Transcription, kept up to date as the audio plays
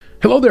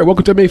Hello there,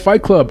 welcome to MMA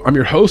Fight Club. I'm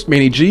your host,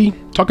 Manny G,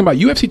 talking about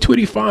UFC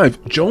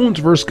 285, Jones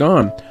vs.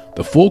 Gane.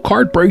 The full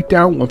card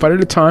breakdown, one fight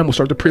at a time. We'll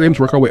start the prelims,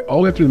 work our way all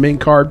the way up to the main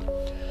card.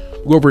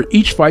 We'll go over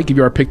each fight, give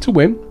you our pick to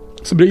win,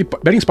 some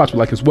betting spots we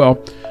like as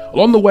well.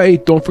 Along the way,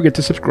 don't forget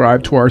to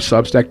subscribe to our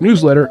Substack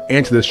newsletter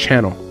and to this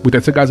channel. With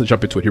that said, guys, let's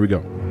jump into it. Here we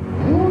go.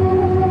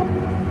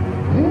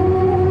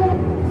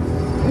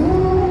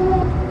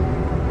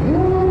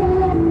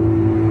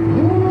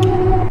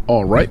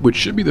 Alright, which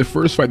should be the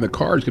first fight in the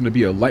card is going to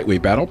be a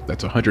lightweight battle.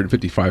 That's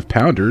 155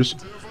 pounders.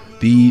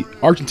 The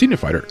Argentina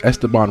fighter,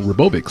 Esteban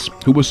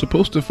Ribovics, who was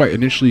supposed to fight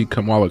initially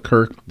Kamala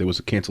Kirk. There was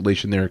a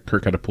cancellation there.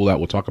 Kirk had to pull out.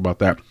 We'll talk about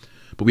that.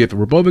 But we have the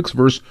Ribovics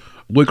versus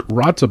Luke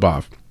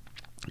Radzhabov.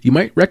 You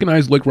might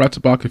recognize Luke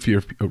Radzhabov if you're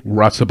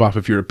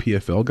a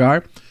PFL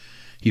guy.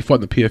 He fought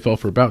in the PFL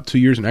for about 2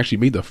 years and actually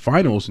made the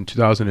finals in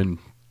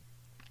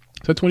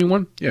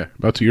 2021? Yeah,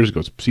 about 2 years ago.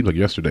 It seems like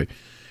yesterday.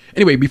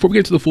 Anyway, before we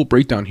get to the full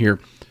breakdown here,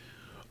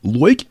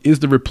 Loic is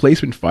the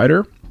replacement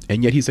fighter,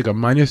 and yet he's like a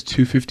minus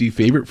 250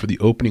 favorite for the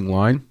opening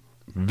line.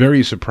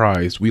 Very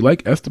surprised. We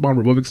like Esteban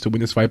Ribovics to win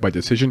this fight by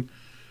decision.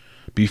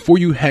 Before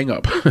you hang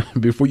up,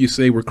 before you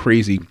say we're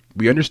crazy,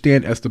 we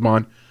understand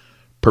Esteban,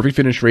 perfect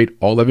finish rate,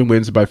 all 11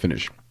 wins by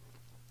finish.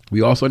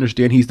 We also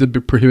understand he's the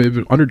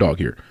prohibitive underdog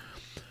here.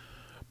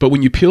 But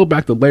when you peel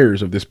back the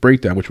layers of this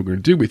breakdown, which we're going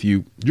to do with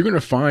you, you're going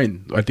to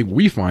find, I think what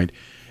we find,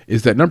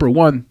 is that number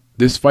one,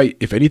 this fight,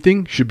 if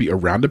anything, should be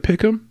around a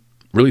pick'em.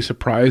 Really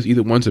surprised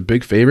either one's a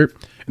big favorite.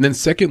 And then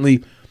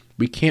secondly,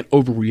 we can't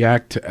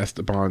overreact to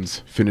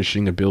Esteban's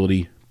finishing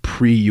ability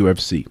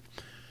pre-UFC.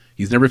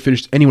 He's never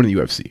finished anyone in the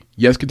UFC.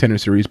 Yes, Contender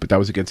Series, but that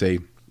was against a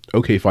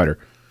okay fighter.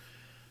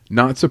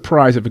 Not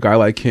surprised if a guy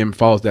like him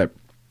follows that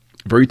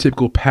very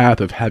typical path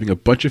of having a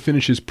bunch of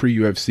finishes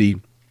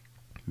pre-UFC,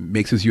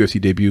 makes his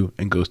UFC debut,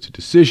 and goes to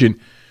decision.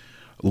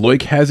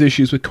 Loic has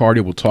issues with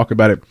cardio, we'll talk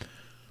about it,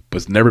 but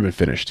it's never been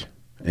finished.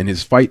 And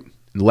his fight,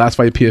 in the last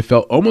fight in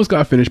PFL, almost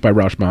got finished by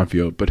Raush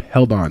Manfio, but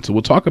held on. So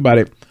we'll talk about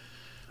it.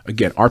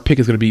 Again, our pick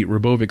is going to be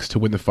Ribovics to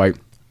win the fight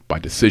by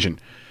decision.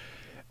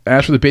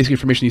 As for the basic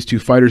information, these two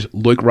fighters,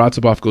 Luke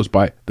Radzhabov goes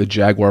by the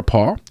Jaguar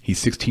Paw.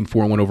 He's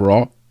 16-4-1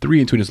 overall,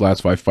 3-2 in his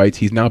last 5 fights.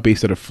 He's now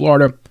based out of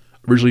Florida,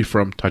 originally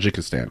from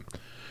Tajikistan.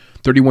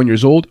 31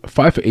 years old,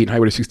 5'8",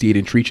 height with a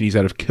 68-inch reach, and he's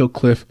out of Kill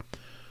Cliff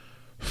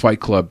Fight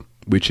Club,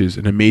 which is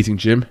an amazing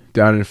gym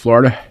down in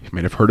Florida. You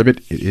might have heard of it.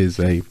 It is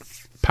a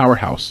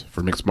powerhouse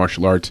for mixed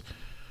martial arts,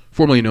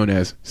 formerly known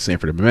as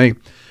Sanford MMA.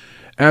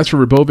 As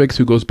for Ribovics,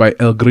 who goes by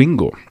El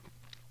Gringo,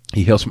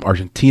 he hails from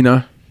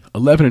Argentina,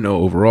 11-0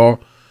 overall,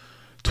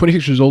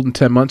 26 years old in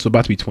 10 months, so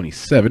about to be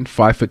 27,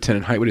 5'10"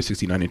 in height with a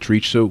 69-inch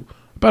reach, so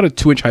about a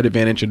 2-inch height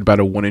advantage and about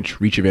a 1-inch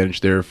reach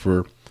advantage there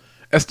for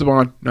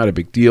Esteban. Not a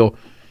big deal.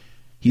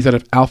 He's out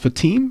of Alpha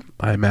Team.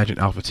 I imagine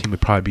Alpha Team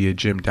would probably be a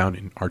gym down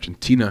in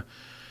Argentina.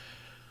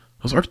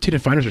 Those Argentinian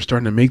fighters are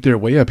starting to make their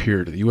way up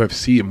here to the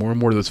UFC, and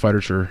more of those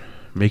fighters are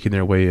making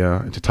their way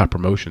into top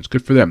promotions.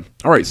 Good for them.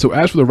 All right, so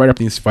as for the write-up of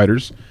these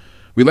fighters,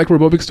 we like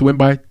Ribovics to win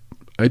by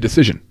a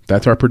decision.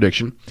 That's our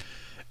prediction.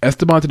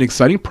 Esteban's an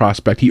exciting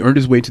prospect. He earned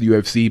his way to the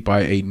UFC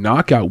by a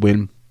knockout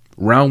win,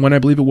 round 1, I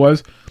believe it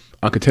was,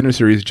 on Contender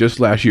Series just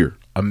last year.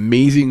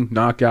 Amazing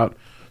knockout,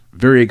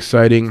 very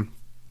exciting,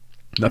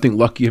 nothing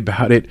lucky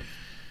about it.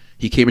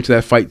 He came into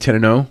that fight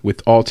 10-0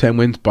 with all 10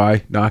 wins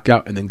by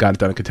knockout and then got it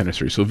done in Contender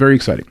Series, so very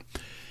exciting.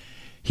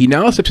 He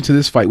now steps into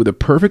this fight with a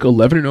perfect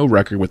 11-0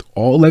 record with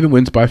all 11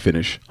 wins by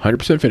finish,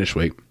 100% finish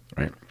weight,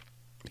 right?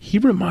 He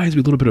reminds me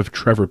a little bit of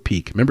Trevor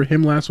Peek. Remember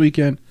him last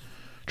weekend?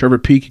 Trevor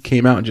Peek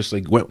came out and just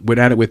like went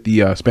at it with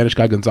the Spanish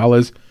guy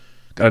Gonzalez,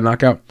 got a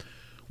knockout.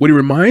 What he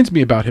reminds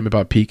me about him,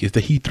 about Peek, is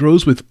that he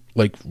throws with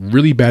like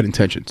really bad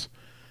intentions.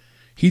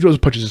 He throws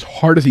punches as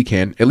hard as he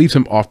can. It leaves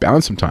him off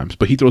balance sometimes,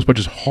 but he throws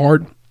punches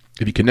hard.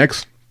 If he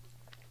connects,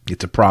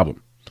 it's a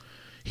problem.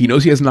 He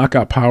knows he has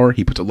knockout power.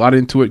 He puts a lot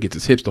into it, gets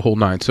his hips, the whole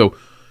nine. So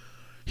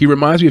he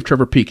reminds me of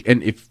Trevor Peek.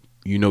 And if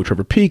you know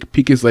Trevor Peek,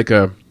 Peek is like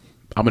I'm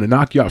going to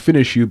knock you out,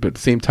 finish you, but at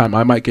the same time,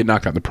 I might get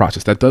knocked out in the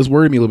process. That does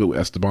worry me a little bit with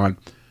Esteban.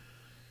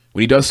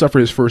 When he does suffer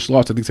his first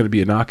loss, I think it's going to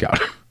be a knockout.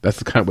 That's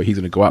the kind of way he's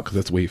going to go out because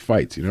that's the way he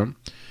fights, you know?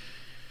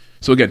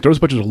 So again, throws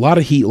punches, a lot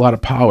of heat, a lot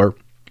of power.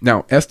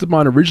 Now,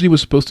 Esteban originally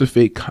was supposed to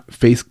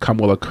face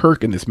Kamala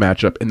Kirk in this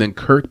matchup, and then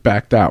Kirk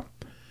backed out.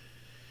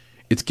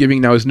 It's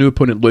giving now his new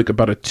opponent, Luke,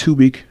 about a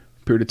 2-week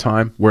period of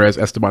time, whereas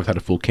Esteban's had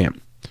a full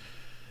camp.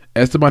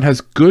 Esteban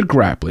has good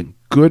grappling.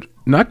 Good,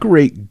 not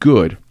great,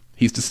 good.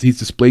 He's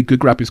displayed good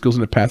grappling skills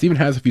in the past. Even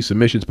has a few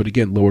submissions, but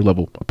again, lower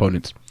level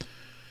opponents.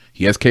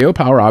 He has KO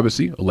power,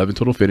 obviously, 11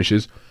 total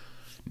finishes.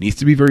 Needs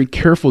to be very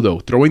careful, though.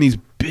 Throwing these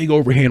big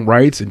overhand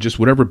rights and just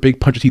whatever big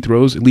punches he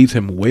throws, it leaves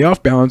him way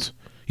off balance.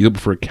 He's open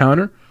for a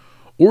counter.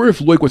 Or if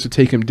Loic wants to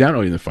take him down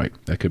early in the fight,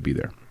 that could be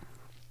there.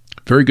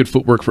 Very good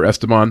footwork for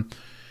Esteban.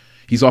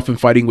 He's often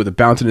fighting with a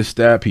bounce in his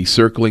step. He's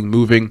circling,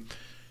 moving,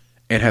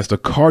 and has the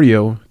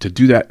cardio to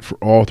do that for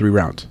all 3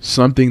 rounds.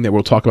 Something that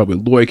we'll talk about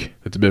with Loic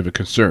that's a bit of a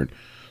concern.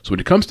 So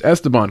when it comes to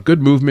Esteban,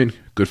 good movement,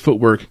 good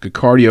footwork, good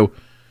cardio.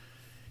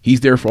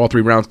 He's there for all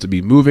 3 rounds to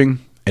be moving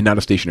and not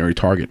a stationary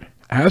target.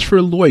 As for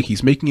Loic,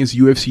 he's making his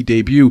UFC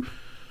debut,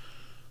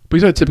 but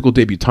he's not a typical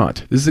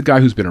debutant. This is a guy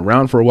who's been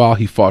around for a while.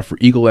 He fought for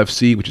Eagle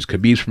FC, which is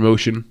Khabib's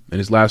promotion. In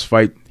his last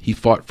fight, he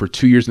fought for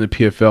 2 years in the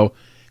PFL.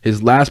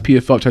 His last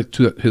PFL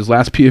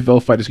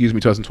fight,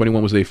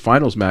 2021, was a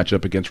finals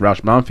matchup against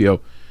Raush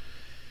Manfio.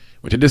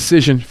 Went to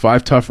decision,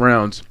 5 tough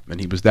rounds, and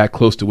he was that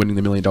close to winning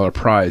the $1 million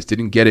prize.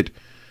 Didn't get it.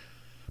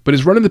 But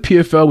his run in the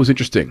PFL was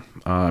interesting.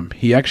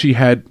 He actually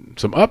had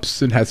some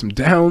ups and had some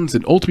downs,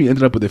 and ultimately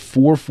ended up with a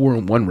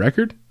 4-4-1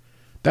 record.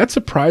 That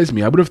surprised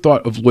me. I would have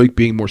thought of Loic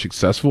being more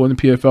successful in the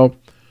PFL.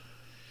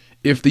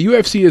 If the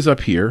UFC is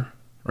up here,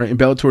 right, and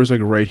Bellator is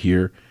like right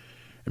here,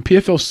 and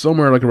PFL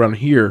somewhere like around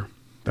here,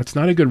 that's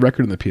not a good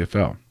record in the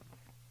PFL.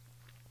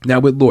 Now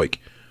with Loic,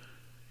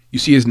 you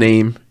see his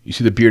name, you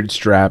see the bearded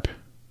strap,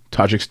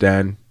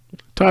 Tajikistan,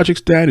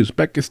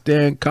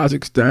 Uzbekistan,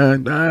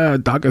 Kazakhstan,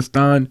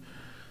 Dagestan,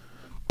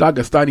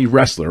 Dagestani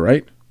wrestler,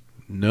 right?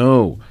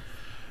 No,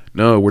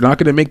 we're not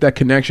going to make that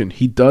connection.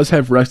 He does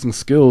have wrestling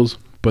skills,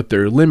 but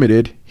they're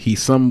limited.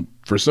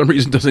 For some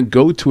reason, doesn't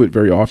go to it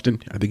very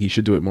often. I think he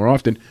should do it more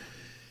often.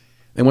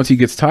 And once he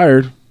gets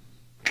tired,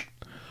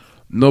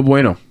 no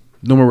bueno.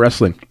 No more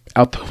wrestling.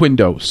 Out the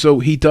window. So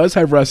he does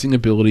have wrestling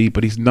ability,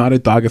 but he's not a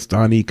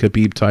Dagestani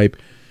Khabib type.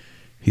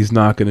 He's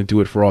not going to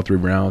do it for all 3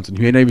 rounds, and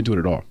he may not even do it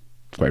at all,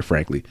 quite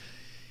frankly.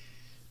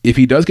 If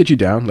he does get you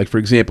down, like for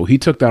example, he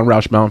took down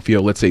Raush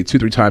Manfio, let's say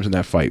 2-3 times in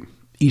that fight.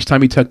 Each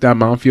time he took down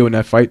Manfio in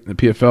that fight in the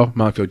PFL,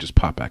 Manfio just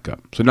popped back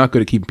up. So not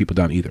good at keeping people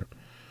down either.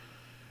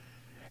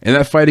 In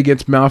that fight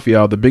against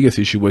Manfio, the biggest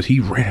issue was he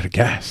ran out of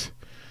gas.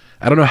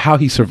 I don't know how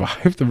he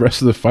survived the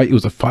rest of the fight. It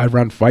was a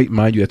 5-round fight.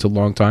 Mind you, that's a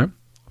long time,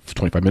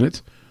 25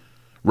 minutes.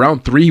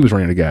 Round 3, he was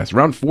running out of gas.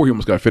 Round 4, he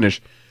almost got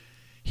finished.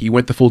 He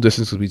went the full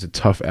distance because he's a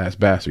tough-ass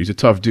bastard. He's a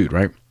tough dude,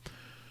 right?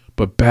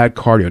 But bad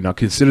cardio. Now,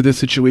 consider this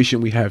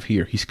situation we have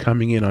here. He's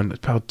coming in on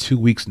about 2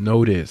 weeks'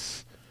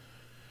 notice.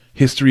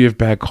 History of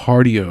bad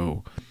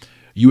cardio.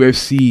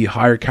 UFC,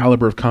 higher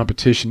caliber of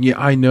competition. Yeah,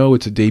 I know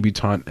it's a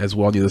debutant as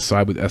well on the other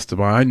side with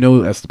Esteban. I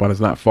know Esteban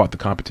has not fought the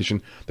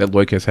competition that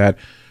Loic has had.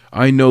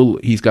 I know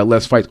he's got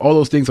less fights. All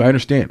those things I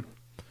understand.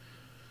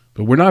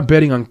 But we're not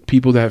betting on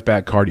people that have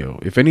bad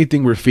cardio. If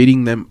anything, we're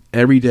feeding them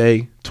every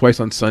day, twice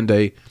on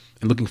Sunday,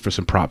 and looking for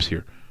some props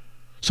here.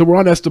 So we're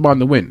on Esteban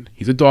to win.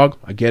 He's a dog.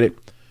 I get it.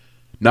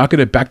 Not going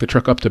to back the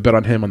truck up to bet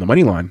on him on the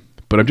money line.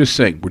 But I'm just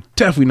saying, we're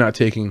definitely not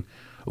taking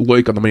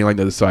Loic on the money line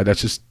the other side.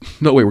 That's just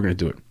no way we're going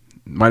to do it.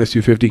 Minus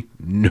 250?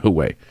 No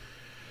way.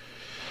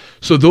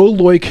 So though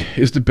Loic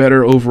is the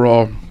better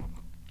overall,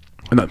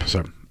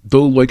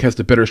 though Loic has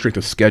the better strength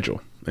of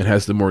schedule and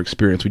has the more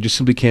experience, we just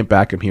simply can't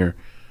back him here.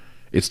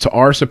 It's to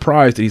our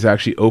surprise that he's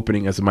actually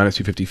opening as a minus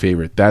 250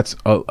 favorite. That's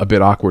a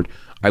bit awkward.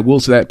 I will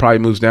say that probably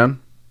moves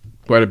down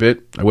quite a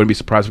bit. I wouldn't be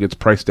surprised if it gets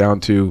priced down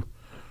to,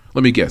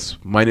 let me guess,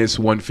 minus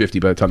 150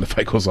 by the time the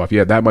fight goes off.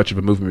 Yeah, that much of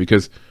a movement,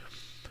 because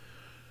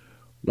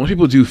once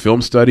people do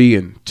film study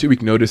and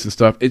 2-week notice and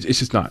stuff, it's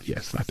just not,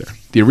 it's not there.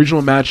 The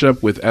original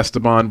matchup with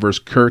Esteban versus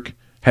Kirk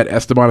had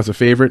Esteban as a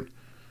favorite.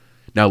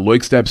 Now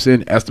Loic steps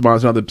in.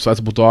 Esteban's not the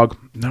sizable dog.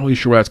 Not really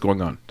sure what's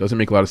going on. Doesn't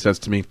make a lot of sense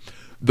to me.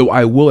 Though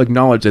I will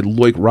acknowledge that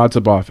Loic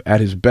Radzhabov,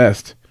 at his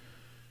best,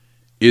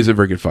 is a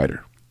very good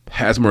fighter.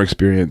 Has more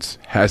experience,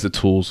 has the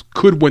tools,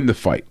 could win the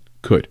fight.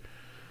 Could.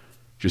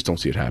 Just don't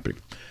see it happening.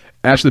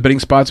 As for the betting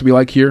spots we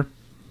like here,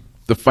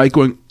 the fight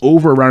going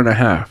over a round and a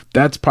half.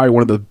 That's probably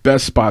one of the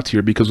best spots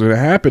here, because what's going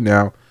to happen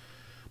now,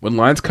 when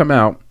lines come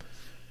out,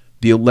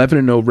 the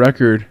 11-0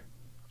 record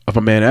of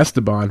a man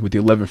Esteban with the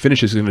 11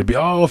 finishes is going to be,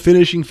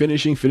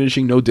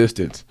 finishing, no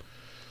distance.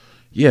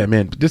 Yeah,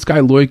 man, but this guy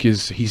Loic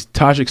he's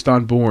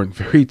Tajikistan born,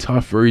 very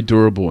tough, very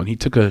durable, and he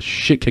took a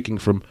shit kicking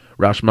from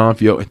Raush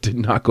Manfio and did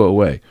not go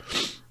away.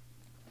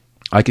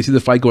 I can see the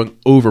fight going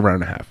over a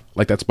round and a half.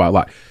 Like that spot a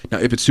lot. Now,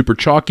 if it's super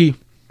chalky,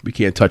 we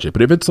can't touch it.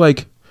 But if it's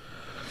like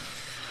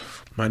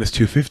minus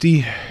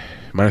 250,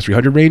 minus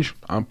 300 range,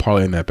 I'm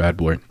parlaying that bad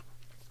boy.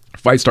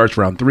 Fight starts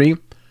round 3.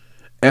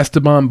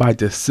 Esteban by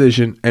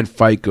decision, and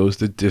fight goes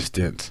the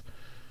distance.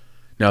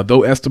 Now,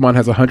 though Esteban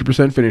has a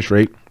 100% finish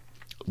rate,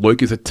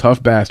 Loic is a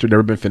tough bastard,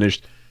 never been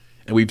finished.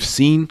 And we've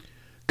seen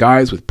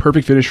guys with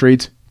perfect finish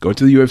rates go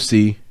into the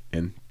UFC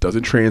and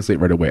doesn't translate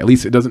right away. At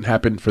least it doesn't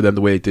happen for them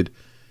the way it did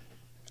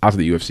out of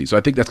the UFC. So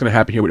I think that's going to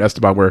happen here with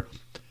Esteban, where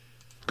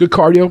good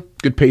cardio,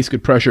 good pace,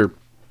 good pressure,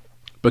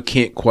 but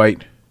can't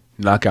quite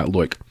knock out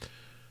Loic.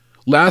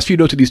 Last few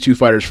notes of these two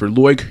fighters for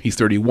Loic. He's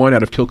 31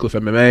 out of Killcliff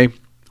MMA,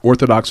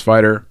 orthodox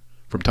fighter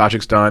from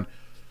Tajikistan.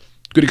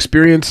 Good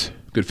experience,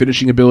 good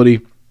finishing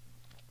ability.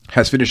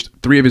 Has finished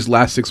 3 of his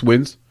last 6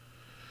 wins.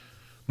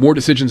 More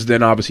decisions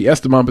than obviously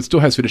Esteban, but still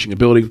has finishing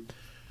ability.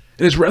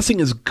 And his wrestling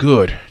is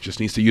good, just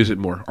needs to use it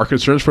more. Our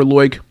concerns for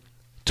Loic,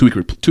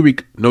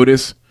 2-week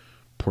notice,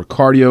 poor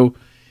cardio.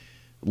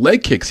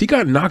 Leg kicks, he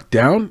got knocked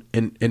down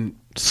and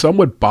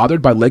somewhat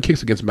bothered by leg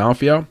kicks against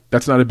Manfio.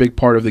 That's not a big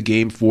part of the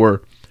game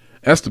for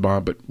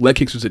Esteban, but leg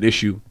kicks was an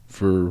issue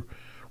for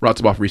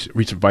Radzhabov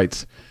recent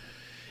fights.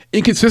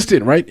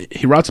 Inconsistent, right?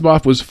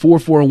 Radzhabov was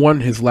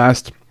 4-4-1 his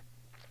last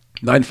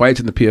 9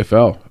 fights in the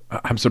PFL.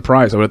 I'm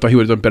surprised. I would have thought he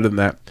would have done better than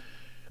that.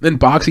 Then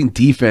boxing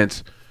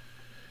defense.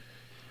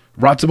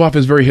 Ratzabov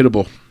is very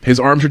hittable. His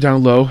arms are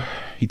down low.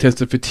 He tends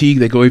to fatigue.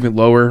 They go even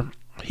lower.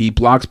 He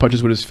blocks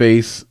punches with his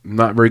face.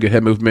 Not very good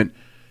head movement.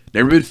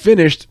 Never been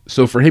finished.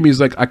 So for him, he's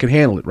like, I can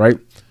handle it, right?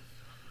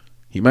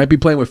 He might be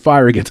playing with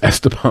fire against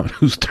Esteban,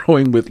 who's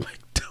throwing with like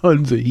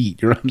tons of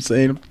heat. You know what I'm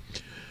saying?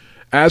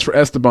 As for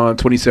Esteban,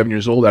 27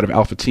 years old, out of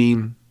Alpha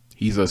Team.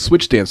 He's a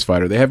switch stance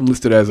fighter. They have him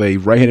listed as a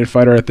right-handed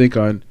fighter, I think,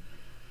 on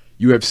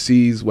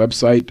UFC's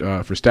website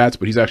for stats,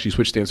 but he's actually a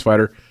switch stance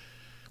fighter.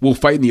 Will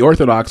fight in the or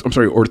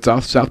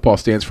southpaw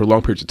stance for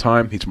long periods of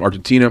time. He's from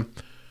Argentina.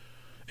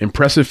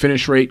 Impressive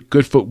finish rate,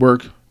 good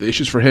footwork. The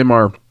issues for him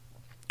are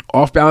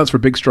off balance for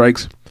big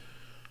strikes.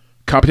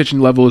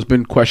 Competition level has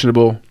been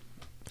questionable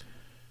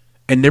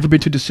and never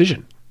been to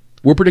decision.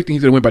 We're predicting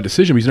he's going to win by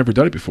decision, but he's never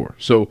done it before.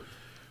 So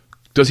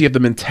does he have the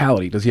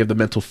mentality? Does he have the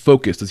mental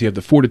focus? Does he have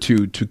the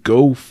fortitude to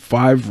go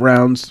 3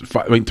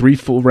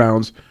 full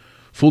rounds,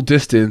 full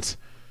distance,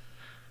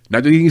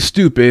 not doing anything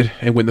stupid,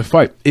 and win the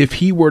fight? If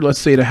he were, let's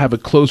say, to have a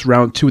close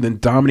round 2 and then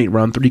dominate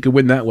round 3, he could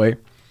win that way.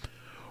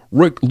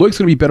 Loic's going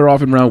to be better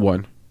off in round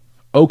 1.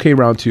 Okay,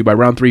 round 2. By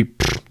round 3,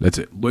 that's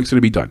it. Loic's going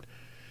to be done.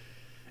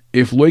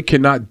 If Loic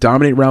cannot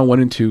dominate round 1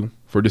 and 2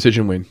 for a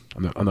decision win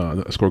on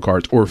the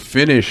scorecards, or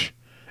finish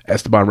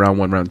Esteban round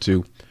 1, round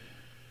 2,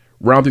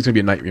 round 3 is going to be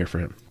a nightmare for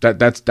him.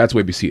 That's the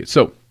way we see it.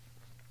 So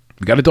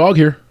we got a dog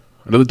here.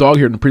 Another dog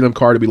here in the prelim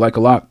card that we like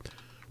a lot.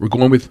 We're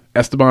going with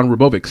Esteban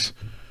Robovics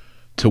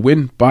to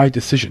win by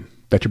decision.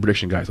 That's your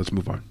prediction, guys. Let's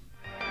move on.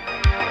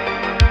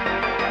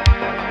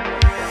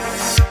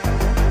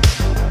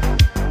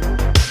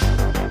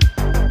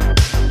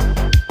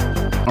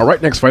 All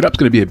right, next fight up is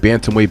going to be a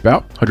bantamweight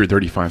bout,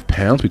 135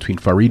 pounds, between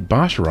Farid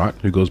Basharat,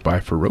 who goes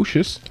by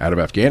Ferocious, out of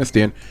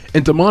Afghanistan,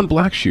 and Damon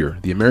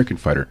Blackshear, the American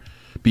fighter.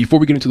 Before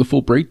we get into the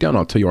full breakdown,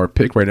 I'll tell you our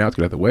pick right now to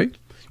get out of the way.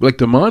 We like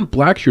Damon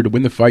Blackshear to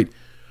win the fight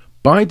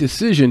by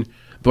decision,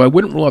 though I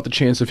wouldn't rule out the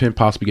chance of him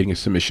possibly getting a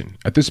submission.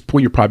 At this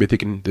point, you're probably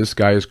thinking, this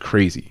guy is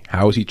crazy.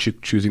 How is he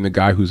choosing the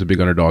guy who's a big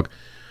underdog?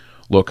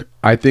 Look,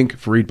 I think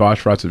Farid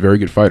Basharat's a very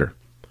good fighter.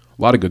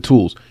 A lot of good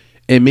tools,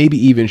 and maybe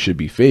even should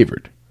be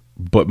favored.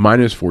 But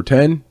minus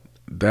 410,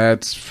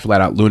 that's flat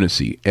out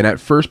lunacy. And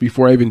at first,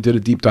 before I even did a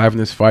deep dive in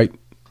this fight,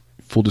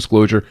 full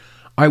disclosure,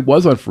 I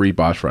was on Farid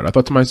Basharat. I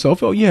thought to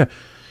myself, oh yeah,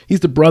 he's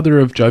the brother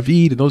of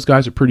Javid, and those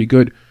guys are pretty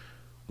good.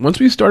 Once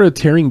we started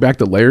tearing back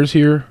the layers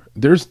here,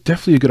 there's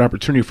definitely a good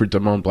opportunity for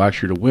Damon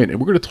Blackshear to win. And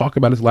we're going to talk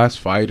about his last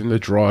fight and the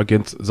draw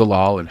against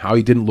Zalal and how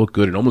he didn't look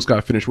good and almost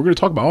got finished. We're going to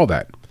talk about all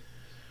that.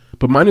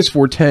 But minus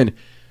 410,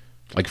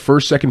 like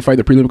first, second fight,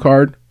 the prelim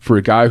card for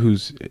a guy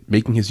who's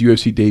making his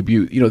UFC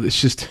debut, you know,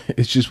 it's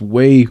just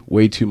way,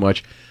 way too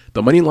much.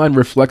 The money line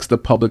reflects the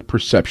public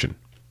perception.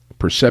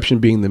 Perception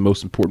being the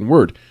most important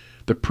word.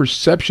 The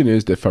perception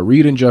is that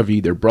Farid and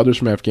Javid, their brothers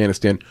from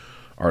Afghanistan,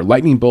 are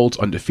lightning bolts,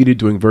 undefeated,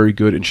 doing very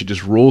good, and should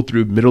just roll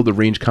through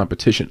middle-of-the-range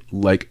competition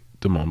like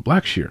Damon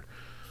Blackshear.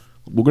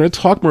 We're going to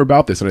talk more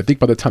about this, and I think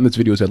by the time this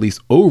video is at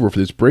least over for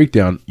this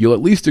breakdown, you'll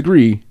at least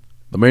agree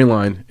the money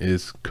line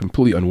is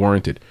completely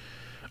unwarranted.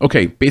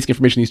 Okay, basic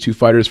information on these two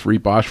fighters.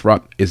 Farid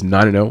Basharat is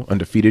 9-0,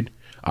 undefeated.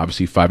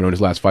 Obviously 5-0 in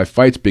his last 5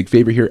 fights. Big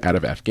favorite here out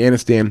of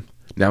Afghanistan.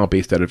 Now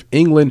based out of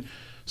England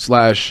 /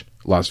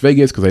 Las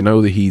Vegas, because I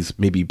know that he's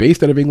maybe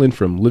based out of England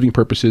from living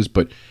purposes,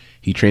 but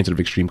he trains out of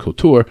Extreme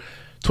Couture.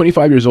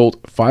 25 years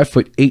old,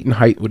 5'8" in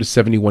height with a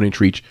 71-inch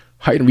reach.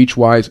 Height and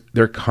reach-wise,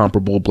 they're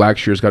comparable.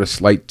 Blackshear's got a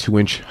slight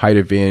 2-inch height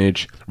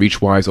advantage.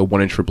 Reach-wise, a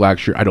 1-inch for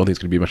Blackshear. I don't think it's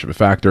going to be much of a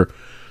factor.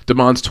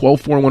 Damon's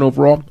 12-4-1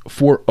 overall,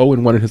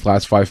 4-0-1 in his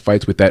last 5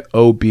 fights, with that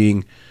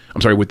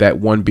with that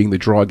 1 being the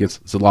draw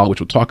against Zalal, which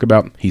we'll talk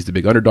about. He's the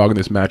big underdog in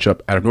this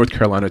matchup. Out of North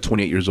Carolina,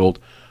 28 years old,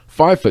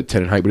 5'10"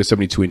 in height with a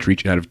 72-inch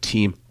reach, and out of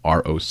Team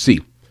ROC.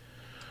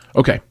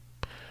 Okay.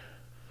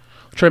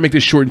 I'll try to make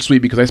this short and sweet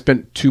because I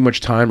spent too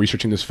much time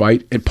researching this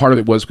fight, and part of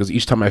it was because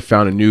each time I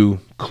found a new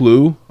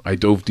clue, I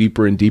dove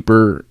deeper and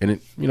deeper, and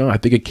it, I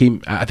think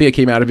I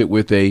came out of it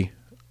with a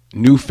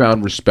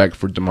newfound respect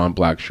for Damon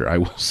Blackshear. I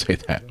will say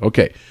that.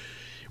 Okay.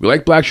 We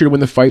like Blackshear to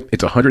win the fight.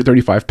 It's a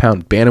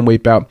 135-pound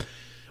bantamweight bout.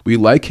 We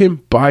like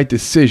him by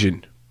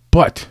decision,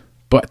 but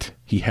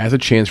he has a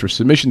chance for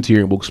submissions here,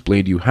 and we'll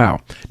explain to you how.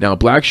 Now,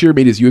 Blackshear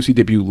made his UFC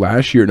debut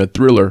last year in a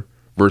thriller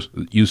versus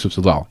Youssef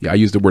Zalal. Yeah, I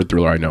used the word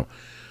thriller, I know.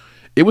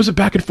 It was a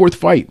back-and-forth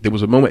fight. There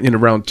was a moment in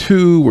round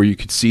 2 where you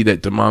could see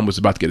that Damon was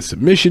about to get a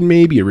submission,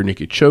 maybe a rear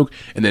naked choke,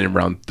 and then in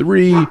round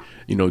 3,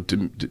 Damon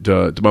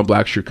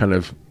Blackshear kind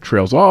of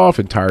trails off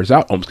and tires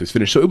out, almost gets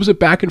finished. So it was a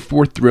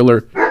back-and-forth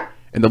thriller.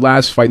 And the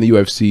last fight in the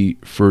UFC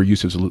for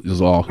Youssef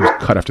Zalal, who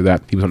was cut after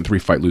that, he was on a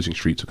 3-fight losing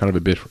streak, so kind of a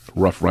bit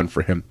rough run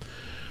for him.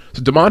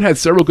 So Damon had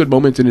several good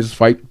moments in his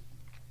fight.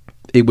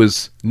 It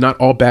was not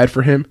all bad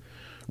for him.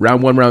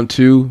 Round 1, round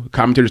 2,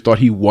 commentators thought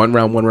he won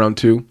round 1, round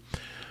 2.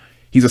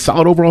 He's a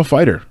solid overall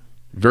fighter.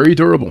 Very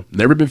durable.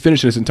 Never been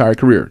finished in his entire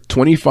career.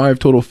 25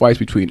 total fights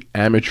between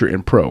amateur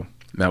and pro.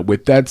 Now,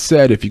 with that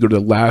said, if you go to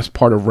the last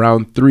part of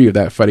round 3 of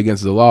that fight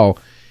against Zalal,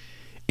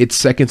 it's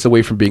seconds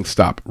away from being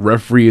stopped.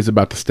 Referee is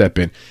about to step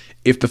in.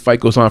 If the fight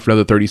goes on for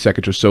another 30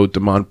 seconds or so,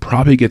 Damon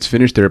probably gets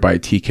finished there by a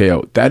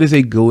TKO. That is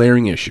a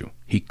glaring issue.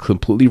 He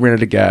completely ran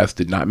out of gas,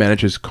 did not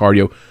manage his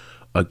cardio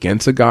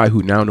against a guy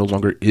who now no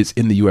longer is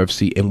in the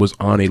UFC and was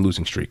on a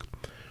losing streak.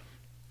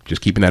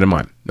 Just keeping that in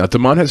mind. Now,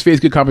 Damon has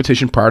faced good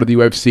competition prior to the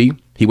UFC.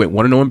 He went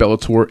 1-0 in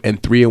Bellator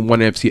and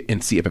 3-1 in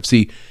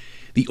CFFC.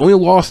 The only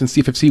loss in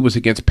CFFC was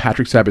against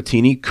Patrick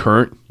Sabatini,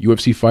 current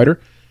UFC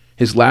fighter.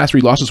 His last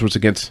 3 losses was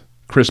against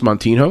Chris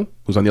Montinho,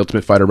 who's on the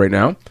Ultimate Fighter right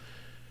now,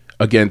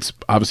 against,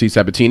 obviously,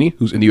 Sabatini,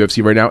 who's in the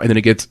UFC right now, and then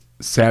against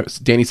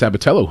Danny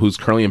Sabatello, who's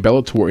currently in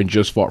Bellator and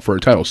just fought for a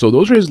title. So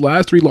those are his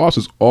last 3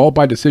 losses, all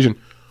by decision.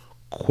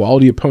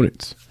 Quality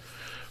opponents.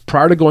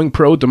 Prior to going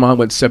pro, Damon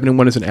went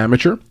 7-1 as an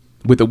amateur.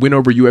 With a win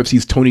over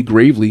UFC's Tony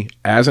Gravely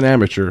as an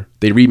amateur,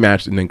 they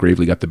rematched, and then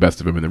Gravely got the best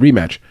of him in the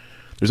rematch.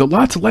 There's a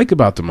lot to like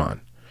about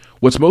Damon.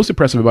 What's most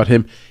impressive about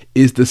him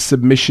is the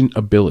submission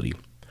ability.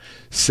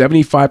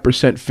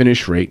 75%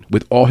 finish rate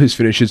with all his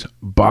finishes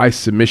by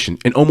submission.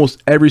 And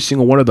almost every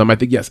single one of them, I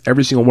think, yes,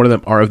 every single one of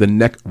them are of the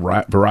neck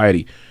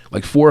variety.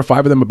 Like 4 or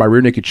 5 of them are by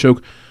rear naked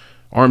choke,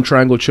 arm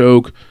triangle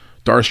choke,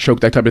 Darce choke,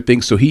 that type of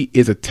thing. So he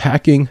is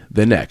attacking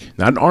the neck.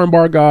 Not an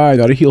armbar guy,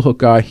 not a heel hook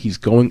guy. He's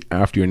going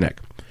after your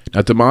neck.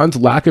 Now, Damon's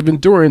lack of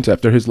endurance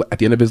at the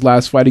end of his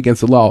last fight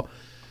against Zalal,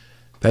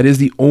 that is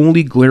the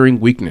only glaring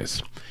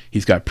weakness.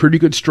 He's got pretty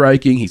good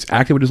striking. He's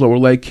active with his lower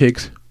leg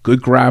kicks.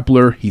 Good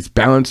grappler. He's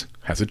balanced.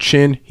 Has a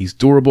chin. He's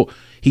durable.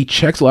 He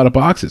checks a lot of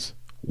boxes.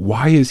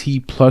 Why is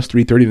he plus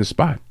 330 in the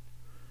spot?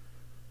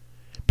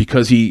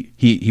 Because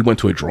he went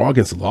to a draw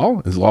against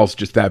Zalal, and Zalal's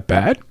just that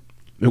bad?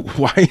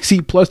 Why is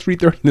he plus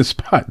 330 in the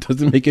spot?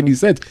 Doesn't make any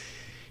sense.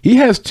 He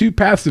has 2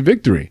 paths to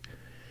victory.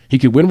 He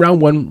could win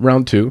round 1,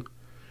 round 2,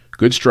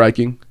 good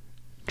striking,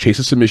 chase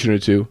a submission or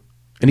 2,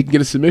 and he can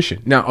get a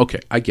submission. Now, okay,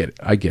 I get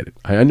it.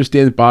 I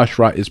understand that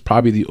Basharat is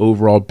probably the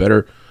overall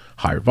better,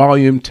 higher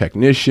volume,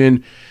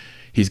 technician.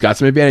 He's got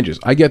some advantages.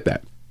 I get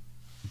that.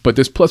 But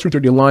this plus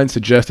 330 line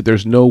suggests that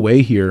there's no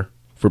way here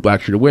for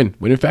Blackshear to win,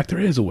 when in fact there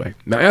is a way.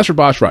 Now, as for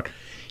Basharat,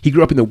 he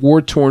grew up in the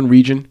war-torn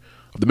region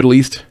of the Middle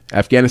East,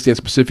 Afghanistan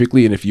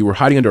specifically, and if you were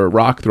hiding under a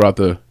rock throughout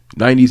the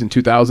 90s and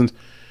 2000s,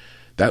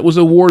 that was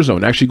a war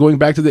zone, actually going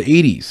back to the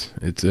 80s.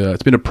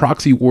 It's been a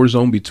proxy war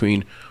zone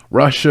between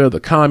Russia, the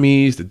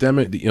commies,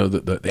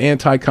 the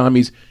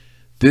anti-commies.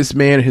 This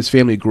man and his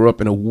family grew up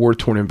in a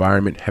war-torn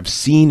environment, have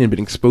seen and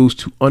been exposed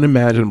to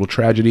unimaginable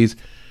tragedies.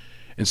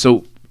 And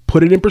so,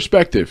 put it in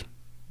perspective,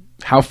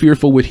 how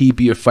fearful would he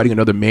be of fighting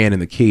another man in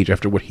the cage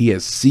after what he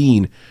has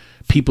seen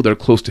people that are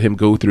close to him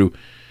go through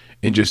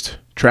in just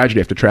tragedy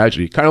after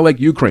tragedy? Kind of like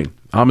Ukraine.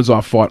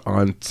 Amazov fought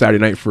on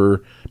Saturday night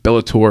for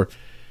Bellator.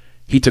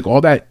 He took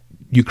all that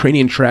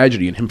Ukrainian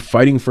tragedy and him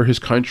fighting for his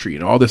country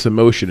and all this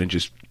emotion and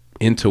just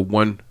into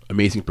one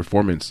amazing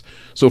performance.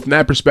 So from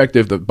that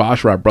perspective, the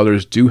Basharat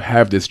brothers do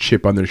have this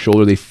chip on their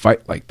shoulder. They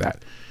fight like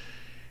that.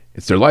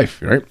 It's their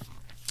life, right?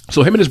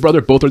 So him and his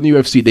brother both are in the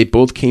UFC. They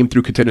both came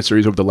through Contender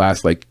Series over the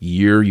last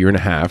year and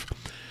a half.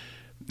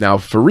 Now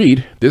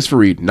Farid,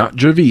 not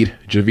Javid.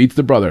 Javid's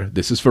the brother.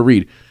 This is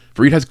Farid.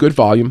 Farid has good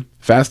volume,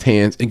 fast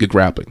hands, and good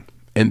grappling.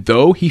 And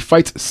though he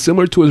fights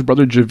similar to his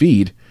brother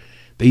Javid,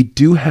 they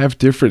do have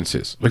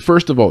differences. Like,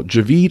 first of all,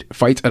 Javid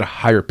fights at a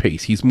higher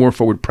pace. He's more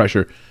forward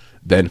pressure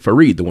than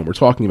Farid, the one we're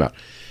talking about.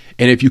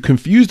 And if you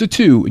confuse the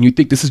two and you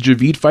think this is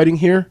Javid fighting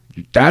here,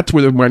 that's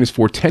where the minus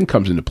 410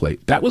 comes into play.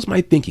 That was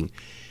my thinking.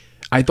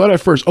 I thought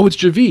at first, oh, it's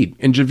Javid.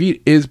 And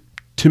Javid is,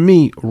 to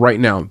me, right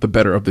now, the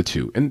better of the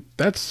two. And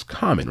that's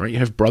common, right? You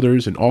have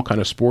brothers in all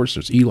kind of sports.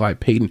 There's Eli,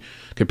 Peyton,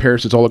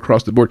 comparisons all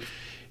across the board.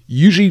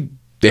 Usually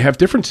they have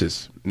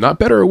differences, not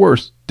better or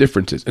worse,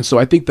 differences. And so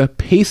I think the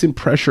pace and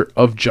pressure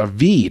of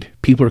Javid,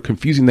 people are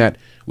confusing that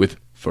with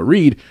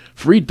Farid.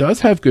 Farid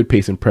does have good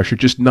pace and pressure,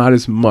 just not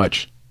as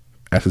much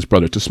as his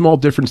brother. It's a small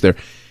difference there.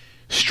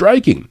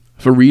 Striking,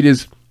 Farid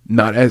is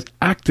not as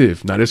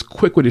active, not as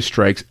quick with his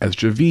strikes as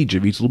Javid.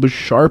 Javid's a little bit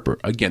sharper.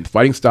 Again,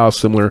 fighting style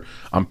similar.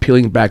 I'm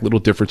peeling back little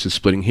differences,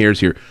 splitting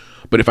hairs here.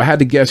 But if I had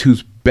to guess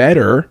who's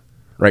better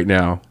right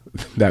now,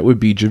 that would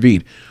be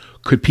Javid.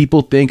 Could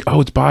people think, oh,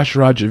 it's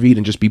Basharat Javid,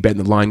 and just be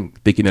betting the line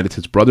thinking that it's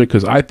his brother?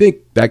 Because I think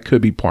that could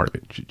be part of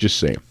it. Just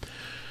saying.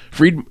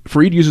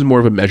 Farid uses more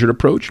of a measured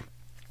approach,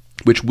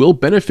 which will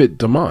benefit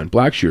Damon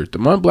Blackshear.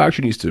 Damon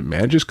Blackshear needs to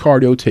manage his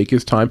cardio, take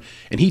his time,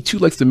 and he too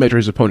likes to measure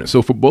his opponent.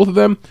 So for both of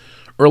them,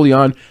 early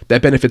on,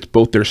 that benefits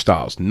both their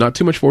styles. Not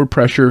too much forward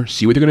pressure,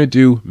 see what they're going to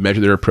do,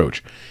 measure their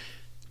approach.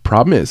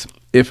 Problem is,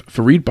 if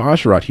Farid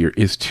Basharat here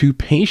is too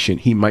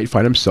patient, he might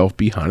find himself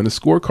behind in the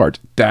scorecards.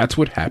 That's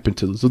what happened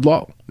to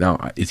Zalal.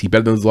 Now, is he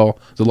better than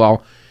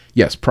Zalal?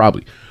 Yes,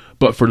 probably.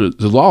 But for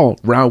Zalal,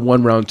 round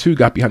 1, round 2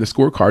 got behind the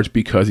scorecards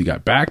because he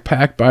got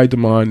backpacked by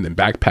Damon and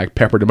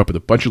peppered him up with a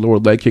bunch of lower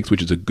leg kicks,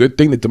 which is a good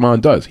thing that Damon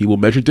does. He will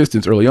measure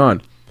distance early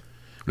on.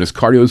 When his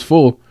cardio is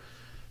full,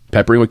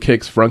 peppering with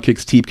kicks, front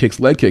kicks, teep kicks,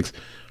 leg kicks.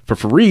 For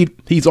Farid,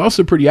 he's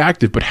also pretty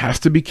active, but has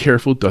to be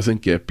careful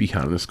doesn't get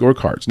behind the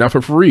scorecards. Now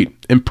for Farid,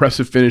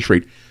 impressive finish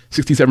rate,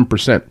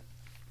 67%,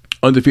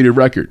 undefeated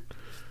record.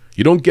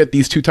 You don't get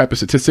these two type of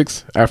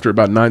statistics after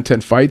about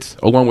 9-10 fights,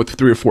 along with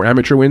 3 or 4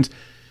 amateur wins,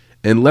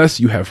 unless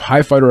you have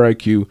high fighter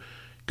IQ,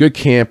 good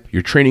camp,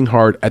 you're training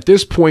hard. At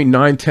this point,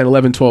 9, 10,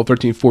 11, 12,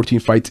 13, 14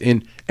 fights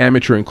in,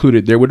 amateur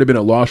included, there would have been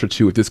a loss or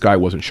two if this guy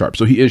wasn't sharp.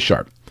 So he is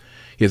sharp.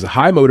 He has a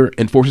high motor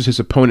and forces his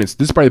opponents.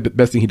 This is probably the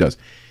best thing he does.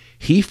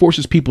 He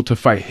forces people to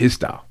fight his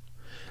style.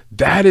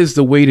 That is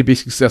the way to be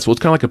successful. It's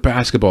kind of like a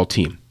basketball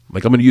team.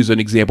 Like, I'm going to use an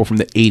example from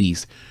the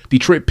 80s.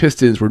 Detroit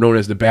Pistons were known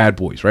as the bad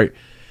boys, right?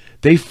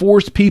 They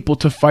forced people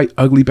to fight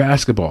ugly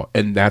basketball,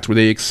 and that's where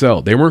they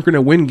excelled. They weren't going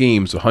to win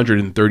games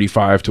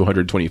 135 to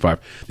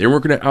 125. They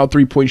weren't going to out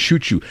 3-point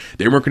shoot you.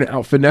 They weren't going to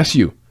out finesse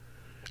you.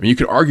 I mean, you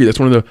could argue that's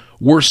one of the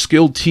worst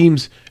skilled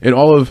teams in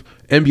all of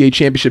NBA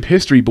championship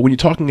history, but when you're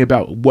talking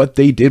about what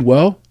they did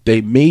well,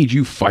 they made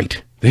you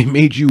fight. They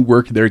made you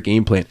work their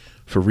game plan.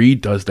 Fareed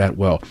does that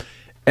well.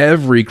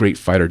 Every great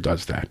fighter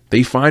does that.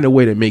 They find a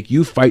way to make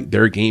you fight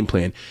their game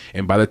plan.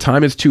 And by the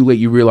time it's too late,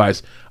 you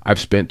realize I've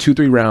spent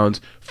 2-3 rounds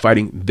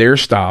fighting their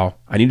style.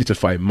 I needed to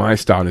fight my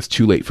style, and it's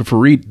too late. For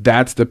Fareed,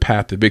 that's the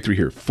path to victory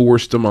here.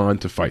 Force Damon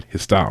to fight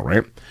his style,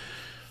 right?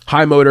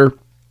 High motor,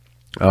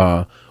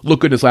 look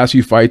good in his last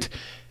few fights.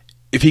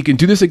 If he can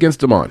do this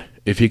against Damon,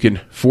 if he can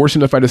force him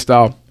to fight his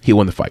style, he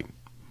won the fight.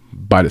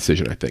 By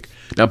decision, I think.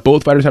 Now,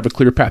 both fighters have a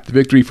clear path to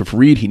victory. For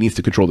Fareed, he needs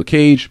to control the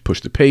cage, push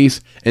the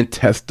pace, and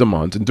test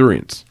Damon's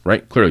endurance,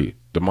 right? Clearly,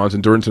 Damon's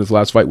endurance in his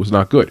last fight was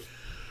not good.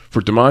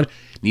 For Damon,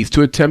 needs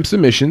to attempt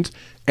submissions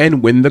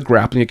and win the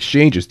grappling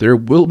exchanges. There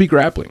will be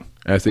grappling.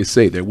 As they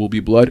say, there will be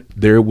blood.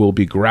 There will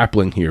be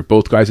grappling here.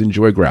 Both guys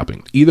enjoy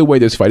grappling. Either way,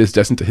 this fight is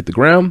destined to hit the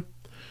ground.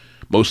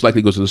 Most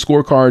likely goes to the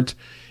scorecards,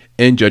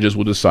 and judges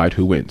will decide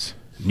who wins.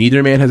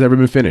 Neither man has ever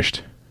been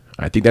finished.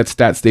 I think that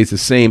stat stays the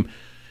same.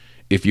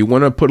 If you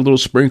want to put a little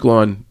sprinkle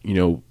on,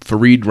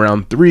 Fareed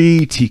round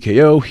 3,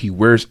 TKO, he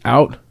wears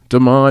out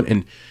Damon,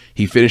 and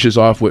he finishes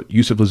off what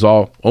Youssef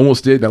Lazal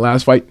almost did in that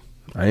last fight,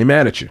 I ain't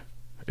mad at you.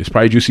 It's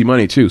probably juicy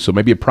money too, so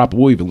maybe a prop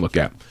we'll even look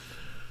at.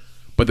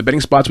 But the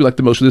betting spots we like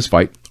the most for this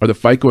fight are the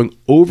fight going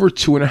over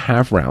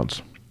 2.5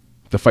 rounds,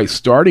 the fight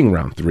starting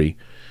round 3,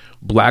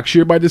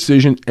 Blackshear by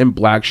decision, and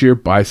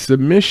Blackshear by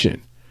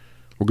submission.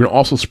 We're going to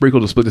also sprinkle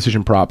the split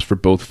decision props for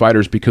both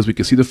fighters because we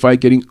can see the fight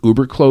getting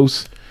uber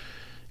close.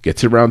 Get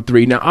to round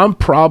 3. Now, I'm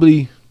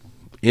probably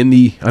on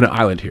an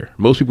island here.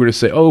 Most people are going to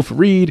say, oh,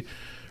 Fareed,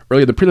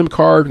 early in the prelim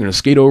card, we're going to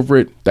skate over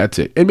it. That's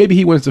it. And maybe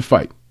he wins the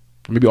fight.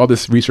 Maybe all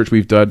this research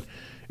we've done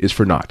is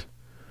for naught.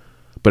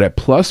 But at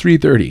plus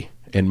 330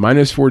 and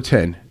minus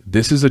 410,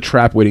 this is a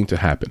trap waiting to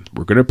happen.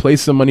 We're going to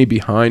place some money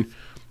behind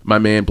my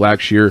man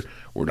Blackshear.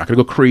 We're not going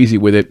to go crazy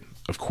with it.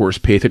 Of course,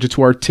 pay attention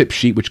to our tip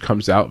sheet, which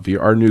comes out via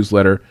our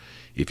newsletter.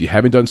 If you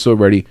haven't done so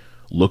already,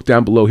 look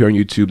down below here on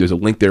YouTube. There's a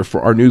link there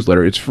for our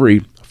newsletter. It's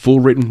free. Full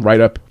written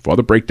write-up for all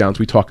the breakdowns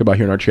we talk about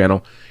here on our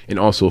channel, and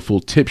also a full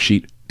tip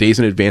sheet days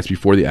in advance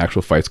before the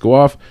actual fights go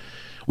off.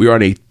 We are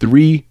on a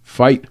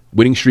 3-fight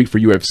winning streak for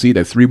UFC.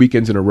 That's 3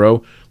 weekends in a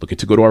row. Looking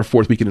to go to our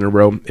 4th weekend in a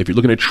row. If you're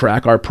looking to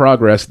track our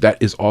progress, that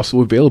is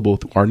also available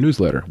through our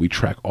newsletter. We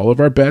track all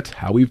of our bets,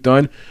 how we've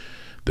done,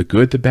 the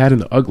good, the bad,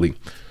 and the ugly.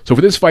 So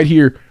for this fight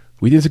here,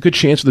 we think it's a good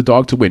chance for the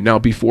dog to win. Now,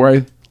 before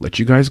I let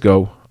you guys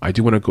go, I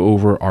do want to go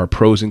over our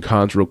pros and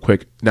cons real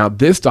quick. Now,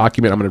 this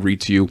document I'm going to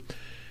read to you,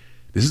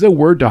 this is a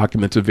Word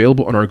document. It's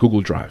available on our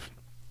Google Drive.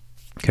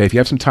 Okay, if you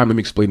have some time, let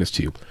me explain this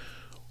to you.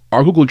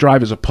 Our Google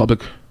Drive is a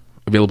public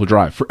available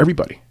drive for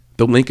everybody.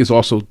 The link is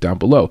also down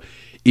below.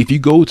 If you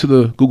go to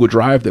the Google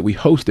Drive that we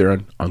host there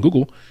on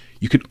Google,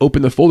 you can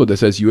open the folder that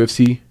says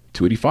UFC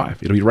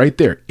 285. It'll be right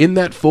there. In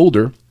that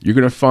folder, you're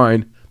going to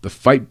find the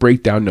fight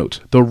breakdown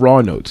notes, the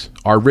raw notes,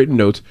 our written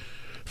notes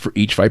for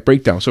each fight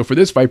breakdown. So for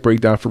this fight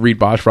breakdown for Fareed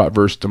Basharat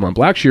versus Damon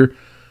Blackshear,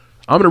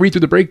 I'm going to read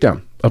through the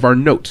breakdown of our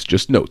notes,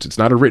 just notes. It's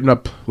not a written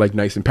up like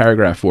nice in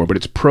paragraph form, but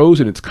it's pros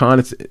and it's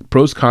cons,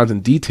 pros, cons,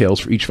 and details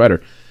for each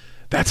fighter.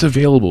 That's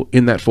available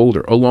in that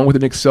folder, along with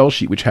an Excel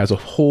sheet, which has a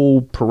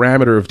whole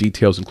parameter of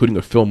details, including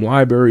a film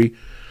library,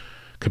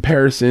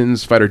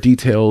 comparisons, fighter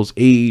details,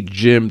 age,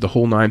 gym, the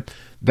whole 9.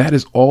 That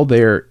is all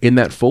there in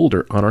that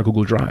folder on our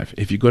Google Drive.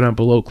 If you go down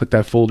below, click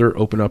that folder,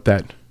 open up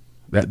that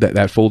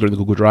folder in the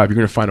Google Drive, you're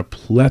going to find a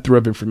plethora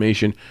of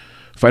information,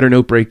 fighter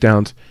note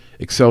breakdowns,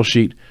 Excel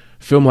sheet,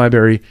 film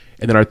library,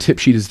 and then our tip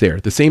sheet is there.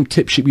 The same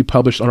tip sheet we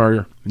published on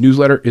our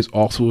newsletter is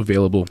also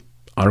available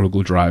on our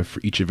Google Drive for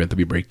each event that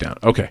we break down.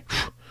 Okay,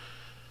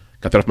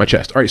 got that off my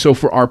chest. All right, so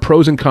for our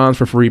pros and cons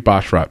for Fareed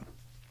Basharat,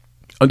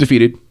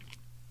 undefeated,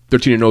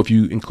 13-0 if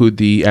you include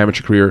the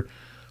amateur career,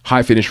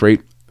 high finish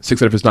rate,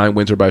 6 out of his 9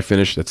 wins are by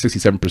finish, that's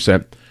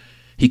 67%.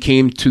 He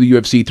came to the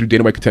UFC through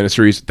Dana White Contender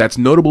Series. That's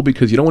notable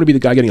because you don't want to be the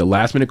guy getting a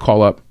last-minute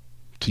call-up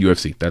to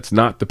UFC. That's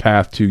not the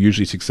path to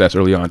usually success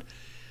early on.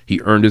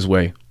 He earned his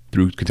way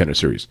through Contender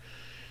Series.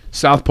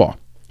 Southpaw.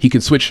 He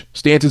can switch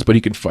stances, but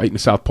he can fight in a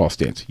southpaw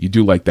stance. You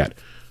do like that.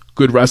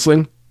 Good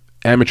wrestling.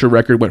 Amateur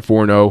record, went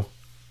 4-0.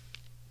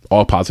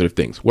 All positive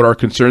things. What are our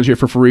concerns here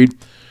for Fareed?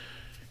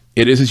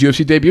 It is his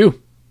UFC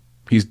debut.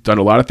 He's done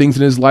a lot of things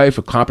in his life,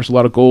 accomplished a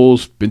lot of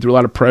goals, been through a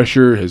lot of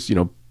pressure, has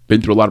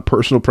been through a lot of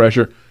personal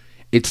pressure.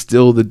 It's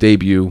still the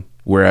debut,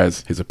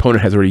 whereas his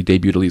opponent has already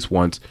debuted at least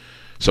once.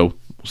 So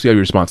we'll see how he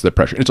responds to that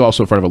pressure. It's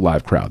also in front of a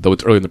live crowd, though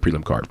it's early in the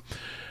prelim card.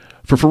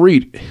 For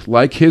Farid,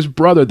 like his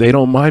brother, they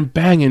don't mind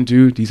banging,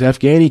 dude. These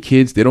Afghani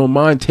kids, they don't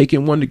mind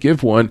taking one to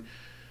give one.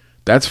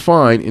 That's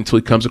fine until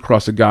he comes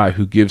across a guy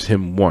who gives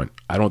him one.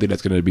 I don't think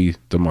that's going to be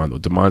Damon, though.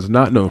 Damon's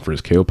not known for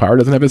his KO power.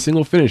 Doesn't have a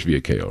single finish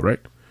via KO, right?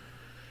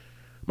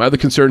 My other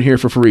concern here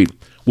for Farid,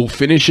 will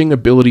finishing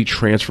ability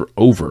transfer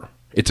over?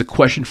 It's a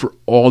question for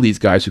all these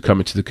guys who come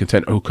into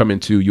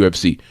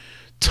UFC.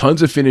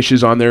 Tons of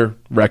finishes on their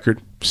record.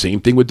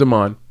 Same thing with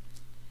Damon.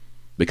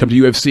 They come to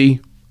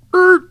UFC,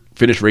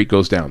 finish rate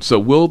goes down. So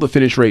will the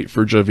finish rate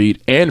for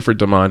Javid and for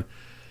Damon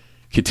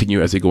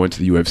continue as they go into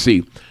the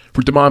UFC?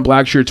 For Damon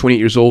Blackshear, 28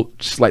 years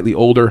old, slightly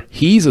older,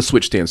 he's a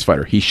switch stance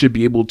fighter. He should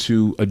be able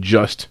to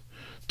adjust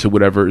to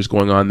whatever is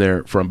going on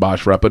there from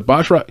Basharat. But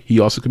Basharat, he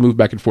also can move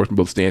back and forth from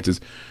both stances.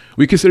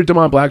 We consider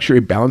Damon Blackshear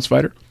a balanced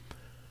fighter,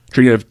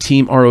 training out of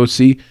Team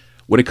ROC.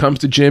 When it comes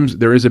to gyms,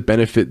 there is a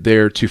benefit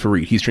there to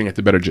Farid. He's training at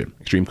the better gym,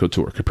 Extreme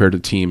Couture, compared to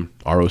Team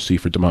ROC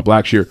for Damon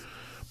Blackshear.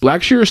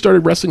 Blackshear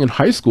started wrestling in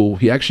high school.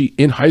 He actually,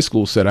 in high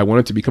school, said, I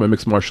wanted to become a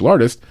mixed martial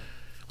artist.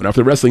 Went off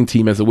the wrestling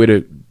team as a way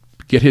to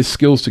get his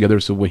skills together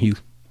so when he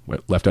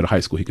left out of high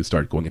school, he could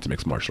start going into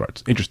mixed martial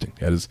arts. Interesting.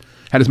 Had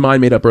his mind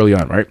made up early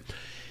on, right?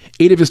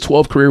 8 of his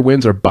 12 career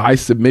wins are by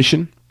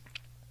submission.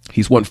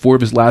 He's won 4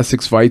 of his last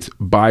 6 fights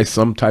by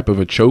some type of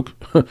a choke.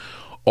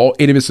 All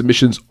 8 of his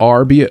submissions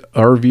are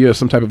via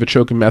some type of a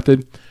choking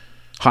method.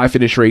 High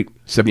finish rate,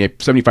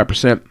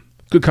 75%.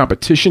 Good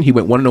competition. He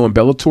went 1-0 in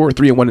Bellator,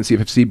 3-1 in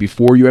CFFC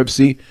before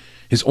UFC.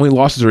 His only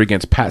losses are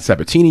against Pat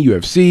Sabatini,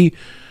 UFC,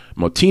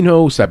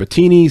 Motino,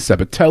 Sabatini,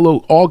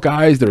 Sabatello, all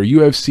guys that are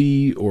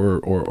UFC or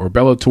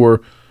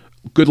Bellator.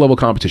 Good level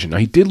competition. Now,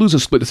 he did lose a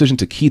split decision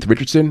to Keith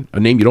Richardson, a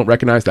name you don't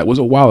recognize. That was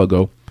a while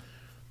ago.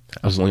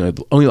 That was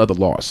the only other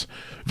loss.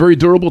 Very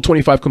durable,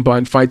 25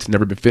 combined fights,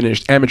 never been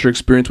finished. Amateur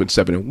experience, went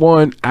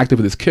 7-1. Active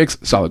with his kicks,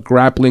 solid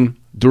grappling.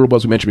 Durable,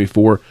 as we mentioned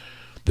before.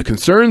 The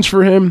concerns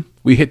for him,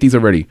 we hit these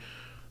already.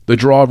 The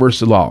draw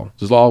versus Zalal.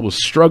 Zalal was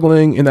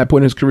struggling in that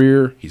point in his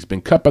career. He's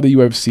been cut by the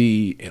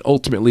UFC, and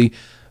ultimately,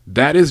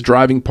 that is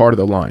driving part of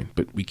the line.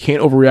 But we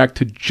can't overreact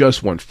to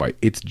just one fight.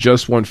 It's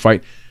just one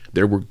fight.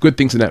 There were good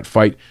things in that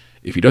fight.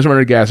 If he doesn't run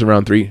out of gas in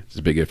round 3, it's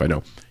a big if, I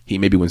know, he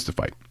maybe wins the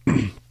fight.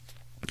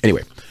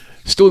 Anyway,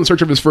 still in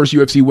search of his first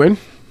UFC win.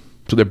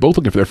 So they're both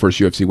looking for their first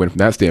UFC win from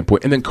that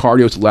standpoint. And then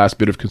cardio is the last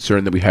bit of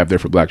concern that we have there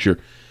for Blackshear.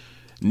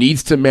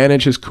 Needs to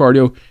manage his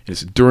cardio and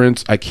his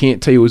endurance. I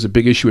can't tell you it was a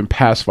big issue in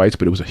past fights,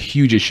 but it was a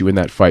huge issue in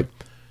that fight.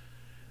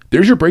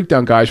 There's your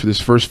breakdown, guys, for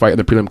this first fight on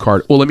the prelim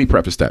card. Well, let me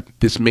preface that.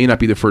 This may not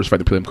be the first fight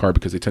on the prelim card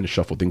because they tend to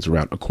shuffle things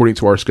around. According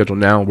to our schedule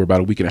now, we're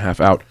about a week and a half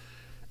out.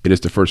 It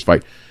is the first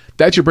fight.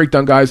 That's your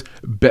breakdown, guys.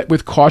 Bet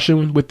with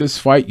caution with this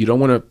fight. You don't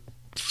want to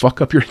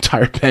fuck up your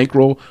entire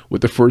bankroll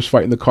with the first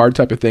fight in the card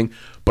type of thing.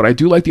 But I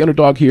do like the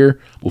underdog here.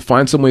 We'll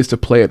find some ways to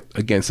play it.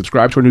 Again,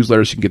 subscribe to our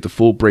newsletter so you can get the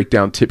full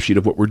breakdown tip sheet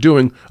of what we're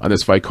doing on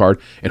this fight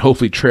card and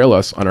hopefully trail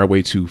us on our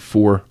way to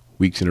 4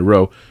 weeks in a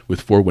row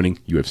with 4 winning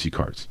UFC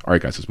cards. All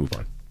right, guys, let's move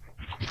on.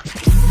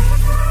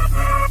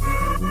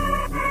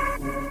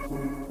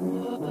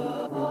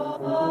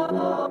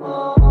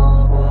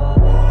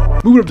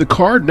 Moving up the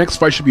card, next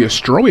fight should be a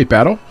strawweight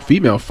battle.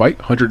 Female fight,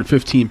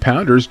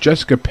 115-pounders,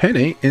 Jessica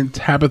Penne and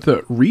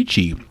Tabitha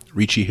Ricci.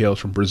 Ricci hails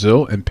from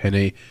Brazil and Penne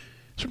is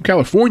from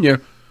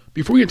California.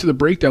 Before we get to the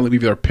breakdown, let me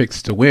give you our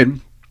picks to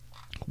win.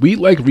 We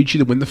like Ricci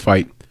to win the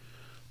fight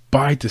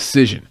by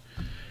decision.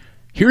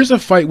 Here's a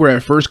fight where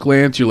at first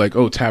glance, you're like,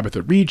 oh,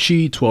 Tabitha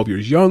Ricci, 12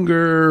 years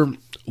younger,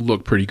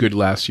 looked pretty good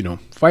last,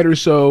 fight or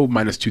so,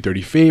 minus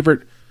 230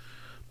 favorite.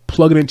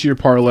 Plug it into your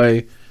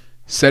parlay,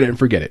 set it and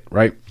forget it,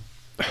 right?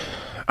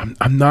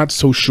 I'm not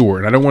so sure,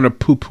 and I don't want to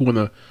poo-poo on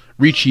the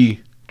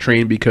Ricci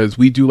train because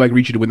we do like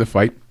Ricci to win the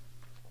fight.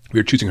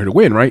 We're choosing her to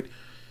win, right?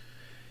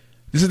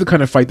 This is the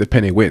kind of fight that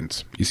Penne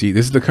wins. You see,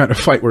 this is the kind of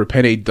fight where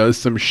Penne does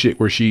some shit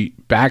where she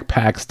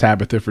backpacks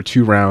Tabitha for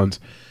 2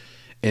 rounds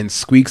and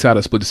squeaks out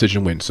a split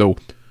decision win. So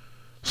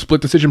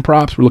split decision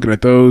props, we're looking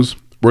at those.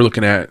 We're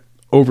looking at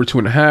over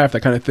 2.5,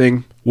 that kind of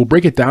thing. We'll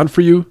break it down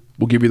for you.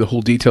 We'll give you the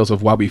whole details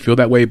of why we feel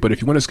that way. But if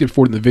you want to skip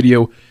forward in the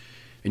video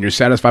and you're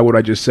satisfied with what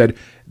I just said,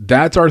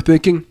 that's our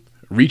thinking.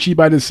 Ricci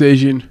by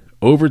decision,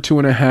 over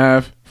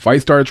 2.5.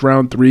 Fight starts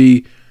round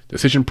 3.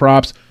 Decision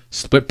props,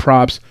 split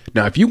props.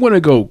 Now, if you want to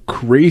go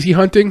crazy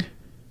hunting,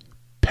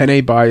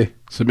 Penne by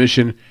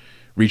submission,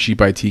 Ricci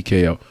by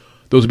TKO.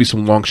 Those will be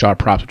some long shot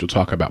props, which we'll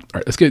talk about. All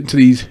right, let's get into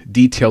these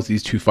details,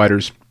 these 2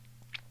 fighters.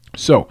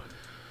 So,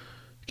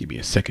 give me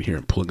a second here.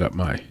 I'm pulling up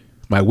my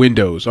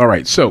windows. All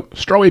right, so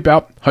strawweight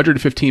bout,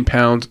 115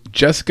 pounds.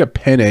 Jessica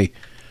Penne,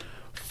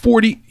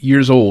 40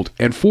 years old.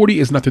 And 40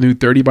 is not the new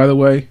 30, by the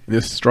way, in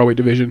this strawweight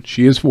division.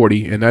 She is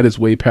 40, and that is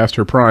way past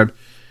her prime.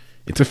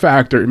 It's a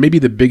factor. It may be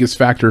the biggest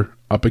factor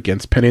up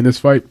against Penne in this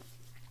fight.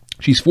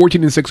 She's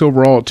 14-6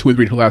 overall,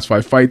 2-3 in her last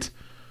 5 fights.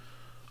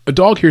 A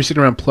dog here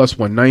sitting around plus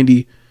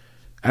 190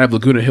 out of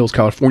Laguna Hills,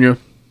 California.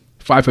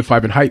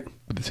 5'5" in height,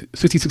 with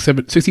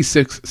 67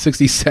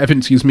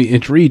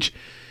 inch reach.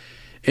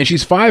 And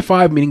she's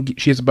 5'5", meaning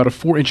she has about a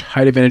 4-inch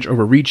height advantage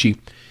over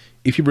Ricci.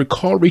 if you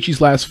recall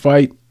Ricci's last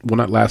fight, well,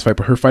 not last fight,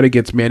 but her fight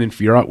against Manon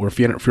Fiorot, where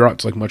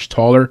Fiorot's like much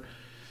taller.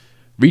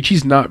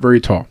 Ricci's not very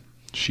tall.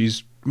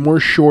 She's more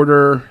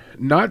shorter,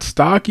 not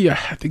stocky. I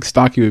think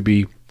stocky would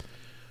be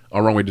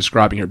a wrong way of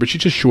describing her, but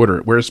she's just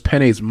shorter, whereas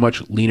Penne is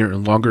much leaner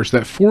and longer. So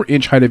that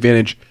 4-inch height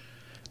advantage,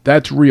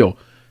 that's real.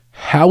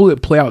 How will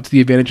it play out to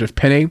the advantage of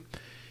Penne?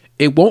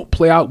 It won't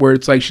play out where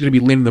it's like she's going to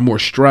be landing the more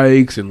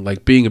strikes and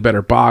like being a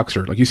better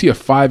boxer. Like you see a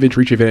 5-inch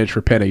reach advantage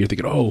for Penne, you're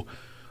thinking, oh,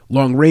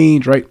 long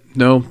range, right?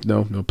 No.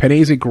 Penne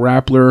is a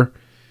grappler.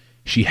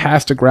 She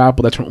has to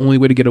grapple. That's her only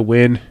way to get a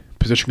win.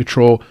 Position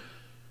control.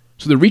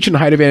 So the reach and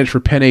height advantage for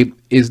Penne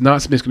is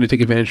not something that's going to take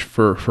advantage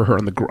for her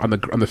on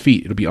the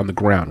feet. It'll be on the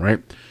ground,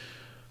 right?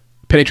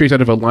 Penne trains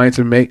out of Alliance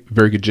MMA,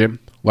 very good gym.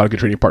 A lot of good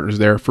training partners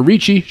there. For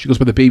Ricci, she goes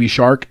by the Baby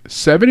Shark,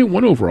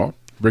 7-1 overall.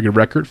 Very good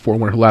record,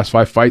 4-1 her last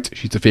 5 fights.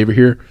 She's the favorite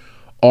here.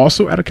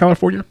 Also out of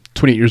California,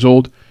 28 years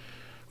old.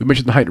 We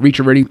mentioned the height and reach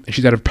already. And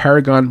she's out of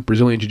Paragon,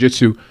 Brazilian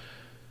Jiu-Jitsu.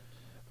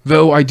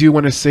 Though I do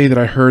want to say that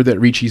I heard that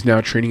Ricci's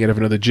now training out of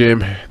another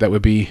gym that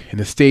would be in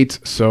the States.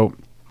 So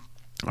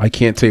I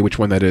can't say which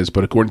one that is.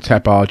 But according to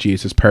Tapology,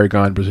 it says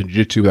Paragon, Brazilian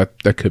Jiu-Jitsu.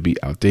 That could be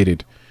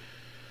outdated.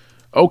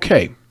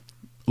 Okay.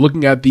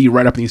 Looking at the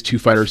write-up in these two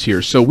fighters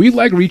here. So we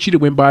like Ricci to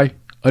win by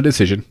a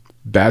decision.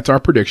 That's our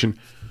prediction.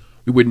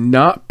 We would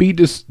not be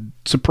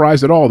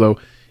surprised at all, though,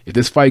 if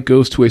this fight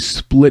goes to a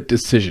split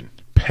decision.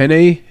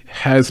 Penne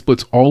has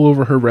splits all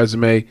over her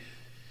resume.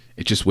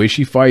 It's just the way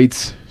she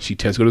fights. She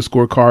tends to go to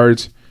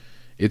scorecards.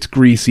 It's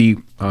greasy.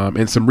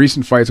 And some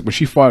recent fights, when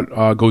she fought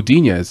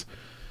Godinez,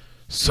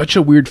 such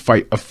a weird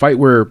fight. A fight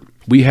where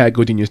we had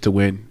Godinez to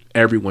win.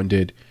 Everyone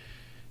did.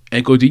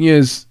 And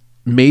Godinez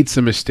made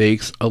some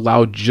mistakes,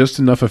 allowed just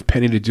enough of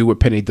Penne to do what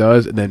Penne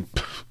does, and then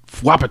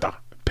flopata.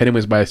 Penne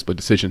wins by a split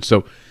decision.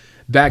 So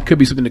that could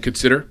be something to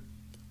consider.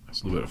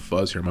 There's a little bit of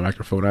fuzz here on my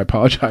microphone. I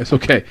apologize.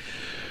 Okay.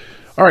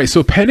 All right.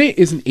 So Penne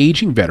is an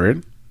aging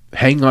veteran,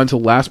 hanging on to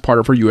the last part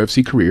of her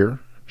UFC career.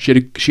 She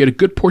had a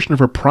good portion of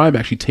her prime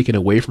actually taken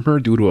away from her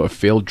due to a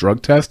failed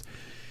drug test.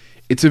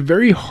 It's a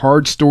very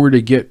hard story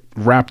to get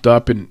wrapped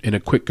up in a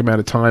quick amount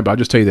of time, but I'll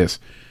just tell you this.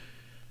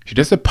 She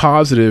tested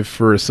positive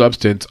for a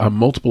substance on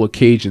multiple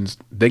occasions,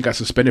 then got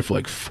suspended for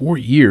like 4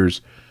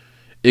 years.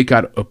 It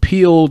got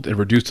appealed and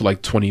reduced to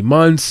like 20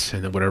 months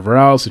and then whatever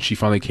else, and she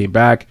finally came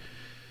back.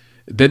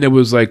 Then there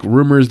was like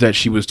rumors that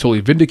she was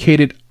totally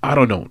vindicated. I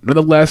don't know.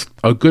 Nonetheless,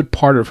 a good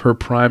part of her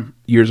prime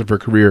years of her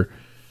career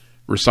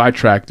were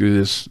sidetracked through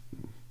this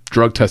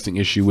drug testing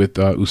issue with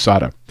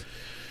USADA.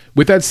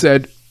 With that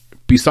said,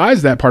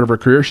 besides that part of her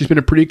career, she's been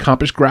a pretty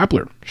accomplished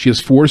grappler. She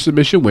has 4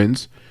 submission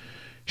wins.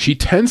 She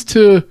tends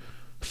to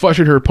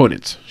frustrate her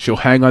opponents. She'll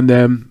hang on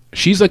them.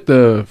 She's like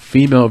the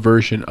female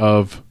version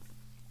of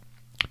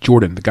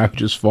Jordan, the guy who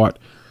just fought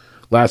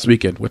last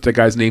weekend. What's that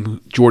guy's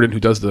name? Jordan, who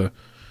does the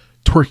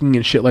twerking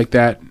and shit like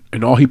that,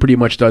 and all he pretty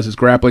much does is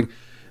grappling.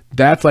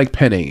 That's like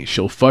Penne.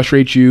 She'll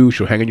frustrate you,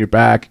 she'll hang on your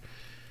back,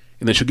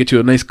 and then she'll get you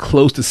a nice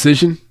close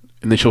decision,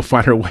 and then she'll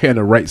find her way on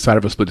the right side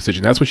of a split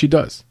decision. That's what she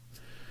does.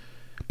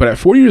 But at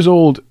 40 years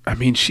old, I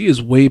mean, she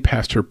is way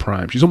past her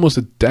prime. She's almost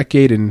a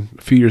decade and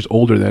a few years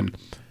older than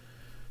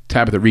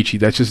Tabatha Ricci.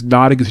 That's just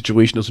not a good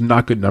situation. Those are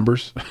not good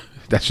numbers.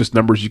 That's just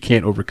numbers you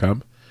can't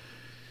overcome.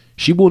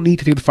 She will need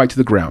to take the fight to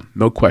the ground,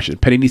 no question.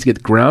 Penne needs to get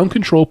the ground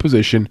control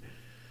position.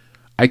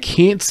 I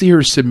can't see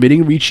her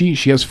submitting Ricci.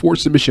 She has 4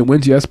 submission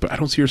wins, yes, but I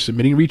don't see her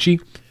submitting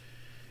Ricci.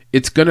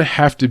 It's going to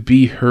have to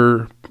be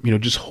her,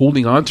 just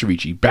holding on to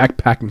Ricci,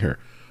 backpacking her,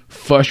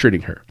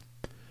 frustrating her.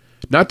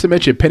 Not to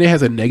mention, Penne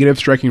has a negative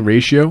striking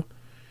ratio.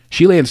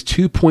 She lands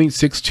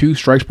 2.62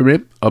 strikes per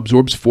minute,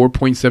 absorbs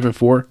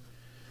 4.74.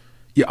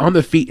 Yeah, on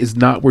the feet is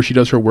not where she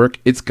does her work.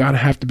 It's got to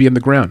have to be on the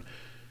ground.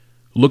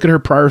 Look at her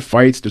prior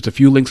fights. There's a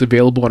few links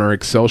available on our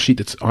Excel sheet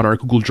that's on our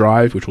Google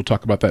Drive, which we'll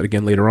talk about that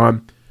again later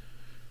on.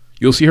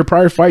 You'll see her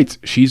prior fights.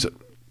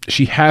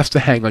 She has to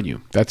hang on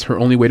you. That's her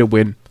only way to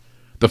win.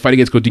 The fight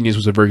against Godinez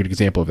was a very good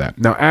example of that.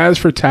 Now, as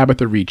for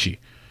Tabatha Ricci,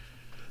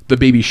 the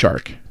Baby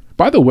Shark.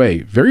 By the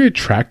way, very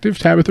attractive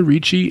Tabatha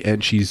Ricci,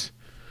 and she's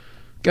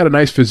got a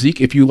nice physique.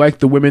 If you like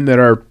the women that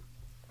are,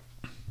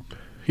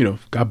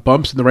 got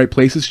bumps in the right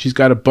places, she's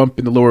got a bump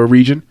in the lower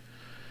region.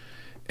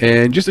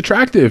 And just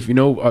attractive,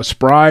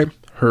 spry.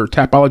 Her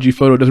Tapology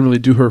photo doesn't really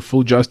do her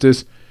full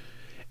justice.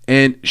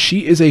 And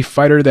she is a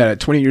fighter that at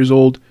 28 years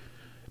old,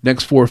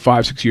 next 4,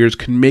 5, 6 years,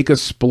 can make a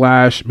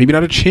splash. Maybe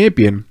not a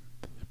champion,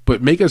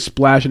 but make a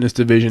splash in this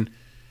division.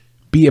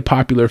 Be a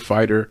popular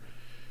fighter.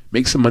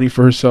 Make some money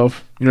for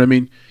herself. You know what I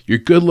mean? You're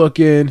good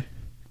looking,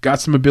 got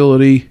some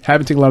ability,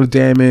 haven't taken a lot of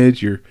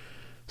damage. You're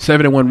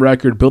 7-1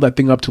 record. Build that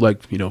thing up to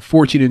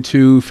 14-2,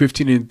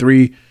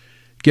 15-3.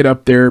 Get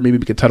up there, maybe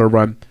make a title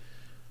run.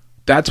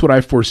 That's what I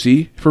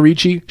foresee for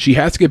Ricci. She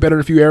has to get better in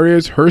a few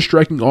areas. Her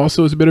striking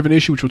also is a bit of an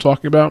issue, which we're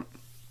talking about.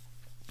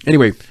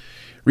 Anyway,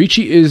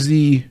 Ricci is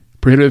the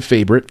prohibitive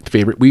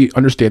favorite. We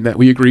understand that.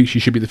 We agree she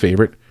should be the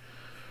favorite.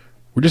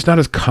 We're just not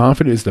as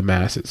confident as the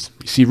masses.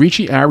 You see,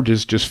 Ricci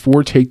averages just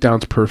 4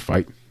 takedowns per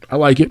fight. I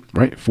like it,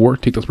 right? 4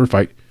 takedowns per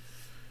fight.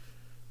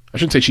 I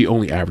shouldn't say she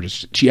only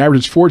averages. She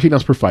averages 4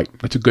 takedowns per fight.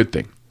 That's a good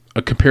thing.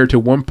 compared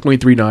to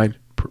 1.39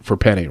 for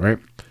Penne, right?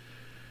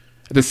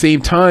 At the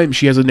same time,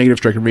 she has a negative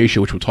striking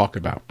ratio, which we'll talk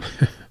about.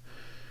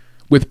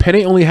 With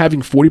Penne only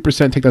having 40%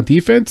 takedown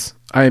defense,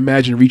 I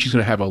imagine Ricci's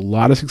going to have a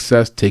lot of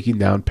success taking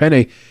down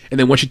Penne. And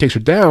then once she takes her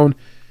down,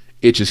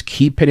 it just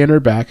keep Penne on her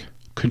back,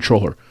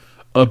 control her.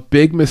 A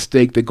big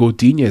mistake that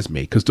Godinez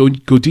made, because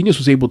Godinez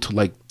was able to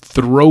like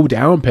throw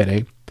down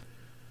Penne,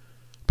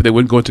 but they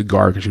wouldn't go into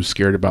guard because she was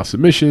scared about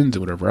submissions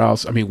and whatever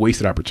else. I mean,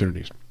 wasted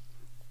opportunities.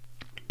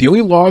 The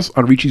only loss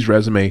on Ricci's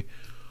resume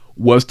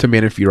was to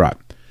Manon Fiorot.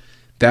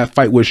 That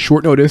fight was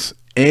short notice,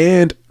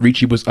 and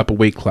Ricci was up a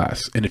weight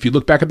class. And if you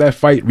look back at that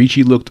fight,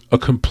 Ricci looked a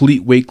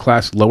complete weight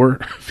class lower.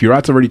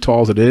 Fiorot's already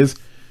tall as it is,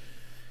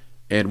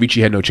 and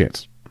Ricci had no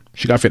chance.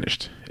 She got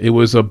finished. It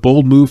was a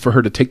bold move for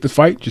her to take the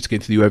fight, just to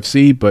get into the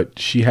UFC, but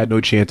she had no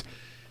chance.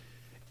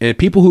 And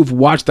people who've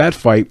watched that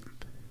fight,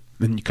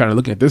 and you kind of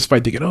looking at this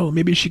fight thinking, oh,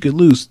 maybe she could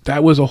lose.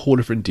 That was a whole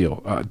different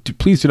deal.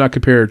 Please do not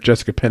compare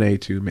Jessica Penne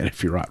to Manon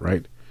Fiorot,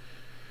 right?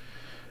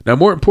 Now,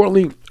 more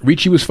importantly,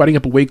 Ricci was fighting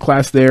up a weight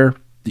class there.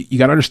 You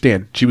got to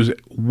understand, she was a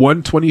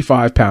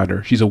 125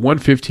 pounder. She's a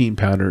 115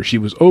 pounder. She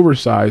was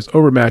oversized,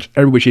 overmatched,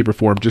 every way, shape, or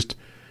form. Just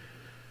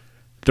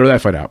throw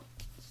that fight out.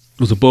 It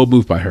was a bold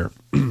move by her.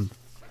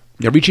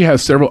 Now, Ricci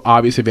has several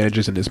obvious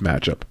advantages in this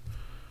matchup.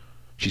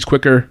 She's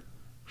quicker.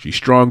 She's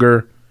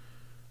stronger.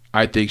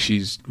 I think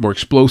she's more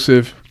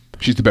explosive.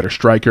 She's the better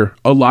striker.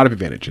 A lot of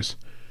advantages.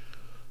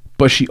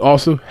 But she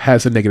also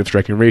has a negative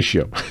striking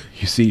ratio.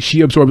 You see,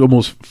 she absorbs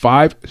almost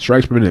 5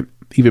 strikes per minute,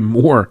 even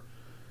more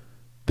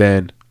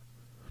than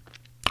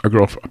our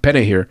girl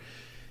Penne here,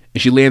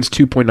 and she lands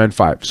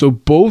 2.95. So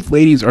both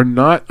ladies are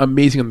not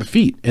amazing on the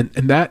feet, and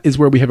that is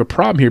where we have a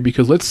problem here,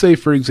 because let's say,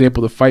 for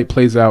example, the fight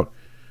plays out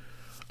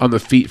on the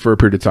feet for a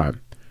period of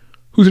time.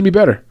 Who's going to be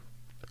better?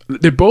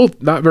 They're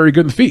both not very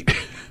good on the feet.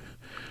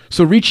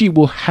 So Ricci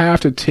will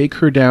have to take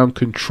her down,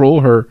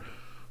 control her,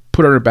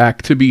 put her on her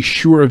back to be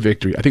sure of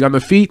victory. I think on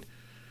the feet,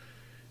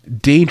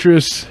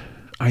 dangerous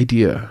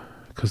idea,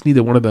 because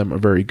neither one of them are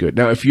very good.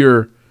 Now, if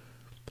you're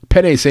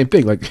Penne, same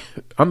thing. Like,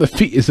 on the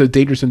feet is a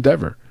dangerous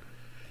endeavor.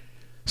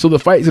 So the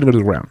fight is going to go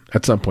to the ground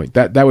at some point.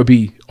 That would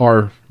be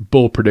our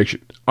bold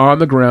prediction. On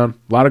the ground,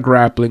 a lot of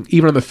grappling,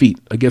 even on the feet,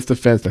 against the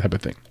fence, that type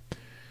of thing.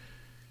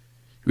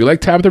 We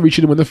like Tabitha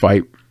Ricci to win the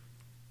fight.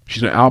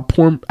 She's going to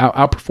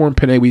outperform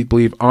Penne, we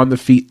believe, on the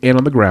feet and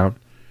on the ground.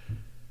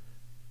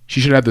 She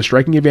should have the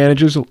striking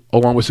advantages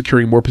along with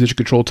securing more position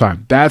control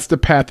time. That's the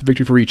path to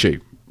victory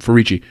for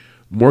Ricci.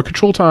 More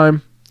control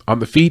time on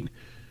the feet,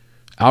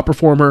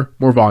 outperform her,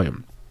 more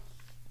volume.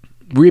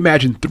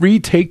 Reimagine 3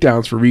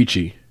 takedowns for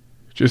Ricci.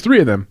 Just 3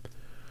 of them.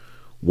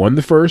 1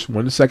 the first,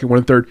 1 the second,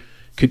 1 the third.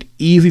 Could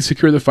easily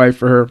secure the fight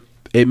for her.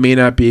 It may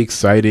not be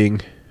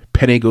exciting.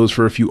 Penne goes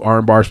for a few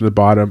arm bars from the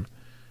bottom.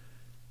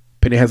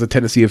 Penne has a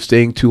tendency of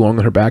staying too long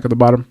on her back at the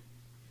bottom.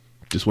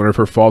 Just one of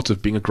her faults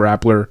of being a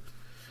grappler.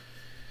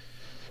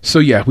 So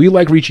yeah, we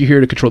like Ricci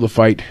here to control the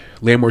fight,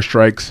 land more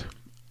strikes,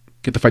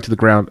 get the fight to the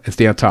ground, and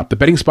stay on top. The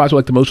betting spots we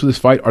like the most for this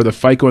fight are the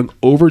fight going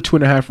over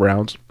 2.5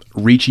 rounds,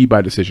 Ricci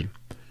by decision.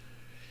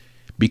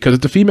 Because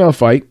it's a female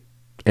fight,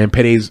 and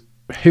Penne's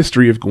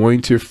history of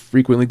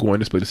frequently going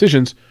to split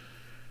decisions,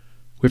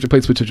 we have to play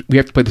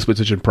the split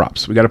decision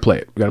props. We got to play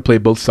it. We got to play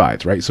both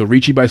sides, right? So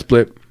Ricci by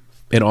split,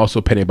 and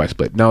also Penne by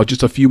split. Now,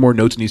 just a few more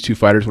notes on these two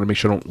fighters. I want to make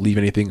sure I don't leave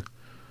anything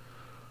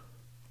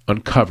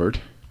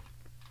uncovered.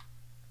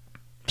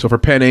 So for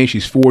Penne,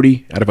 she's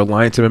 40 out of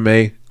Alliance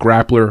MMA,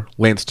 grappler,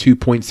 lands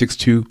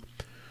 2.62,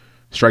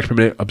 strikes per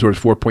minute, absorbs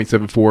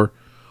 4.74,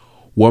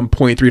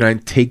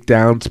 1.39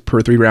 takedowns per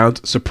 3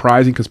 rounds.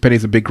 Surprising because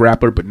Penne's a big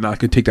grappler, but not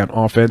good takedown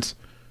offense.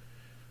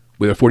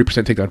 With a 40%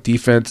 takedown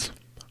defense.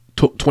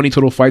 20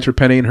 total fights for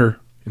Penne in her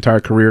entire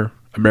career.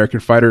 American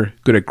fighter,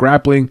 good at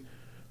grappling,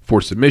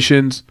 4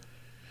 submissions.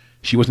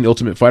 She was an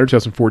Ultimate Fighter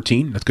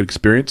 2014. That's good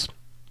experience.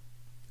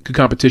 Good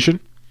competition.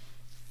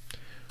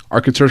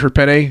 Our concerns for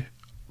Penne,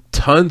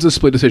 tons of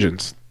split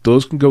decisions.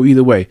 Those can go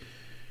either way.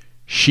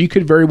 She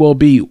could very well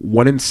be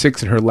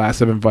 1-6 in her last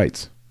 7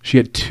 fights. She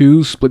had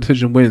 2 split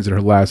decision wins in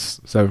her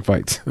last 7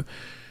 fights.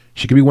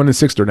 She could be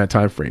 1-6 during that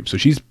time frame. So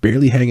she's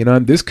barely hanging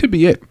on. This could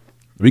be it.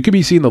 We could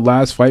be seeing the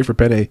last fight for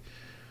Penne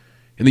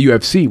in the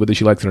UFC, whether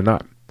she likes it or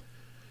not.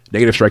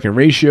 Negative striking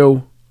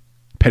ratio.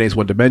 Penne's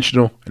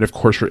one-dimensional. And of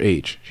course her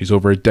age. She's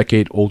over a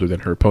decade older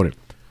than her opponent.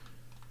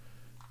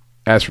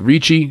 As for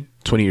Ricci,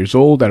 20 years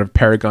old, out of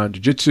Paragon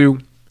Jiu-Jitsu,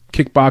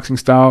 kickboxing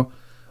style,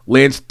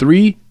 lands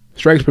 3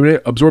 strikes per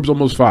minute, absorbs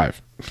almost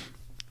 5.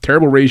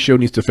 Terrible ratio,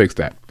 needs to fix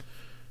that.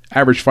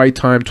 Average fight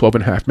time,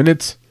 12.5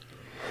 minutes.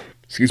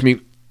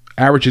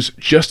 Averages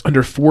just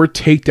under 4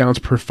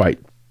 takedowns per fight.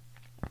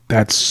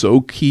 That's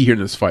so key here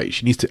in this fight.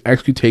 She needs to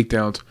execute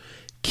takedowns,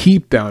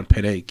 keep down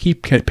Penne,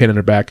 keep Penne on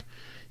her back.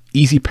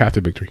 Easy path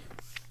to victory.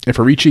 And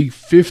for Ricci,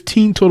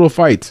 15 total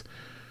fights.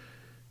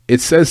 It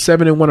says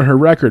 7-1 on her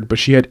record, but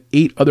she had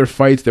 8 other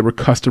fights that were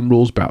custom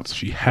rules bouts.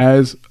 She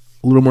has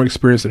a little more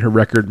experience than her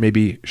record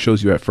maybe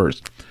shows you at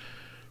first.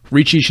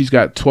 Ricci, she's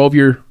got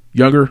 12-year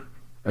younger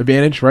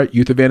advantage, right?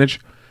 Youth advantage.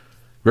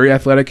 Very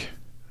athletic,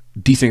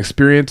 decent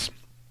experience.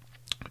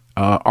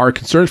 Our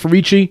concerns for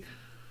Ricci,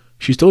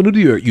 she's still new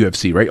to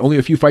UFC, right? Only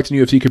a few fights in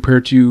UFC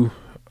compared to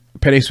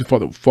Penne,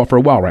 who fought for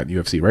a while, right, in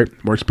the UFC, right?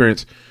 More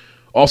experience.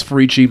 Also for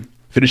Ricci,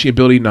 finishing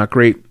ability, not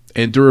great.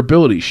 And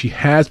durability, she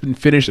has been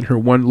finished in her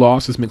one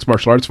loss as mixed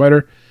martial arts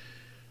fighter.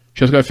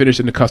 She also got finished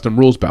in the custom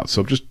rules bout.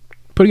 So just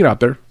putting it out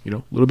there,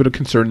 a little bit of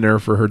concern there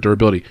for her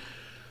durability.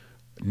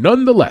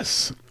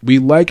 Nonetheless, we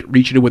like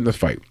Ricci to win the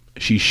fight.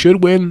 She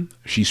should win.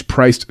 She's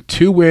priced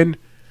to win.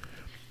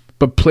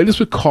 But play this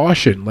with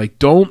caution. Like,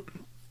 don't,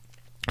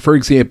 for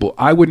example,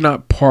 I would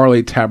not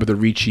parlay Tabitha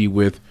Ricci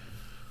with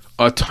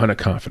a ton of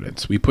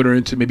confidence. We put her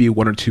into maybe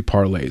 1 or 2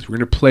 parlays. We're going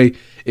to play,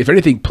 if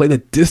anything, play the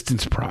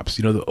distance props.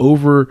 The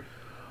over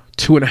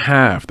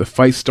 2.5, the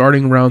fight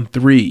starting round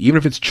 3. Even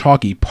if it's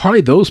chalky, parlay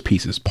those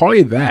pieces.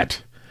 Parlay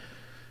that.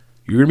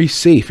 You're going to be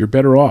safe. You're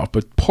better off.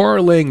 But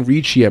parlaying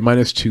Ricci at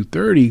minus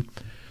 230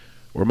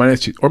 or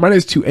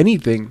minus 2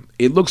 anything,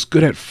 it looks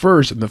good at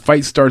first, and the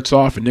fight starts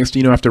off, and next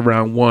thing you know, after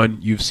round 1,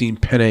 you've seen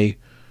Penne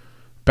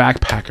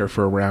backpack her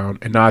for a round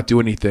and not do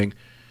anything,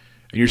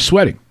 and you're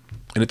sweating.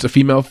 And it's a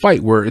female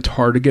fight where it's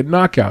hard to get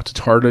knockouts.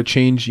 It's hard to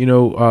change,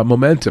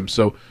 momentum.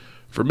 So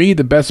for me,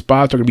 the best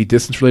spots are going to be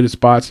distance-related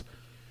spots.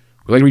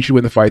 We'd like Ricci to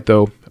win the fight,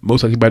 though,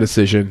 most likely by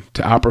decision,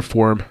 to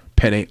outperform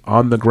Penne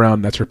on the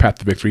ground. That's her path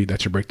to victory.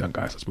 That's your breakdown,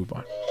 guys. Let's move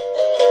on.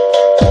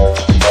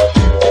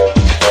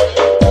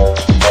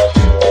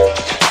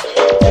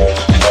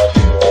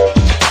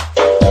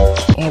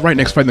 All right,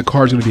 next fight in the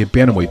card is going to be a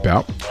bantamweight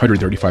bout.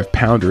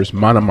 135-pounders,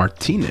 Mana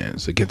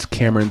Martinez against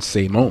Cameron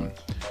Saimon.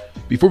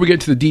 Before we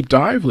get to the deep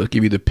dive, let's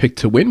give you the pick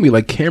to win. We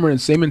like Cameron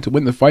Saimon to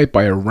win the fight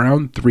by a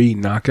round 3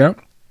 knockout.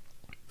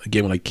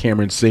 Again, we like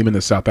Cameron Saimon,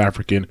 the South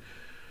African,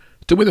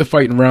 to win the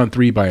fight in round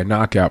 3 by a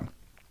knockout.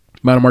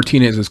 Mana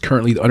Martinez is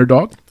currently the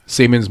underdog.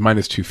 Saimon's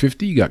minus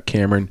 250. You got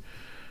Cameron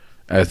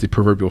as the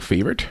proverbial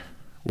favorite,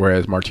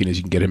 whereas Martinez,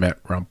 you can get him at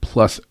around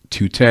plus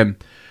 210.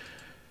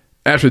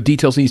 As for the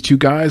details on these two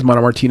guys,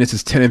 Mana Martinez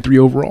is 10-3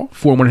 overall,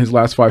 4-1 in his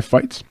last 5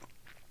 fights.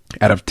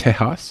 Out of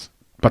Tejas,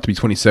 about to be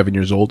 27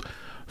 years old.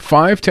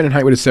 5'10" in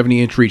height with a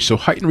 70-inch reach. So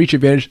height and reach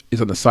advantage is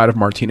on the side of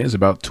Martinez,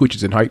 about 2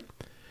 inches in height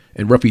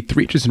and roughly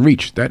 3 inches in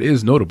reach. That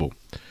is notable.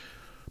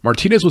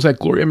 Martinez was at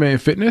Glory MMA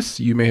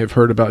Fitness. You may have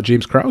heard about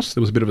James Krause.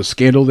 There was a bit of a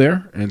scandal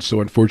there. And so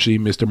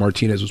unfortunately, Mr.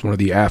 Martinez was one of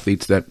the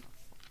athletes that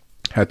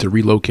had to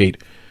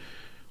relocate.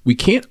 We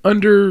can't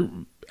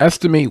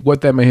underestimate what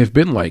that may have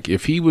been like.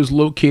 If he was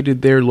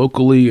located there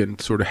locally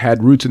and sort of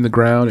had roots in the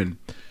ground, and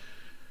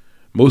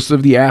most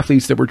of the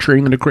athletes that were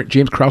training under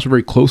James Krause were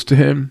very close to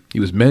him. He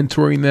was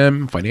mentoring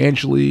them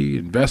financially,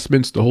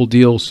 investments, the whole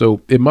deal.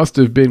 So it must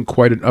have been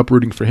quite an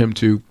uprooting for him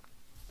to,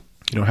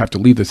 have to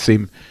leave the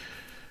same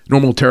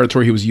normal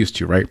territory he was used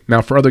to, right?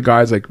 Now, for other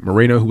guys like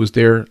Moreno, who was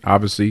there,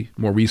 obviously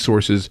more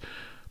resources.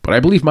 But I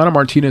believe Mana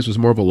Martinez was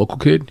more of a local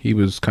kid. He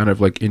was kind of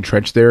like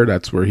entrenched there.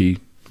 That's where it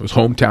was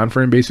hometown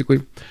for him,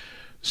 basically.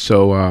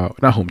 So,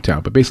 not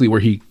hometown, but basically where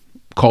he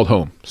called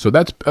home. So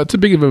that's a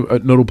big of a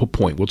notable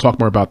point. We'll talk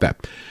more about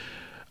that.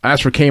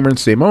 As for Cameron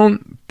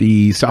Saimon,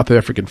 the South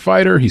African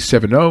fighter, he's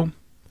 7-0.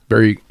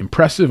 Very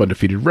impressive,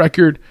 undefeated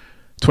record.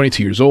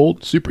 22 years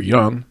old, super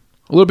young.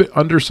 A little bit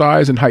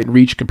undersized in height and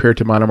reach compared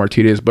to Mana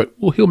Martinez, but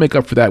he'll make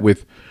up for that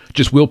with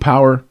just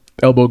willpower,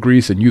 elbow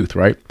grease, and youth,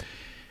 right?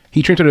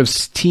 He trained out of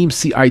Team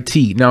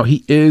CIT. Now,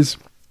 he is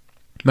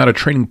not a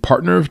training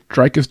partner of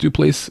Dricus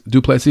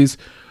du Plessis,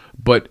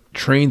 but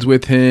trains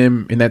with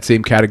him in that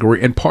same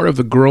category and part of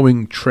the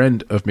growing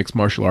trend of mixed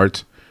martial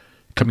arts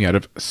coming out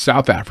of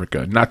South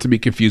Africa. Not to be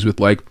confused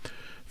with, like,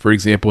 for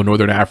example,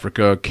 Northern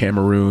Africa,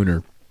 Cameroon,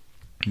 or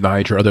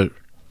Niger, other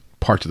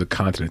parts of the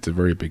continent. It's a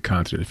very big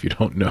continent if you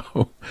don't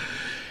know.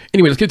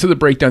 Anyway, let's get to the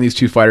breakdown of these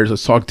two fighters.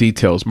 Let's talk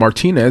details.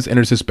 Martinez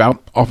enters this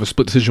bout off a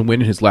split decision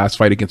win in his last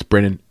fight against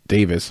Brandon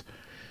Davis.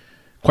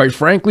 Quite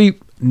frankly,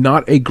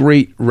 not a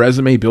great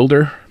resume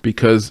builder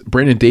because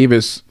Brandon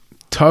Davis,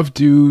 tough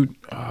dude,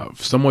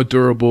 somewhat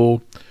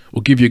durable,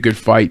 will give you a good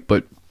fight,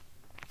 but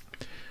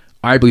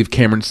I believe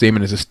Cameron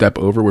Saimon is a step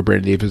over where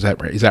Brandon Davis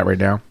is at right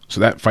now. So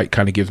that fight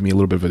kind of gives me a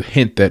little bit of a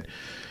hint that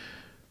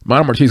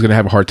Mana Martinez is going to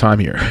have a hard time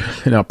here.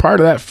 Now, prior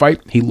to that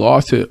fight, he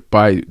lost it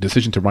by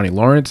decision to Ronnie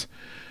Lawrence.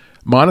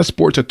 Mana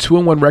sports a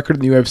 2-1 record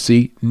in the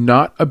UFC.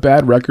 Not a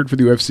bad record for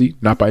the UFC,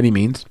 not by any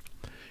means.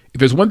 If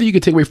there's one thing you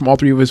can take away from all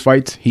 3 of his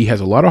fights, he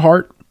has a lot of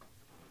heart.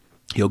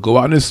 He'll go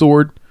out on his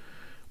sword.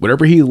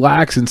 Whatever he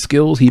lacks in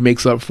skills, he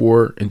makes up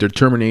for in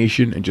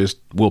determination and just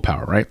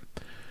willpower, right?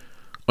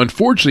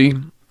 Unfortunately,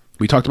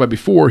 we talked about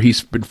before,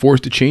 he's been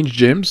forced to change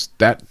gyms.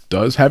 That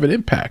does have an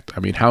impact. I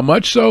mean, how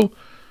much so?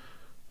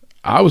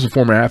 I was a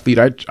former athlete.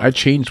 I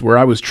changed where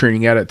I was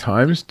training at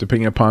times,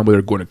 depending upon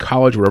whether going to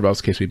college, whatever else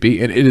the case may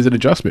be, and it is an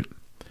adjustment.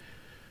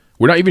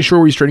 We're not even sure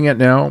where he's training at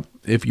now.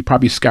 If you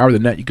probably scour the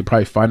net, you could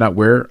probably find out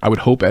where. I would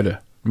hope at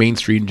a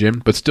mainstream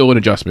gym, but still an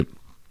adjustment.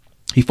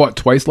 He fought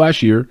twice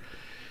last year,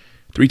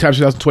 3 times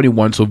in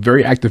 2021, so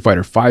very active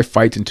fighter, 5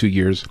 fights in 2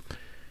 years.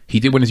 He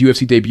did win his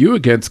UFC debut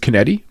against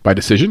Kennedy by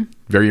decision.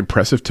 Very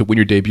impressive to win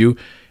your debut.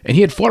 And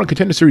he had fought on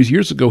Contender Series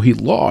years ago. He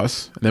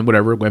lost, and then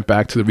went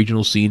back to the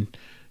regional scene,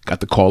 got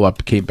the call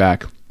up, came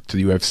back to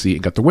the UFC,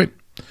 and got the win.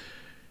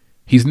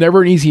 He's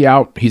never an easy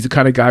out. He's the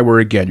kind of guy where,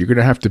 again, you're going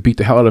to have to beat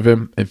the hell out of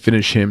him and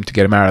finish him to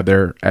get him out of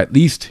there. At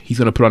least he's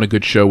going to put on a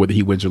good show whether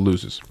he wins or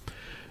loses.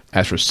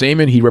 As for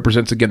Saman, he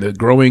represents, again, the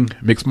growing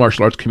mixed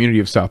martial arts community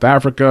of South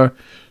Africa.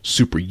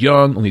 Super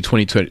young, only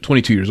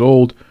 22 years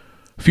old.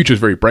 Future is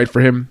very bright for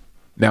him.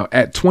 Now,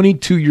 at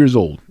 22 years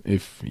old,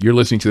 if you're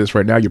listening to this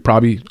right now, you're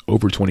probably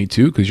over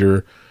 22 because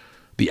you're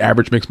the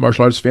average mixed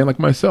martial arts fan like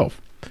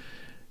myself.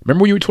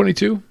 Remember when you were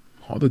 22?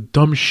 All the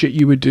dumb shit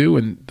you would do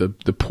and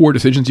the poor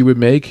decisions you would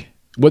make.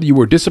 Whether you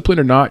were disciplined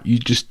or not, you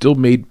just still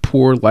made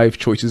poor life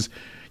choices.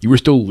 You were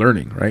still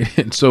learning, right?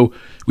 And so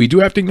we do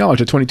have to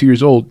acknowledge at 22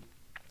 years old,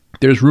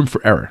 there's room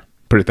for error,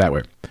 put it that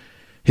way.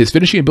 His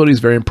finishing ability is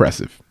very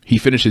impressive. He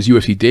finished his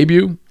UFC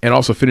debut and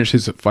also finished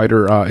his fight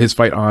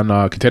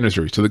on Contender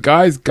Series. So the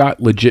guy's got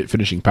legit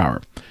finishing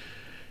power.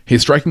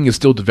 His striking is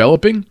still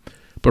developing,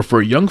 but for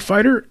a young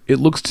fighter,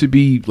 it looks to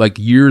be like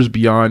years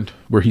beyond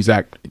where he's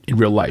at in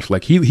real life.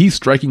 Like he's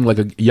striking like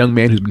a young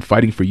man who's been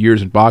fighting for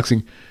years in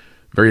boxing.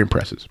 Very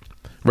impressive.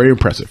 Very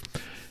impressive.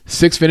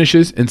 6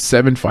 finishes in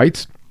 7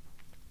 fights.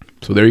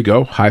 So there you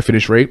go. High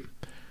finish rate.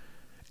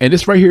 And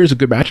this right here is a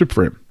good matchup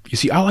for him. You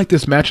see, I like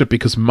this matchup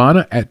because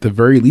Mana, at the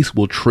very least,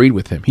 will trade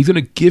with him. He's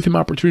going to give him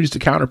opportunities to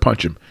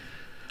counterpunch him.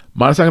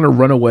 Mana's not going to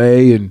run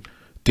away and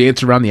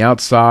dance around the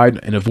outside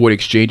and avoid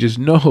exchanges.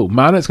 No,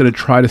 Mana is going to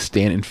try to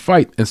stand and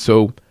fight. And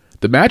so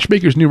the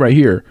matchmakers knew right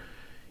here,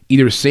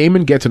 either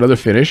Saman gets another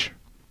finish,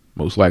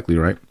 most likely,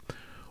 right?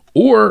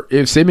 Or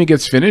if Saman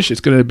gets finished,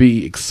 it's going to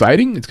be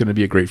exciting. It's going to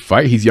be a great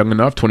fight. He's young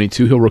enough,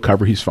 22. He'll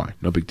recover. He's fine.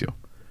 No big deal.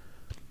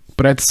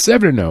 But at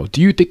 7-0, do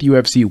you think the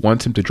UFC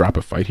wants him to drop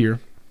a fight here?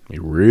 I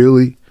mean,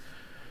 really?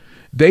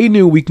 They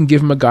knew we can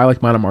give him a guy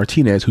like Mana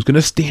Martinez who's going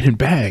to stand and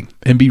bang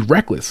and be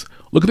reckless.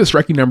 Look at the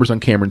striking numbers on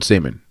Cameron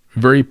Saman.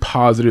 Very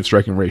positive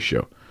striking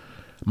ratio.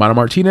 Mana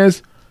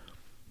Martinez,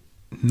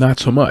 not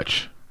so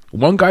much.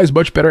 One guy is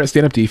much better at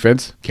stand-up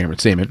defense, Cameron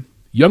Saman.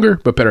 Younger,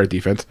 but better at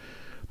defense.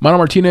 Mana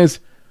Martinez,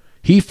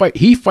 he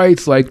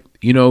fights like,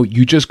 you know,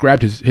 you just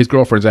grabbed his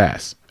girlfriend's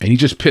ass and he's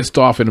just pissed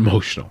off and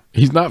emotional.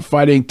 He's not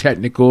fighting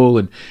technical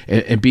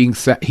and being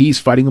sad. He's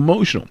fighting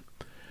emotional.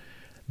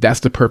 That's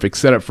the perfect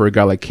setup for a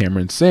guy like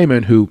Cameron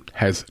Saman who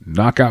has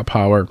knockout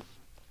power,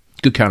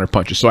 good counter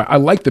punches. So I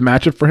like the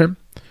matchup for him.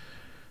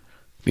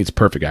 It's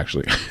perfect,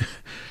 actually.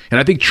 And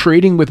I think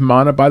trading with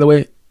Mana, by the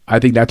way, I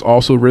think that's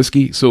also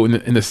risky. So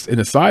in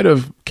the side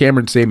of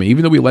Cameron Saman,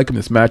 even though we like him in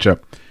this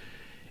matchup,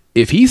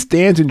 if he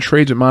stands and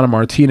trades with Mana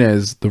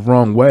Martinez the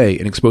wrong way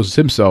and exposes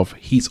himself,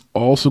 he's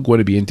also going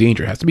to be in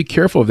danger. Has to be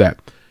careful of that.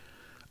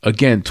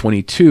 Again,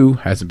 22,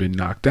 hasn't been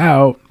knocked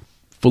out,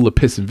 full of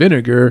piss and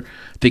vinegar,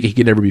 thinking he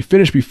can never be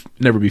finished.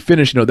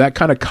 You know, that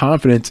kind of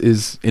confidence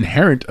is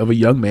inherent of a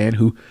young man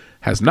who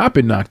has not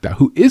been knocked out,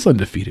 who is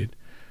undefeated.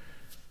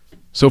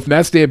 So from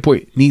that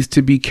standpoint, needs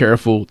to be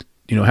careful,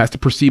 you know, has to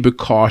proceed with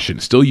caution,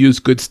 still use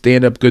good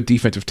stand-up, good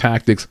defensive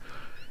tactics,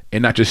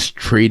 and not just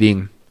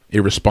trading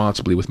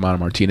irresponsibly with Mana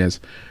Martinez.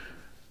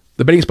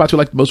 The betting spots we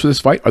like most for this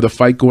fight are the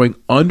fight going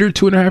under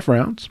 2.5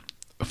 rounds,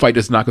 a fight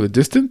that's not going the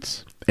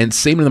distance, and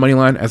Saman in the money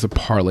line as a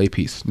parlay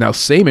piece. Now,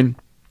 Saman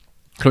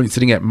currently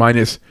sitting at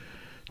minus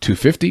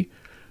 250.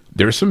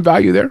 There's some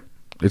value there.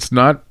 It's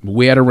not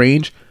way out of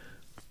range.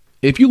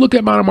 If you look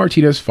at Mana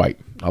Martinez's fight,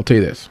 I'll tell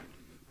you this.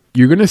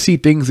 You're going to see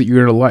things that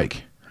you're going to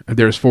like.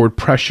 There's forward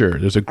pressure.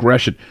 There's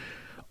aggression.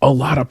 A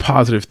lot of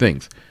positive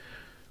things.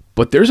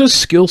 But there's a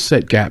skill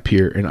set gap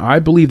here, and I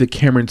believe that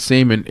Cameron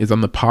Saman is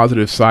on the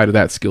positive side of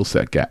that skill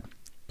set gap.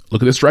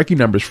 Look at the striking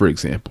numbers, for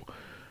example.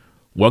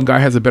 One guy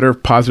has a better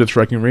positive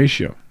striking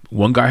ratio.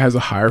 One guy has a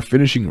higher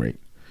finishing rate.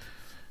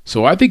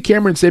 So I think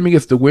Cameron Saman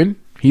gets the win.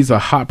 He's a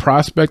hot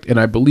prospect, and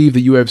I believe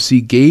the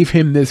UFC gave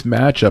him this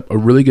matchup, a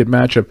really good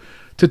matchup,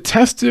 to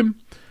test him,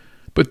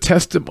 but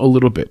test him a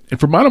little bit. And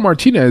for Mana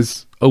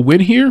Martinez, a win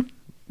here,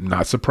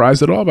 not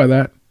surprised at all by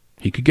that.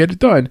 He could get it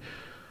done.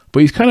 But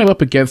he's kind of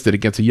up against it,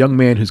 against a young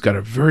man who's got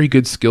a very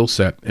good skill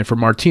set. And for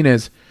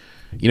Martinez,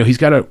 you know, he's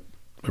got to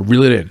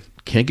reel it in.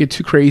 Can't get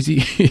too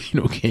crazy, you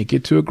know, can't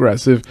get too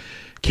aggressive,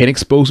 can't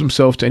expose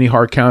himself to any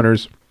hard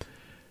counters.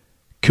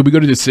 Could we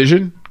go to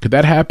decision? Could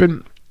that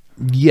happen?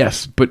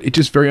 Yes, but it's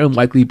just very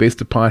unlikely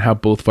based upon how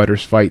both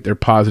fighters fight, their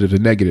positives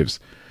and negatives.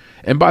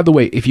 And by the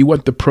way, if you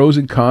want the pros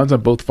and cons on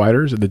both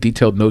fighters and the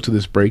detailed notes of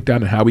this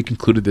breakdown and how we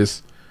concluded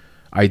this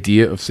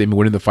idea of Saman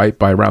winning the fight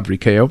by round 3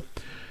 KO,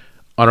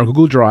 on our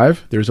Google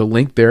Drive, there's a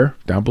link there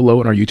down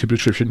below in our YouTube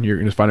description. You're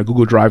going to find a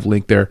Google Drive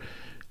link there.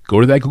 Go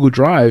to that Google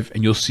Drive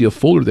and you'll see a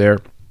folder there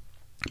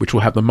which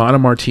will have the Mana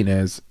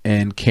Martinez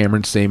and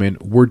Cameron Saman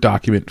Word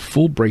document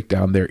full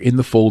breakdown there in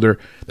the folder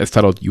that's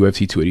titled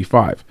UFC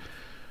 285.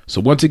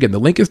 So once again, the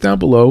link is down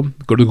below.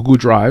 Go to Google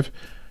Drive,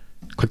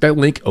 click that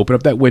link, open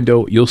up that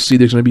window. You'll see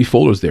there's going to be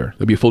folders there.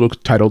 There'll be a folder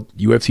titled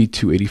UFC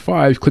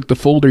 285. Click the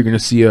folder. You're going to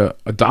see a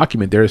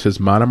document there that says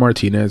Mana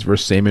Martinez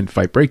versus Saman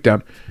fight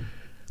breakdown.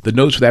 The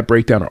notes for that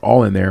breakdown are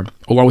all in there,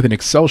 along with an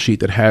Excel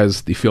sheet that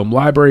has the film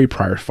library,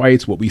 prior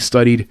fights, what we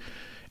studied,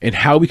 and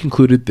how we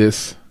concluded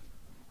this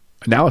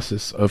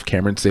analysis of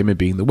Cameron Saman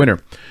being the winner.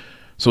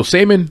 So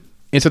Saman,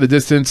 Into the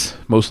distance,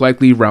 most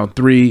likely round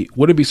 3.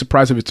 Wouldn't be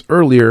surprised if it's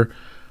earlier,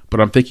 but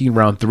I'm thinking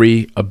round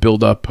 3, a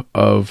buildup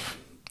of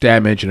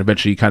damage and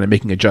eventually kind of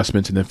making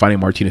adjustments and then finding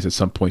Martinez at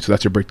some point. So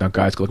that's your breakdown,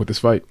 guys. Good luck with this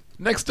fight.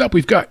 Next up,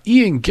 we've got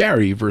Ian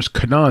Garry versus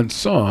Kenan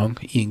Song.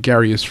 Ian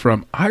Garry is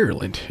from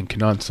Ireland and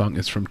Kenan Song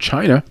is from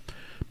China.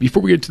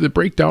 Before we get to the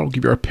breakdown, we'll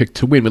give you our pick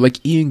to win. We'd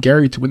like Ian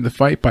Garry to win the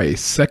fight by a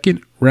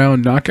second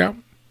round knockout.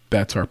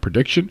 That's our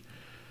prediction.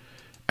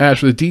 As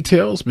for the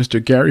details,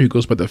 Mr. Garry, who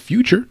goes by The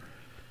Future,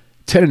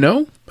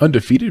 10-0,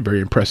 undefeated, very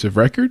impressive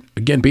record.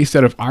 Again, based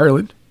out of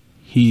Ireland.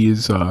 He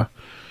is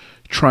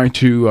trying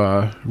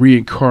to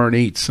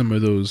reincarnate some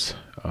of those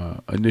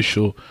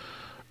initial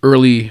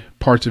early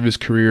parts of his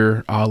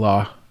career a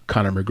la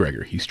Conor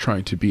McGregor. He's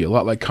trying to be a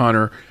lot like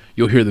Conor.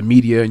 You'll hear the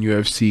media and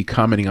UFC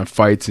commenting on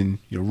fights and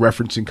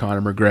referencing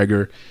Conor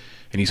McGregor,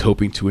 and he's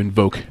hoping to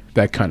invoke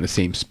that kind of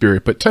same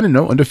spirit. But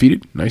 10-0,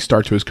 undefeated. Nice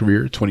start to his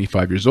career,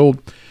 25 years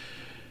old.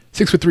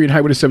 6'3" in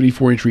height with a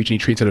 74-inch reach, and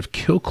he trains out of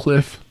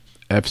Killcliff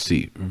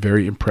FC.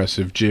 Very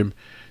impressive gym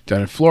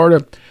down in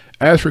Florida.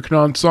 As for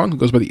Kenan Song, who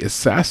goes by the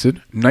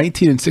Assassin,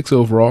 19-6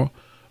 overall,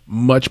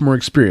 much more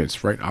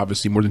experience, right?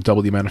 Obviously more than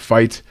double the amount of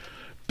fights.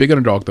 Big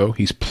underdog though.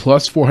 He's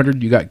plus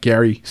 400. You got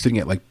Garry sitting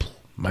at like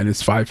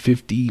minus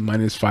 550,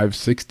 minus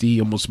 560,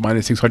 almost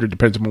minus 600,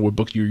 depends on what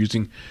book you're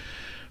using.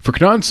 For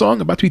Kenan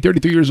Song, about to be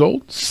 33 years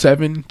old,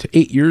 7 to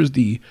 8 years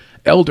the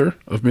elder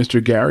of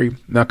Mr. Garry.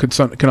 Now,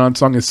 Kenan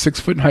Song is 6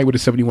 foot in height with a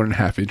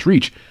 71.5-inch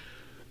reach.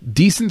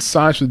 Decent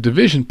size for the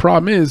division.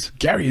 Problem is,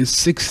 Garry is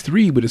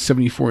 6'3" with a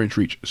 74-inch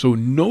reach. So,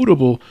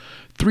 notable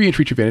 3-inch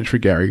reach advantage for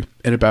Garry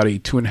and about a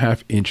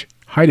 2.5-inch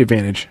height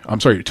advantage.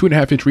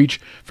 2.5-inch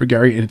reach for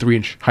Garry and a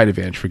 3-inch height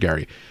advantage for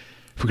Garry.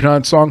 For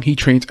Kenan Song, he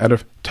trains out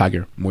of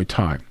Tiger Muay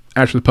Thai.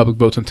 As for the public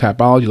votes on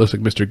Tapology, it looks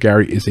like Mr.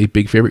 Garry is a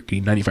big favorite,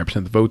 getting 95%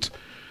 of the votes.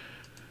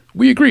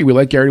 We agree. We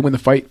like Garry to win the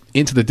fight.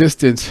 Into the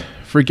distance.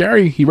 For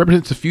Garry, he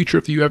represents the future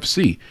of the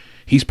UFC.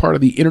 He's part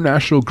of the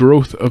international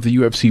growth of the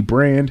UFC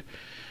brand.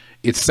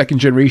 It's second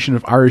generation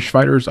of Irish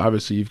fighters.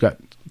 Obviously, you've got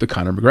the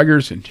Conor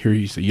McGregors, and here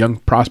he's a young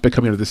prospect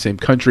coming out of the same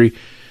country.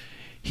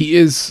 He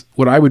is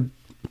what I would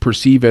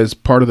perceive as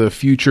part of the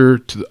future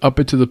up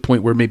into the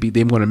point where maybe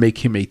they want to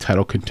make him a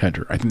title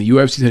contender. I think the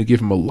UFC is going to give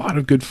him a lot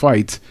of good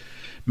fights,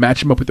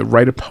 match him up with the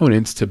right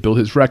opponents to build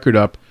his record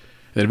up,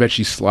 and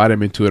eventually slide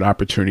him into an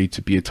opportunity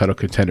to be a title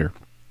contender.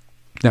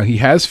 Now, he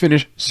has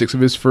finished 6 of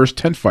his first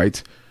 10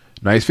 fights.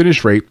 Nice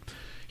finish rate.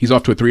 He's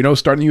off to a 3-0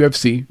 start in the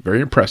UFC.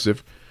 Very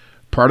impressive.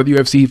 Part of the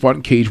UFC, he fought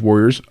in Cage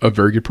Warriors, a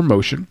very good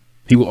promotion.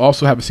 He will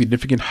also have a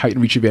significant height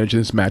and reach advantage in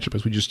this matchup,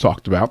 as we just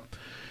talked about.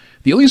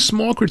 The only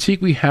small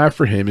critique we have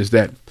for him is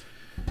that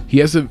he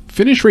has a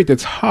finish rate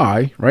that's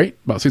high, right?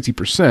 About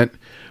 60%,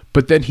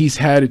 but then he's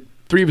had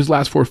 3 of his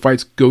last 4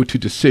 fights go to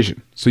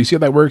decision. So you see how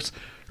that works?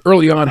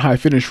 Early on, high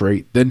finish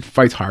rate, then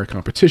fights higher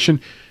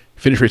competition,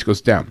 finish rate goes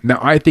down. Now,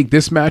 I think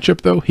this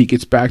matchup, though, he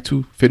gets back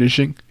to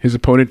finishing his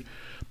opponent.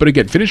 But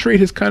again, finish rate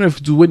has kind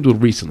of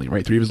dwindled recently,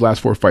 right? 3 of his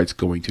last 4 fights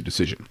going to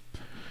decision.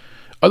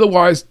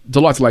 Otherwise, there's a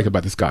lot to like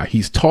about this guy.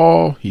 He's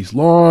tall, he's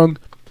long,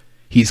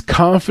 he's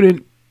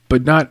confident,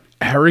 but not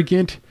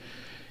arrogant.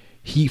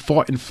 He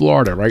fought in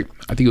Florida, right?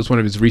 I think it was one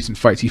of his recent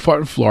fights. He fought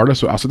in Florida,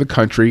 so outside the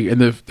country, and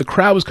the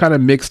crowd was kind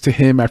of mixed to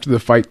him after the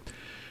fight.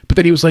 But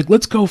then he was like,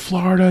 let's go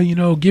Florida,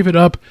 give it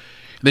up.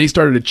 And then he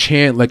started to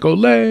chant like,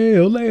 ole,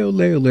 ole,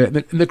 ole, ole. And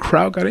the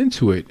crowd got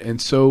into it. And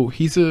so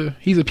he's a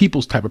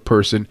people's type of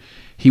person.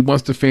 He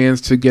wants the fans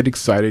to get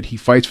excited. He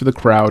fights for the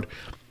crowd.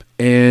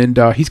 And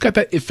he's got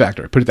that it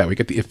factor. Put it that way,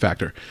 got the it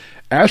factor.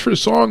 As for the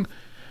Song,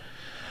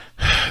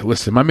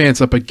 listen, my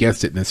man's up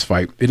against it in this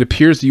fight. It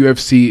appears the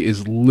UFC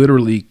is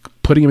literally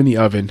putting him in the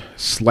oven,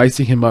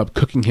 slicing him up,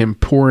 cooking him,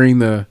 pouring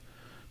the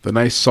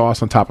nice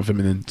sauce on top of him,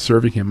 and then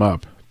serving him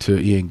up to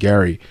Ian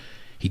Garry.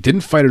 He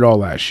didn't fight at all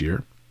last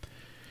year.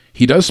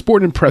 He does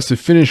sport an impressive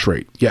finish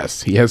rate.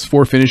 Yes, he has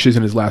 4 finishes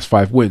in his last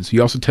 5 wins. He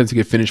also tends to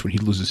get finished when he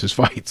loses his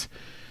fights.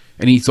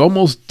 And he's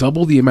almost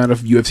double the amount of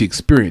UFC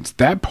experience.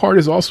 That part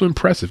is also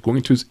impressive, going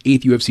into his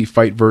 8th UFC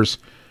fight versus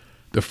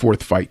the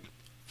 4th fight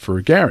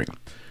for Garry.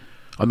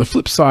 On the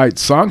flip side,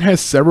 Song has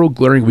several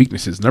glaring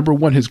weaknesses. Number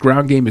 1, his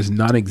ground game is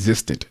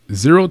non-existent.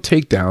 0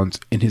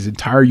 takedowns in his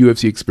entire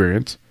UFC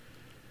experience.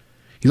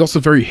 He's also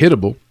very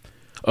hittable.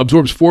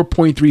 Absorbs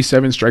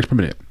 4.37 strikes per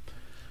minute.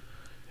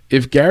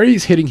 If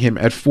Garry's hitting him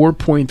at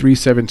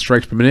 4.37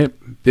 strikes per minute,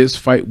 this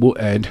fight will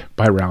end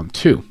by round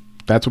 2.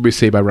 That's what we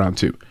say by round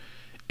 2,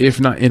 if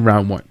not in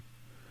round 1.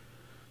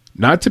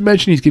 Not to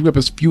mention he's giving up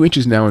a few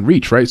inches now in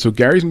reach, right? So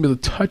Garry's going to be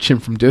able to touch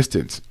him from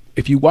distance.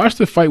 If you watch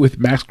the fight with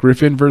Max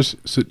Griffin versus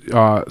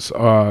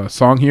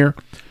Song here,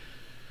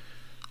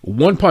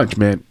 one punch,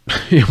 man.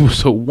 It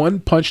was a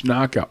one-punch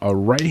knockout, a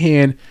right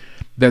hand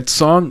that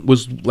Song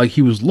was like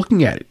he was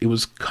looking at it. It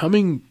was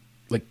coming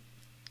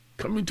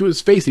to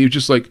his face. He was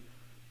just like,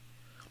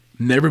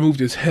 never moved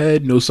his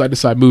head, no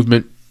side-to-side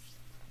movement,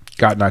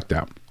 got knocked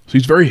out. So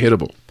he's very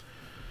hittable.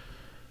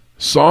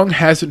 Song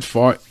hasn't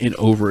fought in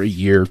over a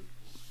year.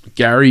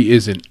 Garry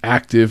is an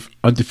active,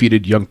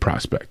 undefeated young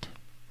prospect.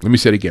 Let me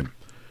say it again.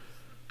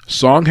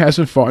 Song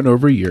hasn't fought in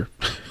over a year.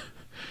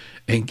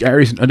 And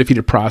Gary's an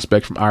undefeated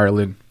prospect from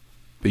Ireland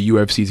the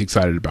UFC is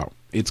excited about.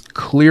 It's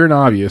clear and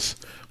obvious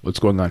what's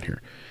going on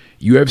here.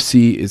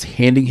 UFC is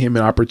handing him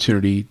an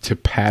opportunity to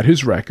pad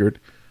his record,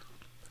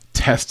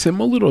 test him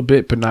a little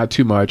bit, but not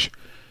too much.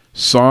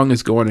 Song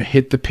is going to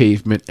hit the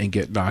pavement and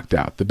get knocked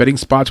out. The betting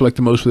spots we like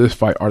the most for this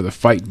fight are the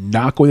fight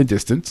not going the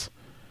distance,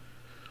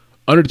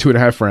 under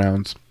 2.5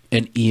 rounds,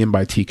 and Ian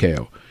by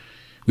TKO.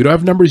 We don't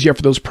have numbers yet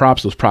for those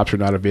props. Those props are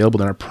not available.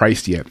 They're not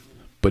priced yet.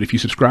 But if you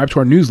subscribe to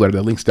our newsletter,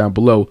 that link's down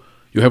below,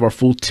 you'll have our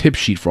full tip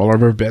sheet for all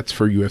of our bets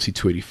for UFC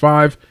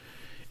 285.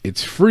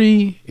 It's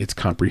free. It's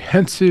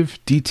comprehensive,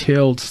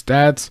 detailed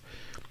stats,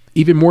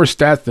 even more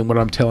stats than what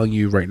I'm telling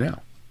you right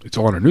now. It's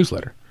all in our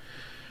newsletter.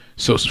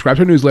 So subscribe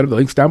to our newsletter. The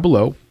link's down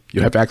below.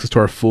 You'll have access to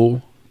our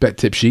full bet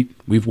tip sheet.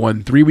 We've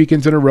won 3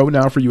 weekends in a row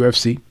now for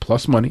UFC,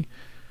 plus money.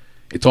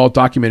 It's all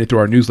documented through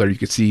our newsletter. You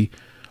can see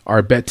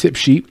our bet tip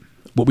sheet,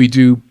 what we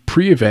do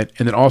pre-event,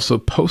 and then also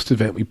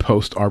post-event, we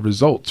post our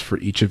results for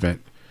each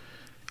event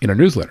in our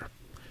newsletter.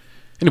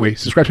 Anyway,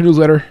 subscribe to our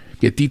newsletter,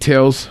 get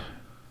details.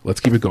 Let's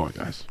keep it going,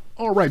 guys.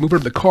 All right, moving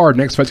up the card.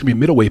 Next fight's going to be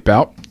a middleweight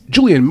bout.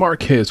 Julian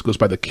Marquez goes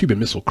by the Cuban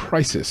Missile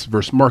Crisis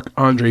versus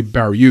Marc-Andre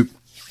Barriault.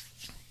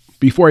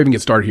 Before I even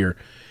get started here,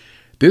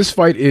 this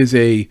fight is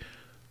a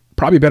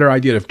probably better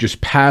idea of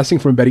just passing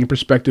from a betting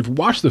perspective.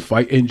 Watch the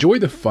fight, enjoy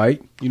the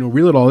fight,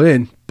 reel it all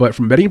in. But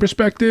from a betting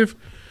perspective,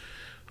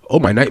 oh,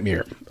 my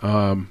nightmare.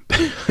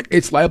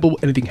 It's liable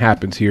anything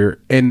happens here.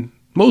 And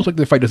most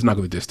likely the fight does not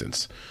go the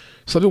distance.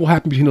 Something will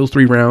happen between those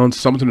 3 rounds.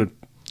 Someone's going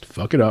to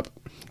fuck it up,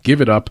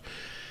 give it up,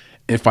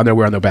 and find their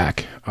way on their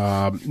back.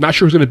 Not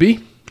sure who's going to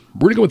be.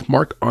 We're going to go with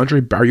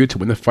Marc-Andre Barriault to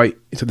win the fight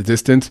into the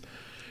distance.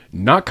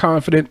 Not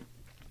confident.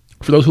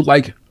 For those who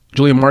like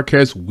Julian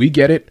Marquez, we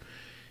get it.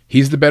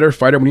 He's the better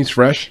fighter when he's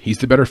fresh. He's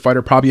the better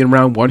fighter probably in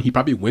round 1. He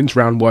probably wins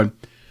round 1.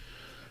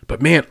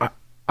 But man,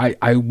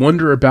 I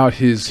wonder about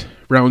his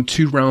round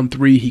 2, round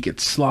 3. He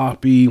gets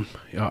sloppy,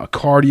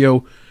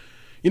 cardio.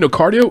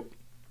 Cardio,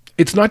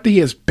 it's not that he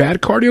has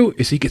bad cardio,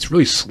 it's he gets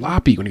really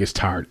sloppy when he gets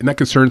tired. And that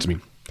concerns me.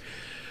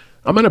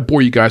 I'm going to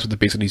bore you guys with the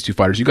basics of these two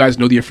fighters. You guys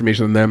know the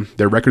information on them.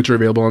 Their records are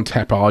available on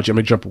Tapology. I'm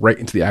going to jump right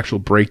into the actual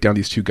breakdown of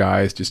these two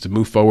guys just to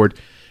move forward.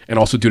 And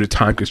also due to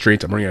time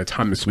constraints, I'm running out of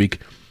time this week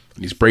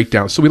on these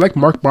breakdowns. So we like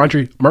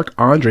Marc-Andre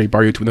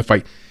Barriault to win the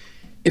fight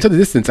into the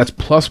distance. That's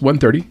plus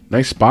 130.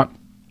 Nice spot.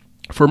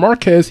 For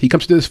Marquez, he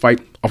comes to this fight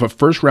off a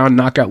first-round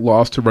knockout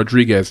loss to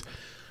Rodriguez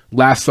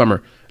last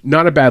summer.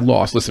 Not a bad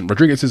loss. Listen,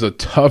 Rodriguez is a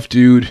tough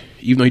dude,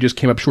 even though he just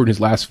came up short in his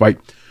last fight.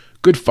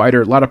 Good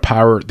fighter, a lot of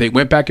power. They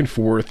went back and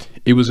forth.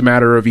 It was a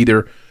matter of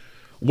either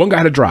one guy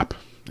had a drop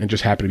and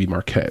just happened to be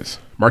Marquez.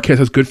 Marquez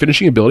has good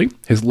finishing ability.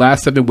 His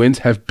last 7 wins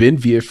have been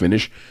via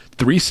finish,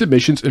 3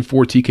 submissions and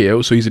 4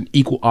 TKOs, so he's an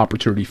equal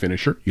opportunity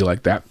finisher. You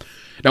like that.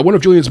 Now, one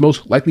of Julian's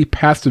most likely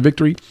paths to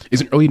victory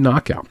is an early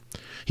knockout.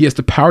 He has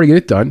the power to get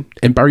it done,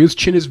 and Barriault's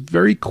chin is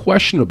very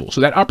questionable,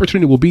 so that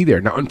opportunity will be there.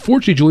 Now,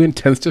 unfortunately, Julian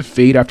tends to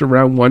fade after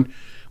round 1.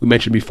 We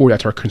mentioned before,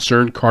 that's our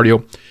concern,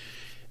 cardio.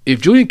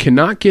 If Julian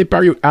cannot get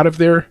Barriault out of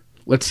there,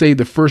 let's say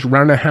the first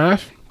round and a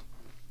half,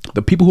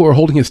 the people who are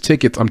holding his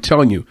tickets, I'm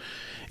telling you,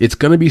 it's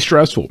going to be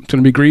stressful. It's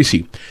going to be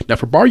greasy. Now,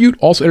 for Barriault,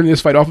 also entering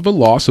this fight off of a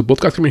loss, so both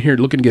guys coming here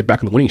looking to get back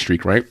on the winning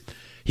streak, right?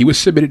 He was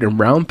submitted in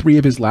round 3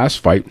 of his last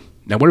fight.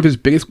 Now, one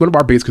of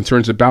our biggest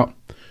concerns about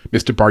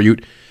Mr.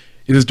 Barriault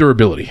is his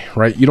durability,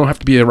 right? You don't have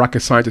to be a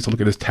rocket scientist to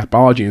look at his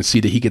Tapology and see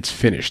that he gets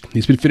finished.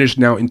 He's been finished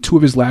now in 2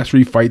 of his last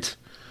 3 fights.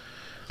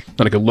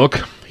 Not a good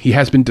look. He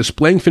has been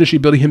displaying finishing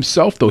ability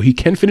himself, though. He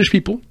can finish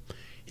people.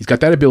 He's got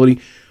that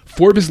ability.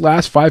 4 of his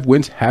last 5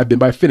 wins have been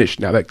by finish.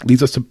 Now, that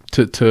leads us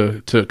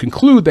to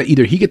conclude that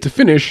either he gets to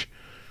finish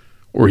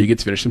or he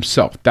gets finished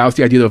himself. That was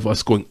the idea of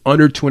us going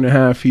under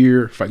 2.5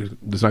 here. Fight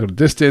does not go the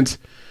distance.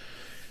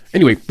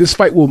 Anyway, this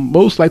fight will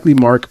most likely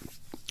mark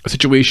a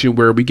situation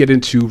where we get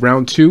into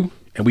round 2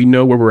 and we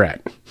know where we're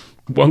at.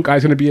 One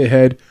guy's going to be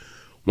ahead.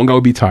 One guy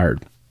will be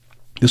tired.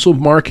 This will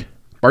mark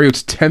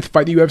Barriault's 10th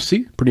fight in the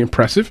UFC. Pretty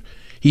impressive.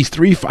 He's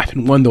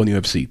 3-5-1 though in the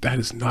UFC. That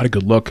is not a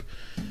good look.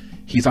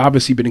 He's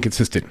obviously been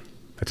inconsistent.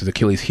 That's his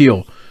Achilles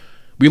heel.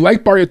 We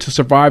like Barriault to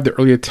survive the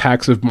early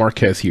attacks of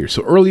Marquez here.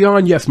 So early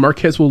on, yes,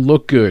 Marquez will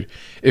look good.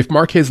 If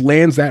Marquez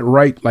lands that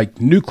right,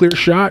 like nuclear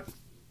shot,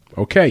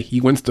 okay,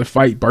 he wins the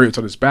fight. Barriault's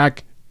on his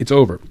back. It's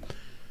over.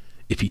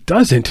 If he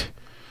doesn't,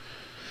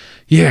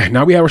 yeah,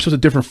 now we have ourselves a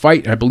different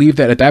fight. And I believe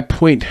that at that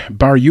point,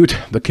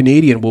 Barriault, the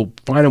Canadian, will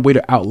find a way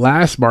to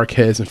outlast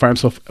Marquez and find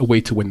himself a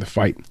way to win the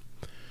fight.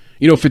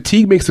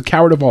 Fatigue makes a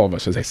coward of all of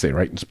us, as I say,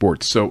 right, in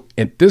sports. So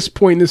at this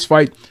point in this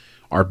fight,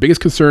 our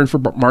biggest concern for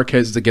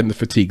Marquez is, again, the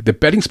fatigue. The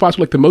betting spots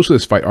we like the most of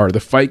this fight are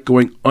the fight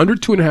going under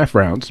 2.5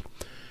 rounds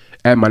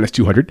at minus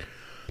 200.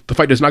 The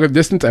fight does not go the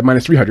distance at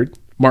minus 300.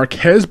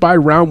 Marquez by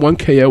round 1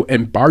 KO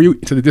and Barriault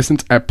into the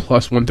distance at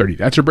plus 130.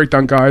 That's your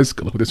breakdown, guys.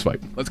 Good luck with this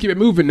fight. Let's keep it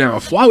moving now.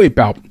 Flyweight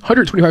bout.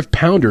 125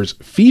 pounders,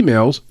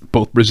 females,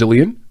 both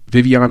Brazilian.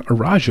 Viviane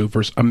Araújo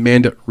versus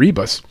Amanda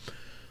Ribas.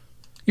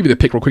 Give you the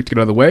pick real quick to get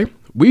out of the way.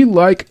 We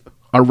like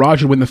Araújo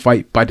to win the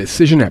fight by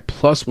decision at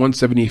plus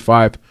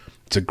 175.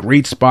 It's a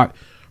great spot.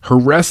 Her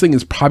wrestling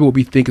is probably what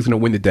we think is going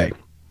to win the day.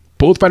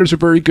 Both fighters are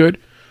very good.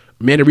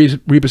 Amanda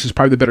Ribas is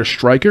probably the better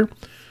striker,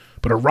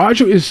 but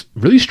Araujo is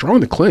really strong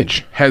in the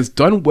clinch, has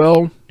done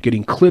well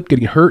getting clipped,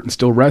 getting hurt, and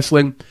still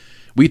wrestling.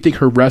 We think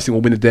her wrestling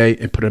will win the day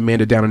and put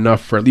Amanda down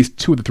enough for at least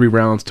 2 of the 3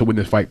 rounds to win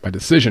the fight by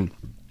decision.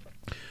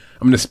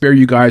 I'm going to spare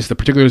you guys the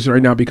particulars right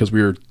now because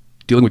we are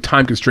dealing with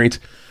time constraints.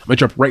 I'm going to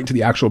jump right into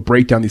the actual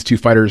breakdown of these 2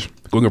 fighters,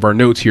 going over our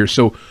notes here.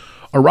 So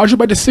Araujo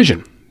by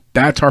decision.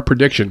 That's our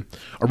prediction.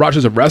 Araujo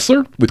is a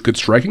wrestler with good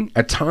striking.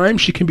 At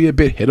times, she can be a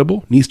bit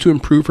hittable, needs to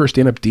improve her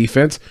stand-up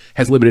defense,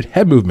 has limited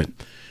head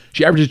movement.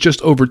 She averages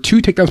just over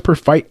 2 takedowns per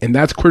fight, and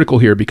that's critical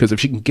here because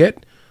if she can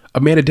get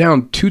Amanda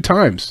down 2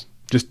 times,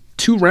 just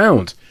 2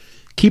 rounds,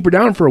 keep her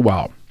down for a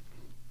while,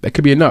 that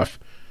could be enough.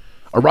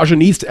 Araujo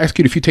needs to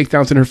execute a few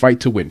takedowns in her fight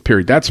to win,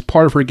 period. That's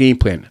part of her game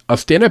plan. A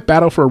stand-up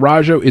battle for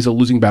Araujo is a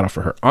losing battle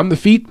for her. On the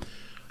feet,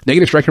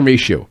 negative striking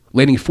ratio,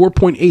 landing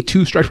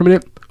 4.82 strikes per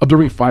minute,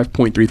 absorbing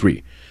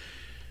 5.33.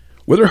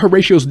 Whether her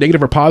ratio is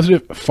negative or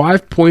positive,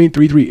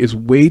 5.33 is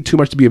way too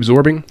much to be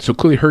absorbing, so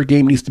clearly her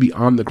game needs to be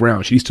on the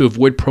ground. She needs to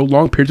avoid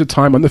prolonged periods of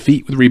time on the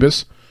feet with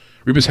Ribas.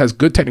 Ribas has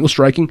good technical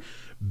striking,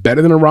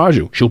 better than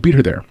Araujo. She'll beat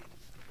her there.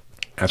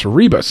 As for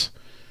Ribas,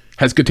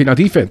 has good takedown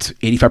defense,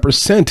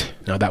 85%.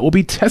 Now that will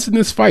be tested in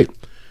this fight.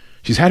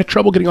 She's had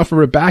trouble getting off of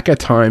her back at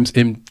times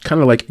and kind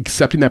of like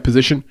accepting that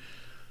position,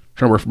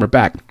 trying to work from her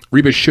back.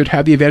 Ribas should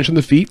have the advantage on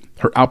the feet.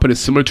 Her output is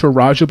similar to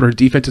Araujo, but her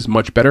defense is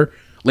much better,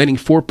 landing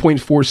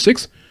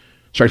 4.46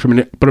 strikes per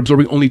minute, but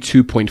absorbing only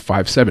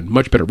 2.57.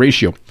 Much better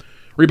ratio.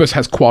 Ribas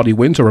has quality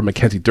wins over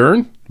Mackenzie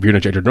Dern,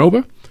 Virna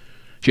Jandiroba.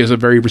 She has a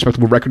very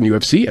respectable record in the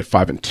UFC at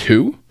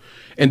 5-2.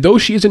 And though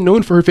she isn't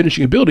known for her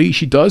finishing ability,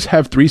 she does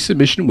have 3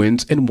 submission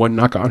wins and 1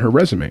 knockout on her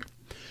resume.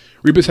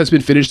 Ribas has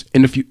been finished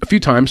in a few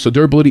times, so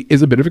durability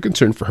is a bit of a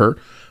concern for her.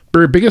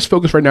 But her biggest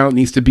focus right now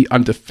needs to be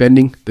on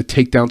defending the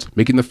takedowns,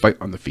 making the fight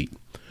on the feet.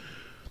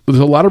 But there's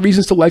a lot of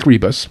reasons to like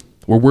Ribas.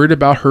 We're worried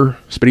about her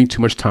spending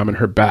too much time on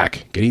her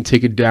back, getting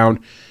taken down,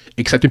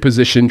 accepting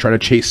position, trying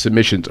to chase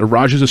submissions.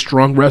 Araujo is a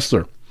strong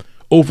wrestler.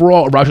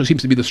 Overall, Araujo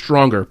seems to be the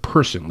stronger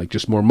person, like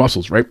just more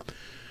muscles, right?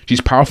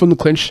 She's powerful in the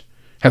clinch,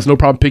 has no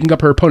problem picking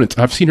up her opponents.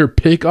 I've seen her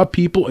pick up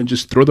people and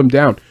just throw them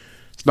down.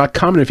 It's not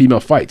common in female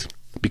fights.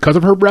 Because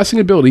of her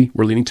wrestling ability,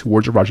 we're leaning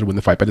towards Araujo to win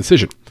the fight by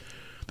decision.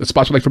 The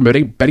spots we like from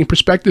a betting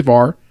perspective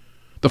are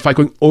the fight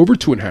going over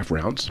 2.5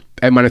 rounds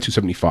at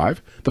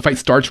 -275. The fight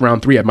starts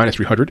round 3 at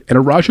 -300, and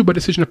Araujo by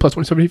decision at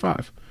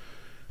 +175.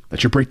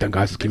 That's your breakdown,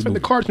 guys. Let's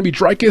the card's going to be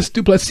Dricus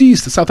du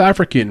Plessis, the South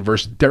African,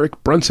 versus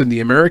Derek Brunson, the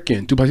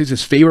American. Du Plessis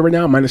is favorite right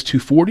now,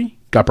 -240.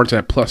 Got Brunson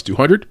at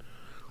 +200.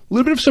 A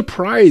little bit of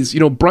surprise. You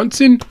know,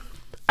 Brunson,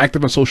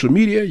 active on social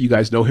media. You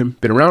guys know him.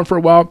 Been around for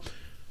a while.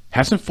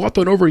 Hasn't fought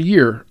though in over a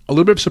year. A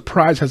little bit of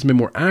surprise, hasn't been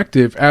more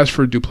active. As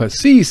for du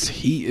Plessis,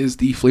 he is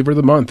the flavor of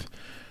the month.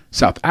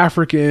 South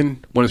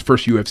African, won his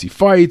first UFC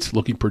fights,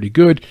 looking pretty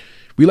good.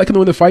 We like him to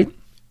win the fight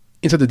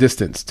inside the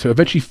distance to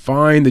eventually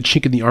find the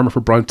chink in the armor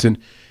for Brunson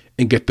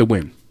and get the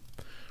win.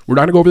 We're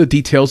not going to go over the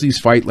details of these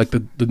fight, like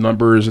the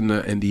numbers and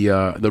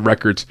the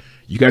records.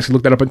 You guys can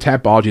look that up on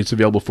Tapology. It's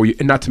available for you.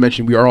 And not to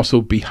mention, we are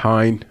also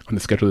behind on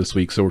the schedule this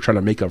week, so we're trying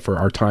to make up for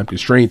our time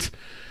constraints.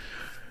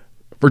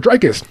 For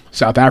Dricus,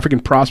 South African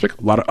prospect,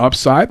 a lot of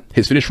upside.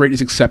 His finish rate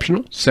is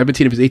exceptional.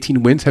 17 of his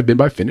 18 wins have been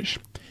by finish.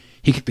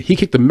 He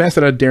kicked the mess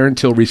out of Darren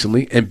Till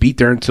recently and beat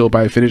Darren Till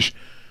by a finish.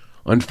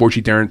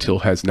 Unfortunately, Darren Till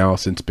has now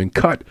since been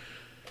cut.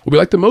 What we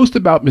like the most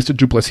about Mr.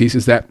 du Plessis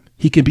is that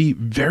he can be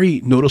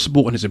very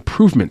noticeable in his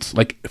improvements.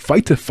 Like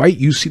fight to fight,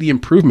 you see the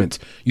improvements.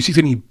 You see he's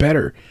getting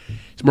better.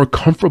 He's more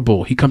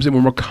comfortable. He comes in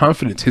with more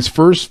confidence. His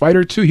first fight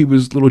or two, he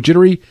was a little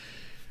jittery.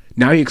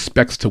 Now he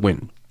expects to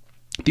win.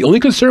 The only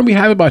concern we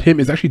have about him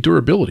is actually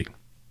durability.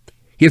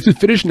 He has been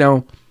finished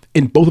now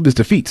in both of his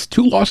defeats.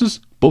 2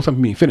 losses, both of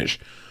them being finished.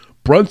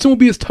 Brunson will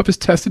be his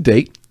toughest test to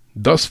date,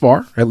 thus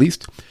far, at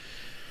least.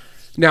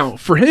 Now,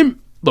 for him,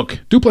 look,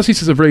 du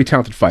Plessis is a very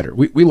talented fighter.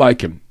 We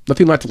like him.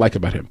 Nothing not to like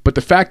about him. But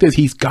the fact is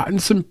he's gotten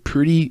some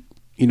pretty,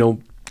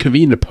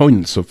 convenient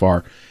opponents so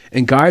far.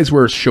 And guys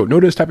were short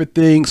notice type of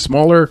thing,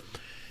 smaller.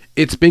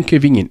 It's been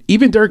convenient.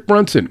 Even Derek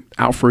Brunson,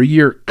 out for a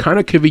year, kind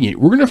of convenient.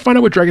 We're going to find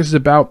out what Dricus is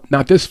about,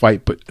 not this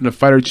fight, but in a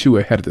fight or two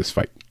ahead of this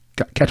fight.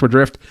 Catch my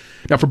drift.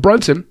 Now for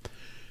Brunson,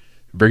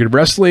 very good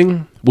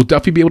wrestling. We'll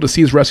definitely be able to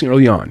see his wrestling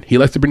early on. He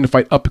likes to bring the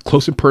fight up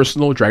close and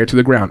personal, drag it to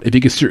the ground. If he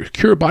can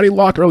secure a body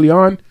lock early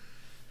on,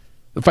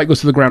 the fight goes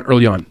to the ground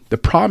early on. The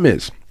problem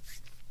is,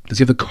 does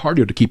he have the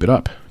cardio to keep it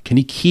up? Can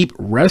he keep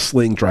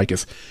wrestling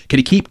Dricus? Can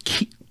he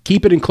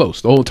keep it in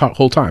close the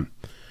whole time?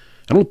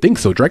 I don't think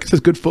so. Dricus has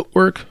good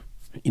footwork.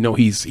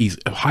 He's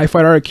a high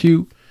fight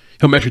IQ.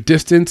 He'll measure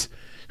distance.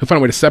 He'll find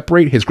a way to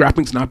separate. His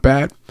grappling's not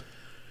bad.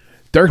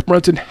 Derek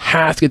Brunson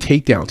has to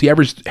get takedowns. He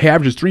averages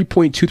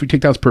 3.23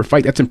 takedowns per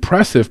fight. That's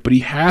impressive, but he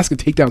has to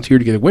get takedowns here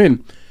to get a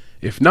win.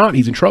 If not,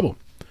 he's in trouble.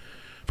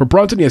 For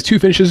Brunson, he has 2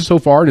 finishes so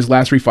far in his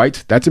last 3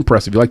 fights. That's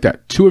impressive. You like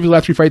that. 2 of his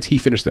last 3 fights, he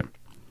finished them.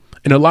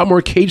 And a lot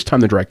more cage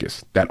time than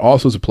Dricus. That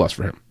also is a plus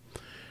for him.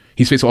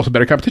 He's faced also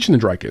better competition than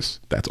Dricus.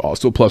 That's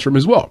also a plus for him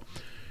as well.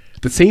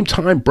 At the same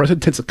time, Brunson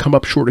tends to come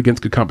up short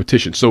against good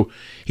competition. So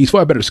he's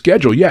fought a better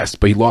schedule, yes,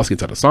 but he lost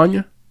against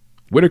Adesanya,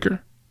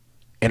 Whitaker,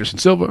 Anderson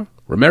Silva,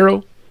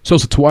 Romero,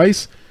 Sosa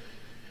twice.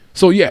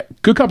 So yeah,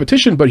 good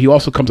competition, but he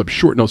also comes up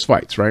short in those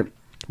fights, right?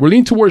 We're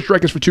leaning towards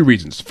Dricus for two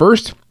reasons.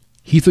 First,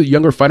 he's a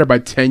younger fighter by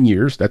 10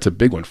 years. That's a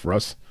big one for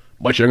us.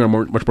 Much younger,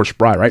 much more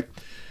spry, right?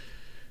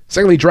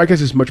 Secondly,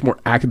 Dricus is much more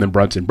active than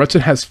Brunson.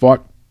 Brunson has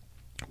fought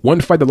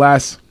one fight the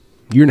last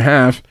year and a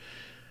half.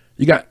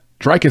 You got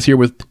Dricus here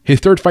with his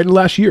third fight in the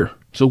last year.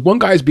 So one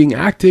guy's being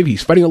active,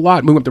 he's fighting a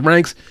lot, moving up the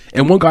ranks,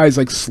 and one guy's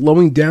like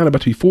slowing down,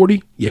 about to be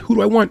 40. Yeah, who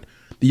do I want?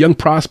 The young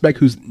prospect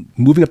who's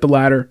moving up the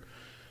ladder.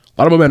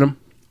 A lot of momentum,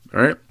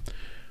 all right?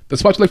 The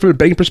spots you like from a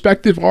betting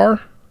perspective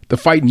are the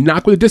fight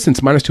knock with a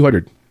distance, minus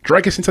 200.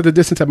 Dricus inside the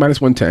distance at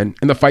minus 110,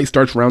 and the fight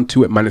starts round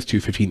 2 at minus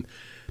 215.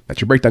 That's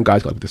your breakdown,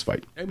 guys. Good luck with this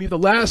fight. And we have the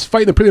last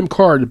fight in the prelim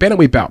card, the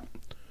bantamweight bout.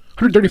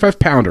 135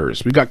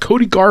 pounders. We've got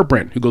Cody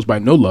Garbrandt, who goes by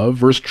No Love,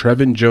 versus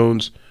Trevin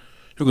Jones,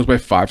 who goes by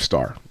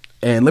 5-star.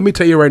 And let me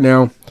tell you right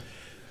now,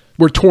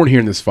 we're torn here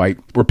in this fight.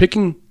 We're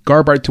picking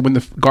Cody, to win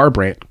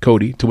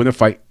the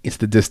fight. It's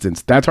the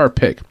distance. That's our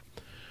pick.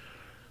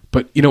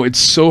 But, you know, it's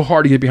so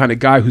hard to get behind a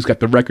guy who's got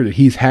the record that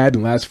he's had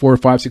in the last 4 or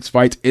 5, 6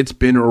 fights. It's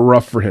been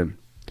rough for him.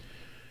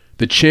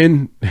 The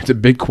chin, it's a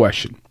big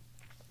question.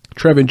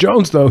 Trevin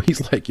Jones, though,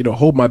 he's like, you know,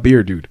 hold my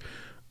beer, dude.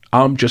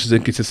 I'm just as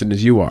inconsistent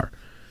as you are.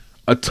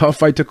 A tough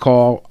fight to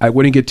call. I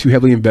wouldn't get too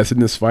heavily invested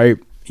in this fight.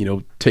 You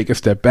know, take a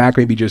step back,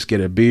 maybe just get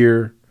a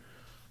beer,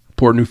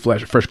 pour a new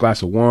fresh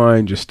glass of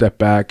wine, just step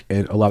back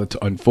and allow it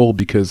to unfold,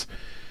 because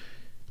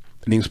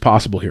anything's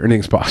possible here.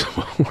 Anything's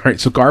possible. All right,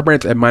 so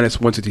Garbrandt's at minus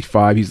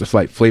 165. He's the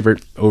slight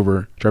favorite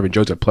over Trevin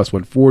Jones at plus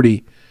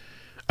 140.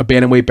 A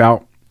bantamweight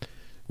bout.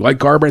 We like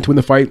Garbrandt to win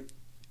the fight.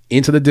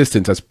 Into the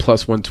distance, that's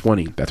plus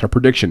 120. That's our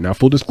prediction. Now,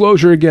 full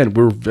disclosure, again,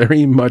 we're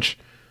very much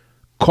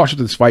cautious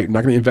of this fight. We're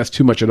not going to invest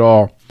too much at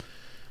all.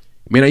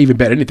 May not even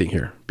bet anything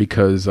here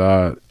because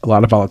a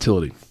lot of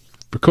volatility.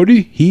 For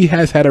Cody, he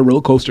has had a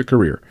roller coaster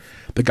career.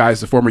 The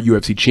guy's the former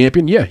UFC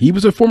champion. Yeah, he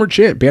was a former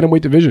champ,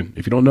 bantamweight division,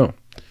 if you don't know.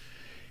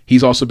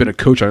 He's also been a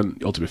coach on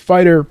Ultimate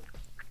Fighter.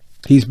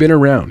 He's been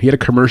around. He had a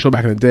commercial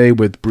back in the day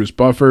with Bruce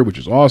Buffer, which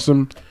is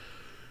awesome.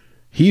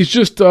 He's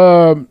just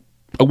a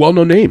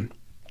well-known name.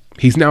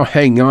 He's now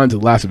hanging on to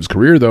the last of his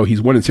career, though. He's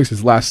 1-6 in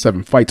his last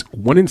 7 fights.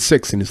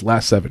 1-6 in his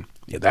last 7.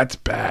 Yeah, that's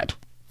bad.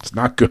 It's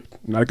not good.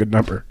 Not a good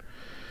number.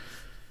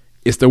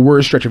 It's the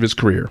worst stretch of his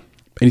career, and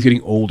he's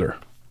getting older.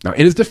 Now,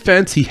 in his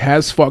defense, he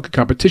has fought good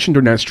competition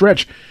during that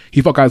stretch.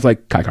 He fought guys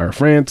like Kai Kara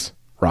France,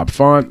 Rob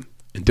Font,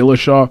 and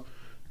Dillashaw.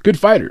 Good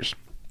fighters.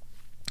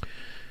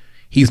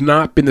 He's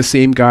not been the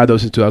same guy, though,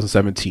 since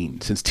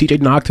 2017. Since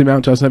TJ knocked him out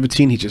in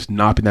 2017, he's just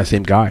not been that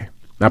same guy.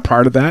 Now,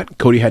 prior to that,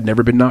 Cody had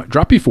never been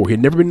dropped before. He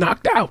had never been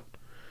knocked out.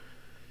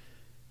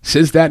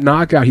 Since that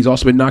knockout, he's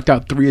also been knocked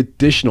out 3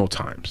 additional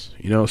times.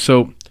 You know,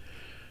 so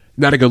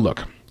not a good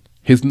look.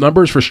 His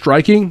numbers for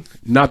striking,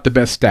 not the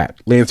best stat.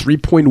 Lands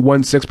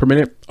 3.16 per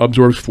minute,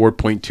 absorbs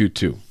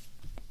 4.22.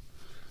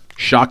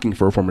 Shocking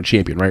for a former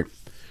champion, right?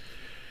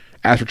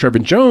 As for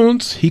Trevin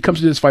Jones, he comes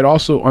to this fight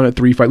also on a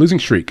 3-fight losing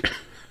streak.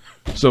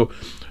 So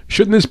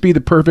shouldn't this be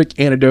the perfect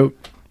antidote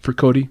for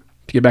Cody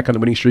to get back on the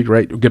winning streak,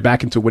 right? Or get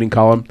back into winning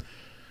column?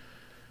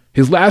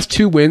 His last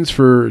 2 wins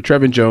for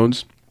Trevin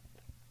Jones,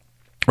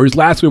 or his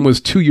last win was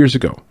 2 years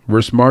ago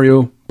versus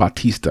Mario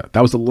Bautista.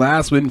 That was the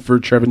last win for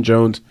Trevin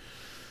Jones.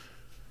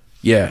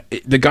 Yeah,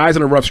 the guy's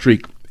on a rough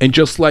streak. And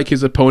just like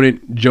his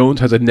opponent,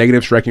 Jones has a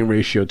negative striking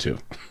ratio too.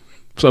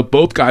 So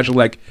both guys are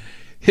like,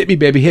 hit me,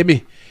 baby, hit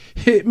me.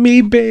 Hit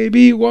me,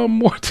 baby, one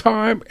more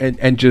time.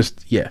 And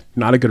just, yeah,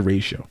 not a good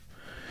ratio.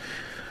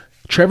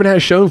 Trevin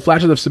has shown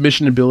flashes of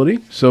submission ability.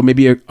 So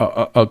maybe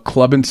a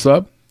club and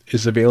sub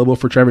is available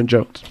for Trevin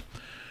Jones.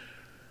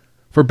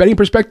 For betting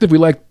perspective, we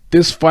like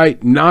this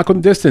fight knock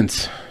on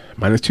distance.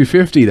 Minus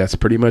 250. That's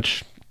pretty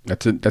much,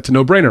 that's a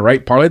no-brainer,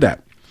 right? Parlay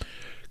that.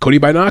 Cody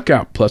by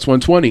knockout, plus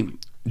 120.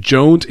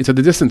 Jones inside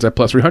the distance at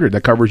plus 300.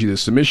 That covers either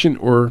submission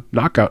or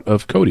knockout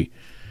of Cody.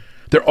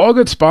 They're all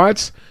good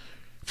spots.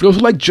 For those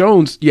who like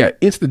Jones, yeah,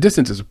 inside the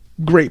distance is a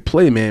great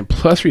play, man.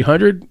 Plus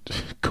 300.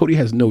 Cody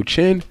has no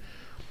chin.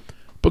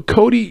 But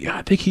Cody,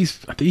 I think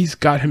he's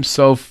got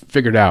himself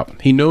figured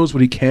out. He knows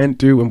what he can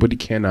do and what he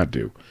cannot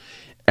do.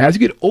 As you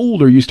get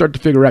older, you start to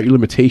figure out your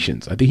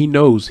limitations. I think he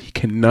knows he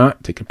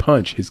cannot take a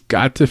punch. He's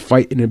got to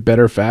fight in a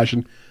better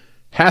fashion.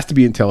 Has to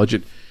be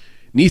intelligent.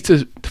 Needs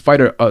to fight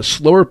a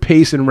slower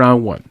pace in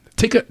round 1.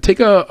 Take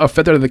a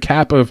feather out of the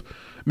cap of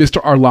Mr.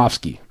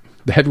 Arlovsky,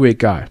 the heavyweight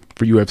guy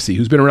for UFC,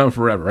 who's been around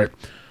forever, right?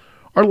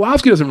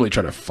 Arlovsky doesn't really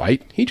try to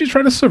fight. He just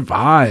try to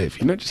survive.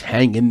 You know, just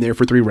hang in there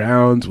for 3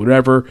 rounds,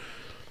 whatever.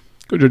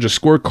 Go judge a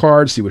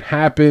scorecard, see what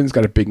happens.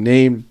 Got a big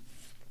name.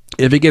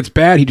 If it gets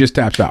bad, he just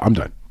taps out. I'm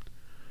done.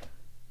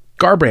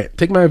 Garbrandt,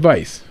 take my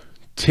advice.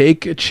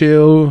 Take a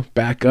chill,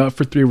 back up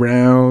for 3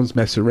 rounds,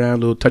 mess around,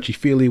 a little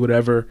touchy-feely,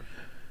 whatever,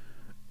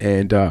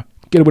 and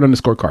get a win on the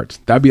scorecards.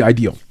 That'd be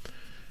ideal.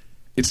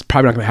 It's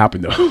probably not going to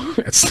happen, though.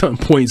 At some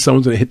point,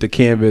 someone's going to hit the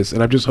canvas,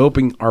 and I'm just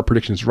hoping our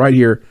prediction's right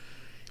here.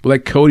 We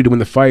like Cody to win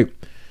the fight.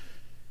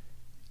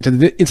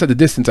 inside the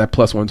distance at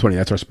plus 120.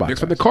 That's our spot.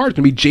 Next on the card is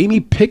going to be Jamie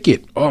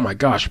Pickett. Oh my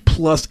gosh,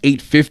 plus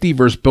 850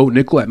 versus Bo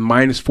Nickel at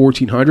minus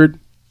 1400.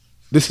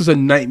 This is a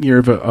nightmare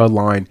of a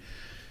line.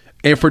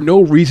 And for no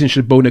reason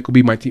should Bo Nickel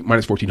be minus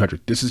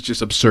 1400. This is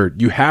just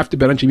absurd. You have to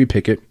bet on Jamie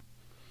Pickett.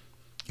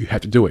 You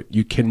have to do it.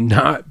 You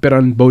cannot bet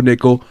on Bo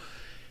Nickel.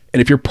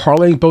 And if you're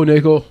parlaying Bo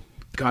Nickel,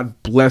 God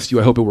bless you.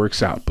 I hope it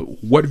works out.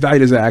 But what value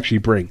does that actually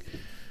bring?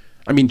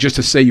 I mean, just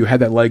to say you had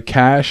that leg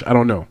cash, I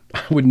don't know.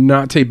 I would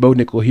not take Bo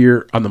Nickel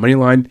here on the money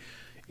line.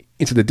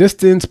 Into the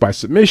distance, by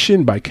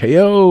submission, by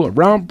KO, a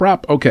round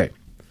prop, okay.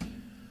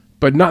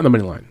 But not in the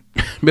money line.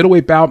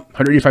 Middleweight bout,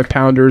 185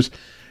 pounders.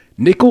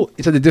 Nickel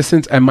into the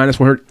distance at minus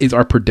 100 is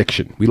our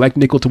prediction. We like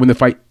Nickel to win the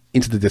fight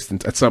into the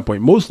distance at some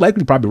point. Most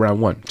likely probably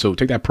round one. So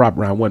take that prop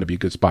round one to be a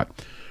good spot.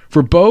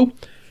 For Bo,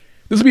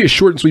 this will be a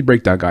short and sweet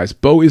breakdown, guys.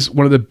 Bo is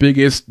one of the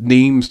biggest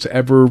names to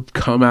ever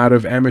come out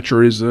of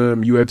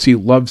amateurism. UFC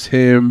loves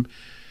him.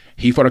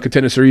 He fought a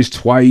Contender Series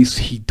twice.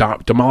 He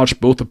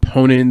demolished both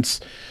opponents.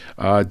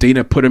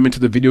 Dana put him into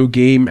the video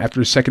game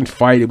after his second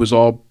fight. It was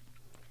all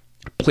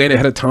planned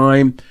ahead of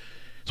time.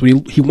 So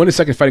when he won his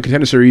second fight in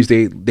Contender Series,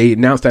 they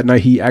announced that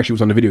night he actually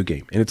was on the video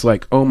game. And it's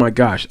like, oh my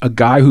gosh, a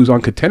guy who's on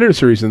Contender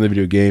Series in the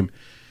video game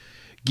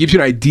gives you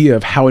an idea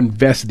of how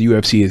invested the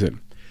UFC is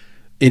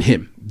in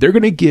him. They're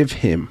going to give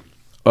him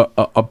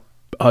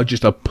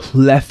just a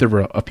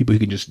plethora of people who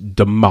can just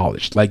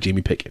demolish, like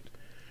Jamie Pickett.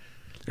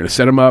 They're going to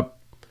set him up.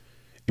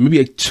 And maybe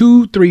like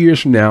 2-3 years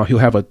from now, he'll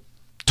have a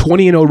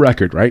 20-0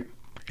 record, right?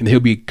 And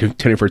he'll be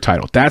contending for a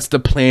title. That's the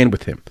plan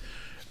with him.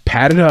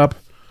 Pad it up.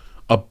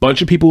 A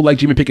bunch of people like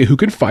Jamie Pickett who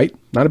can fight.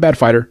 Not a bad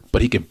fighter,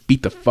 but he can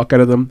beat the fuck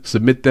out of them,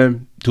 submit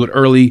them, do it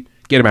early,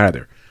 get him out of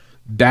there.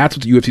 That's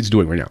what the UFC is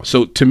doing right now.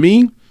 So to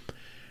me,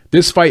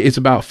 this fight is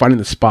about finding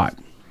the spot.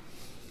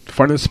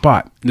 Finding the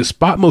spot. And the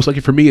spot most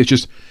likely for me is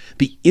just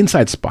the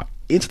inside spot.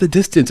 Into the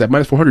distance at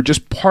minus 400.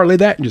 Just parlay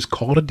that and just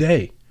call it a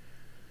day.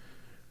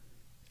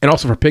 And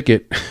also for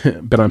Pickett,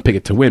 bet on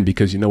Pickett to win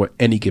because you know what?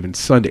 Any given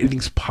Sunday,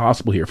 anything's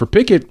possible here. For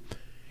Pickett,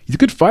 he's a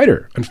good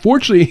fighter.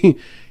 Unfortunately,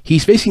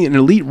 he's facing an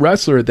elite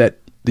wrestler that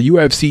the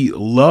UFC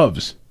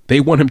loves. They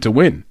want him to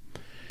win.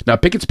 Now,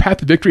 Pickett's path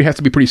to victory has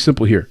to be pretty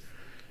simple here.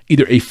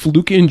 Either a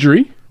fluke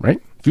injury,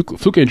 right?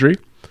 Fluke injury,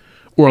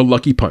 or a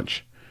lucky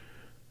punch.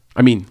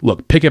 I mean,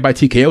 look, Pickett by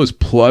TKO is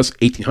plus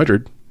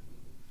 1,800.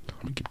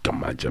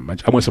 Come on, Jim.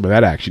 I want some of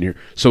that action here.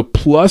 So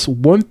plus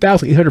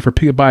 1,800 for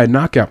Pickett by a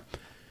knockout.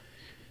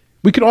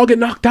 We could all get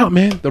knocked out,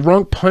 man. The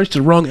wrong punch,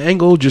 the wrong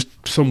angle, just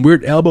some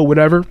weird elbow,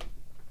 whatever.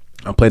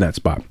 I'll play that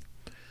spot.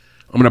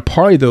 I'm going to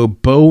parlay, though.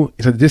 Bo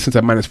is at the distance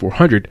at minus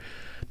 400.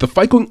 The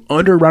fight going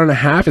under a round and a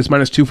half is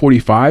minus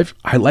 245.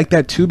 I like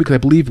that, too, because I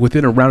believe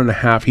within a round and a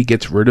half, he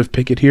gets rid of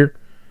Pickett here.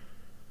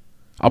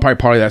 I'll probably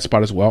parlay that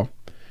spot as well.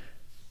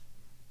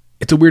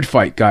 It's a weird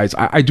fight, guys.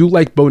 I do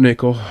like Bo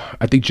Nickel.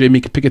 I think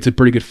Jamie Pickett's a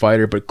pretty good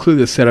fighter, but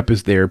clearly the setup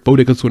is there. Bo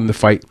Nickel's winning the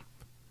fight.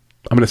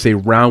 I'm going to say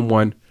round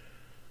one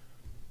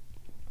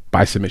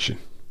by submission.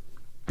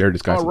 There it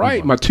is, guys. All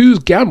right, Mateusz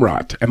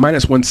Gamrot at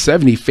minus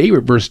 170,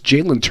 favorite versus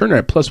Jalen Turner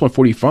at plus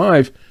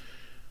 145.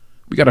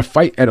 We got a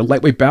fight at a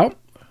lightweight bout,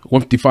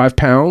 155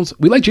 pounds.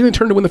 We like Jalen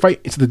Turner to win the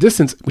fight into the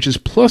distance, which is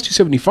plus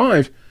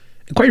 275.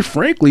 And quite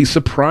frankly,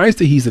 surprised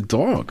that he's a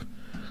dog.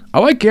 I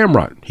like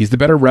Gamrot. He's the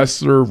better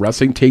wrestler,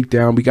 wrestling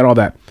takedown. We got all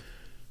that.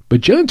 But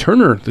Jalen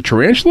Turner, the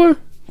tarantula,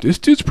 this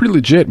dude's pretty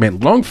legit, man.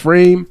 Long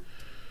frame,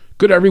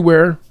 good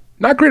everywhere.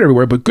 Not great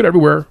everywhere, but good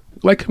everywhere.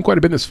 Like him quite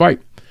a bit in this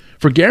fight.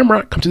 For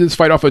Gamrot, comes to this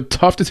fight off a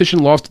tough decision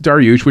loss to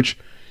Dariush, which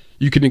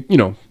you can,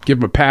 give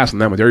him a pass on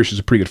that one. Dariush is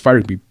a pretty good fighter.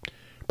 He could be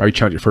probably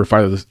challenging for a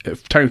fight,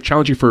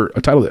 challenging for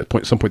a title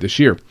at some point this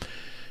year.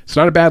 It's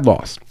not a bad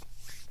loss.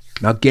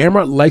 Now,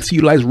 Gamrot likes to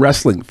utilize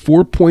wrestling.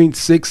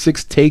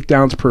 4.66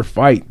 takedowns per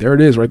fight. There it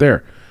is right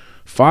there.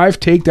 5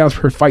 takedowns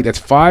per fight. That's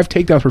 5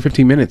 takedowns per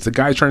 15 minutes. The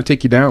guy's trying to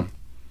take you down.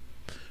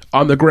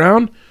 On the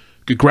ground,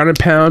 good ground and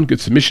pound, good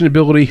submission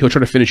ability. He'll try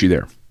to finish you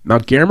there. Now,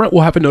 Gamrot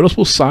will have a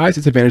noticeable size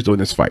disadvantage though in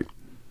this fight.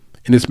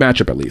 In this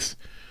matchup, at least.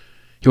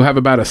 He'll have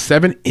about a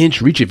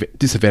 7-inch reach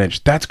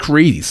disadvantage. That's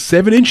crazy.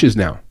 7 inches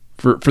now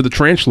for the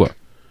tarantula.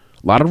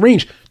 A lot of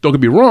range. Don't get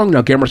me wrong.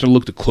 Now, Gamrot's going to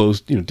look to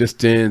close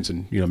distance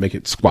and make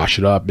it squash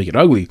it up, make it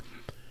ugly.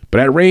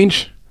 But at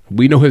range,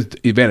 we know his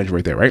advantage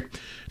right there, right?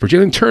 For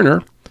Jalen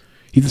Turner,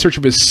 he's in search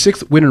of his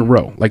 6th win in a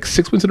row. Like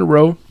 6 wins in a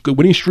row, good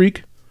winning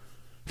streak.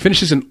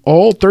 Finishes in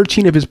all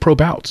 13 of his pro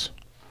bouts.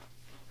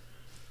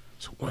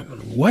 So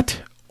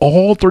what?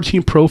 All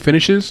 13 pro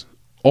finishes?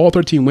 All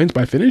 13 wins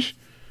by finish?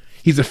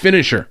 He's a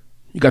finisher.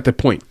 You got the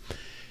point.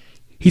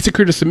 He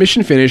secured a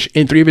submission finish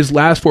in 3 of his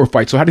last 4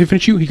 fights. So how did he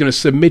finish you? He's going to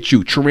submit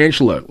you.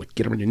 Tarantula.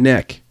 Get him on your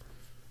neck.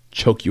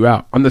 Choke you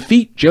out. On the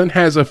feet, Jalen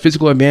has a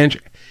physical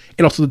advantage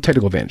and also the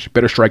technical advantage.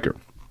 Better striker.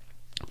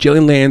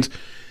 Jalen lands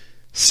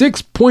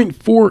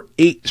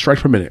 6.48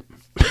 strikes per minute.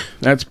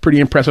 That's pretty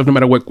impressive no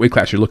matter what weight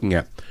class you're looking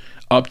at.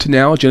 Up to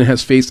now, Jalen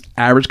has faced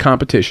average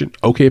competition.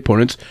 Okay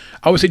opponents.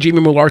 I would say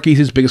Jamie Mullarkey is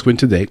his biggest win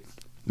to date.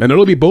 Now,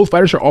 notably, both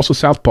fighters are also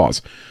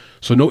southpaws.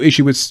 So no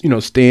issue with,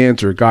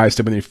 stance or guys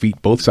stepping on their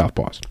feet, both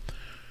southpaws.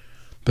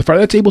 The fighter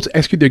that's able to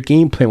execute their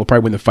game plan will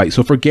probably win the fight.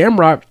 So for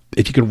Gamrot,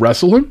 if you can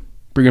wrestle him,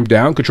 bring him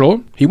down, control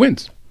him, he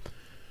wins.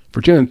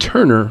 For Jalen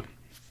Turner,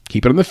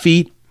 keep it on the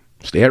feet,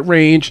 stay at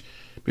range,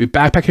 maybe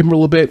backpack him a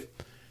little bit.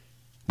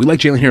 We like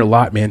Jalen here a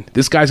lot, man.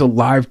 This guy's a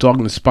live dog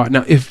in the spot.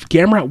 Now, if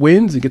Gamrot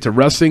wins and gets a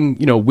wrestling,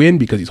 win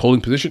because he's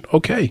holding position,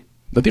 okay.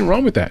 Nothing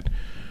wrong with that.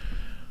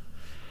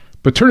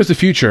 But Turner's the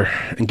future,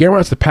 and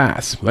Gamrot's the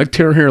past. We like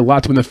Turner here a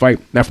lot to win the fight.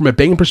 Now, from a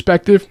betting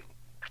perspective,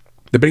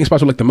 the betting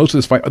spots we like the most of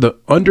this fight are the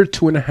under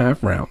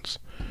 2.5 rounds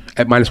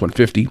at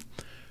 -150.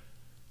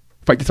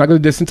 Fight to the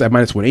distance at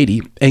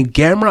 -180. And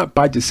Gamrot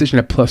by decision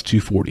at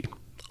 +240.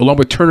 Along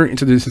with Turner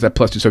into the distance at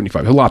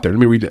 +275. A lot there. Let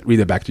me read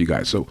that back to you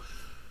guys. So,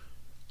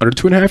 under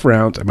 2.5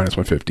 rounds at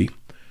 -150.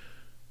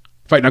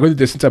 Fight not going to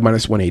the distance at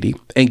 -180.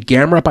 And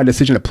Gamrot by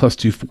decision at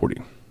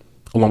 +240.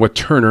 Along with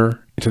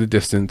Turner into the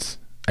distance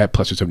at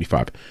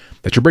 +275.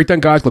 That's your breakdown,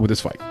 guys. Good luck with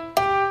this fight.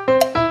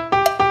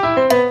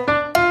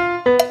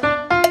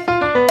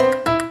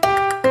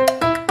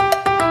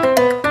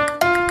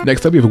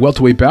 Next up, we have a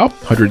welterweight bout,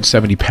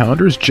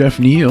 170-pounders, Geoff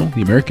Neal,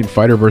 the American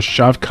fighter, versus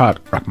Shavkat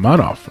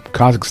Rakhmonov from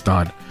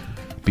Kazakhstan.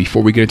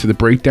 Before we get into the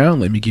breakdown,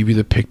 let me give you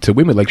the pick to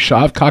win. We like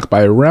Shavkat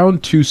by a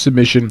round 2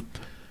 submission.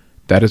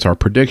 That is our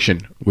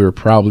prediction. We're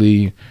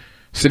probably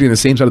sitting on the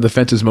same side of the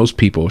fence as most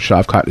people.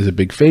 Shavkat is a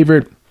big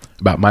favorite,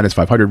 about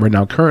 -500 right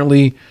now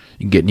currently.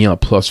 You can get Neal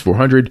at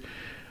 +400.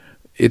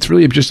 It's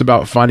really just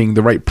about finding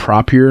the right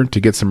prop here to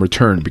get some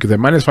return, because at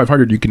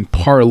 -500, you can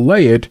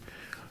parlay it.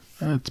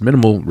 It's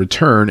minimal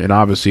return, and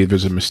obviously if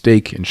there's a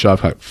mistake and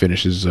Shavkat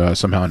finishes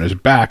somehow on his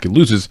back and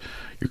loses,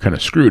 you're kind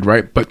of screwed,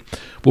 right? But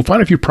we'll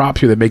find a few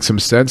props here that make some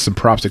sense, some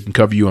props that can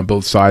cover you on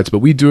both sides. But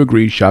we do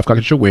agree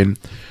Shavkat should win.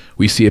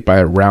 We see it by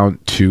a round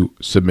 2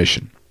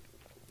 submission.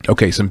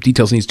 Okay, some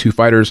details on these two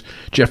fighters.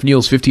 Geoff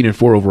Neal's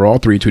 15-4 overall,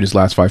 3-2 in his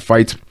last 5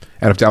 fights.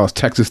 Out of Dallas,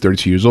 Texas,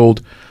 32 years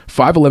old,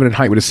 5'11" in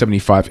height with a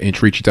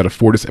 75-inch reach. He's out of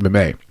Fortis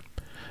MMA.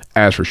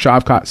 As for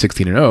Shavkat,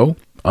 16-0.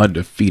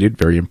 Undefeated,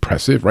 very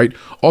impressive, right?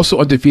 Also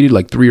undefeated,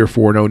 like 3 or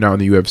 4-0 now in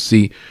the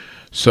UFC.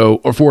 So,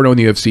 or 4-0 in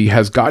the UFC,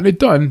 has gotten it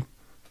done,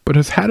 but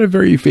has had a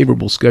very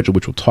favorable schedule,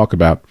 which we'll talk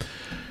about.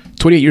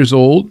 28 years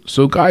old,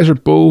 so guys are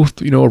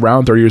both,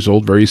 around 30 years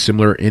old, very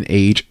similar in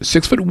age.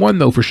 6'1"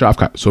 though for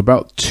Shavkat, so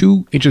about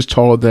 2 inches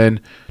taller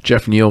than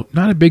Geoff Neal.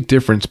 Not a big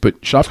difference,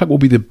 but Shavkat will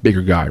be the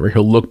bigger guy, right?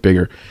 He'll look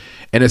bigger.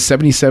 And a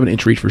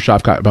 77-inch reach for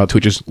Shavkat, about 2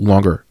 inches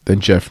longer than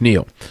Geoff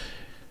Neal.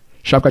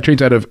 Shavkat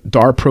trains out of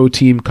Dar Pro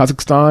Team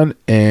Kazakhstan,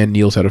 and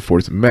Neal's out of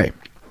Fortis MMA.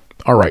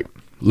 All right,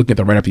 looking at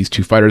the lineup of these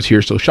two fighters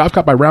here. So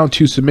Shavkat by round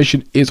 2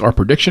 submission is our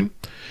prediction.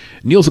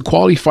 Neal's a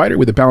quality fighter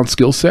with a balanced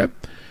skill set.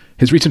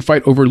 His recent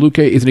fight over Luque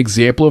is an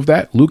example of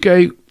that.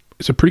 Luque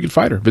is a pretty good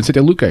fighter. Vicente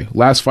Luque,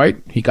 last fight,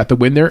 he got the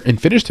win there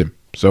and finished him.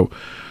 So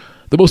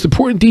the most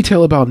important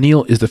detail about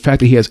Neal is the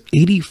fact that he has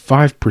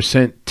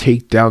 85%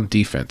 takedown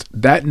defense.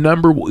 That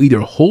number will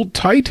either hold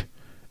tight,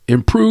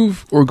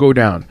 improve, or go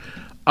down.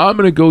 I'm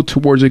going to go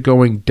towards it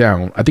going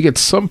down. I think at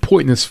some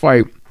point in this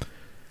fight,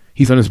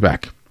 he's on his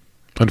back,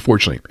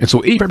 unfortunately. And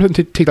so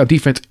 85% takedown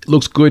defense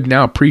looks good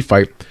now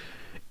pre-fight.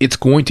 It's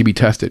going to be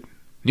tested.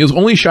 Neal's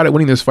only shot at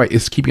winning this fight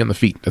is keeping on the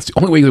feet. That's the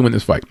only way he's going to win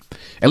this fight,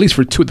 at least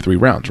for 2 of the 3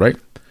 rounds, right?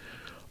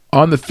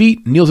 On the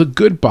feet, Neal's a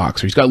good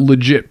boxer. He's got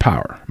legit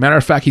power. Matter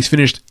of fact, he's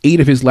finished 8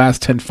 of his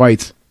last 10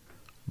 fights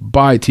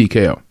by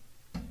TKO.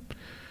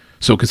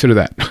 So consider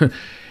that.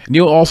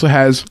 Neal also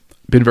has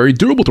been very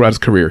durable throughout his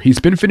career. He's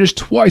been finished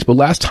twice, but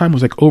last time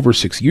was like over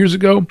 6 years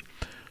ago.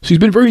 So he's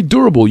been very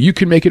durable. You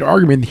can make an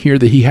argument here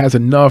that he has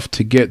enough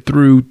to get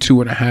through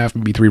 2.5,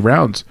 maybe 3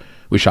 rounds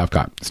with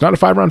Shavkat. It's not a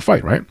 5-round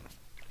fight, right?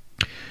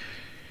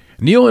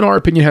 Neal, in our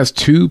opinion, has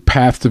 2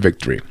 paths to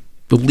victory.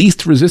 The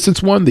least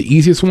resistance one, the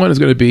easiest one, is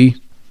going to be,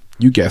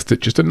 you guessed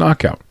it, just a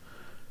knockout.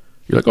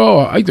 You're like, oh,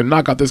 I can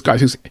knock out this guy.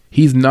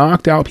 He's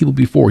knocked out people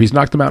before. He's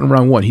knocked them out in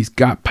round 1. He's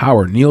got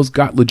power. Neal's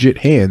got legit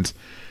hands.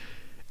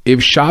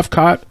 If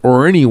Shavkat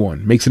or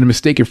anyone makes a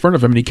mistake in front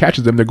of him and he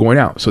catches them, they're going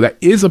out. So that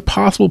is a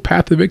possible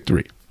path to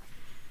victory.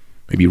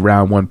 Maybe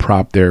round 1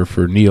 prop there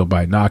for Neal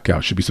by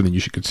knockout should be something you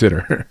should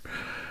consider.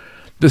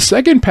 The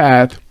second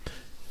path,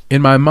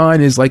 in my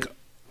mind, is like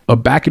a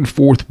back and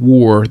forth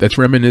war that's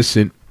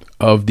reminiscent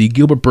of the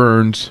Gilbert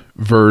Burns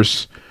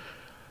versus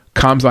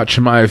Khamzat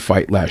Chimaev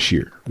fight last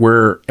year,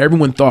 where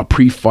everyone thought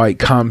pre-fight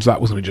Khamzat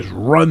was going to just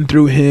run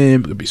through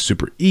him. It would be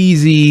super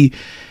easy.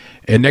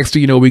 And next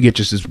thing you know, we get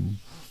just this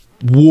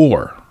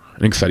war,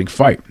 an exciting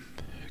fight.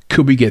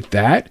 Could we get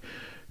that?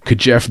 Could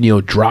Geoff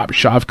Neal drop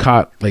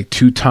Shavkat like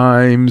 2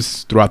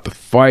 times throughout the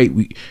fight?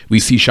 We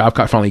see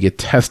Shavkat finally get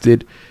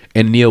tested,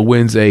 and Neal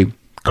wins a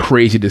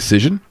crazy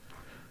decision.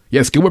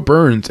 Yes, Gilbert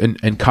Burns and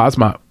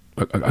Khamzat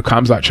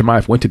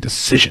Chimaev went to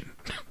decision.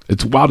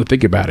 It's wild to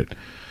think about it.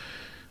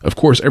 Of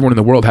course, everyone in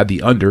the world had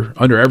the under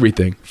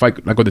everything.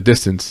 Fight not go the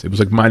distance. It was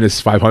like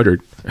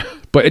 -500.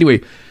 But anyway,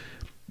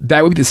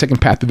 that would be the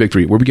second path to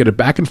victory, where we get a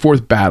back and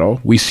forth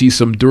battle. We see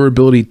some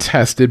durability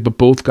tested, but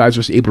both guys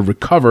are able to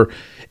recover,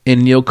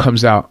 and Neal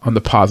comes out on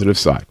the positive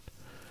side.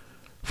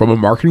 From a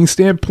marketing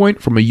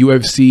standpoint, from a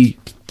UFC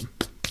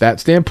that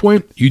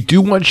standpoint, you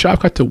do want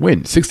Shavkat to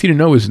win.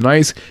 16-0 is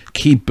nice.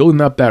 Keep building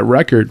up that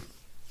record.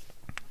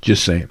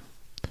 Just saying.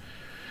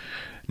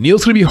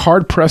 Neil's going to be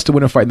hard-pressed to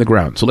win a fight in the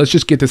ground. So let's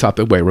just get this out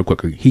the way real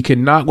quickly. He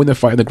cannot win the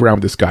fight in the ground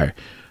with this guy.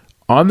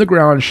 On the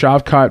ground,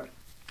 Shavkat,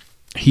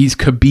 he's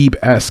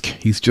Khabib-esque.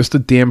 He's just a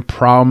damn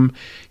problem.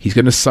 He's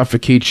going to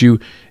suffocate you.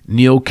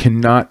 Neil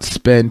cannot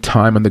spend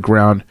time on the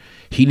ground.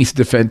 He needs to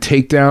defend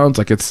takedowns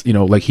like it's,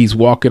 like he's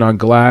walking on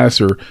glass,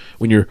 or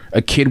when you're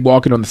a kid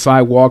walking on the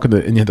sidewalk and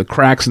you have the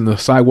cracks in the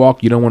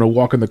sidewalk, you don't want to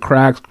walk in the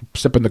cracks,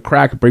 step in the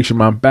crack, it breaks your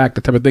mom back,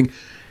 that type of thing.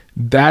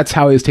 That's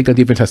how his takedown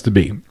defense has to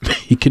be.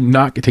 He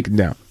cannot get taken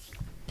down.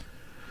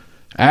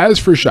 As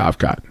for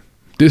Shavkat,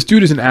 this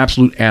dude is an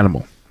absolute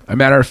animal. A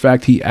matter of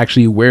fact, he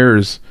actually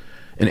wears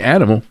an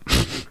animal,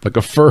 like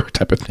a fur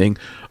type of thing,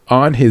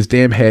 on his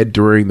damn head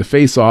during the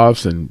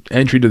face-offs and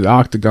entry to the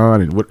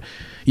octagon and what.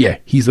 Yeah,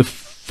 he's a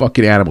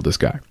fucking animal, this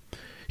guy.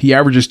 He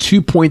averages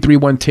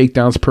 2.31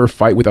 takedowns per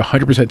fight with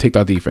 100%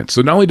 takedown defense.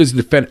 So not only does he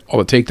defend all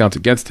the takedowns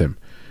against him,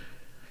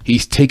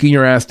 he's taking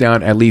your ass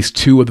down at least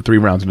 2 of the 3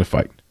 rounds in the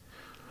fight.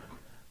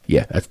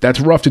 Yeah,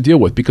 that's rough to deal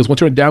with, because once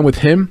you're down with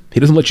him, he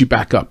doesn't let you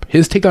back up.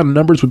 His takedown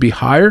numbers would be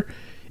higher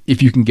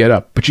if you can get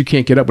up, but you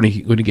can't get up when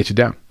he gets you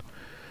down.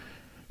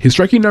 His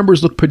striking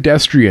numbers look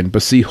pedestrian,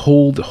 but see,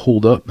 hold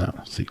up now.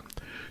 Let's see,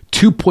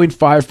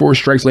 2.54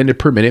 strikes landed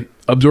per minute,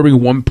 absorbing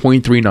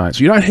 1.39.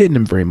 So you're not hitting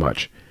him very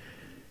much.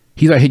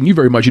 He's not hitting you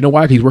very much. You know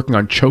why? He's working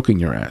on choking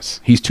your ass.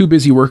 He's too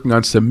busy working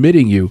on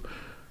submitting you.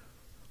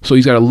 So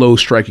he's got a low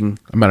striking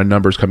amount of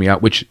numbers coming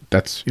out, which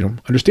that's,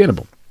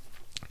 understandable.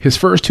 His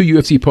first 2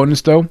 UFC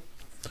opponents, though,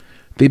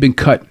 they've been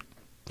cut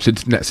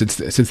since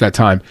that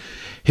time.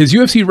 His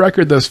UFC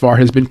record thus far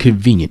has been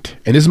convenient.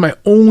 And this is my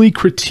only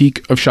critique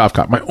of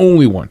Shavkat. My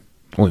only one.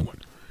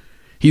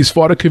 He's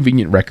fought a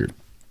convenient record.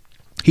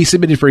 He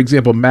submitted, for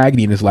example,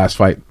 Magny in his last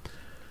fight.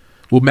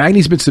 Well,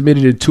 Magny's been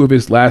submitted in 2 of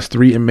his last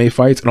 3 MMA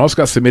fights, and also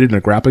got submitted in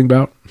a grappling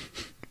bout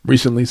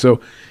recently. So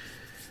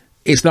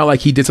it's not like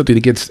he did something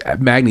against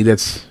Magny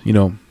that's,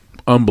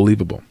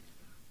 unbelievable.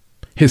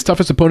 His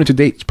toughest opponent to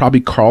date is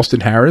probably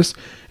Carlston Harris,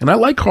 and I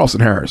like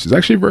Carlston Harris. He's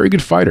actually a very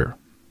good fighter.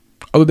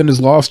 Other than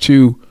his loss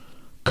to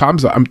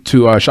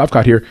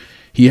Shavkat here,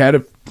 he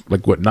had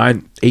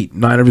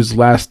 9 of his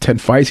last 10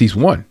 fights he's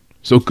won.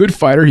 So good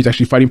fighter. He's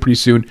actually fighting pretty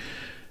soon.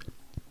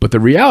 But the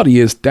reality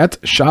is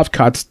that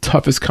Shavkat's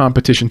toughest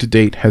competition to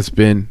date has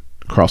been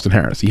Carlston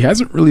Harris. He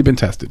hasn't really been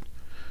tested.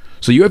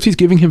 So UFC's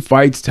giving him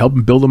fights to help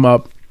him build him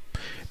up.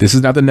 This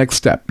is not the next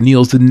step.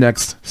 Neil's the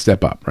next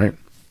step up, right?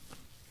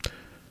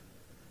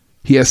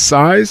 He has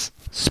size,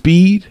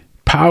 speed,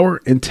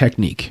 power, and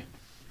technique.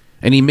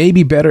 And he may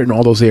be better in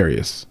all those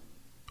areas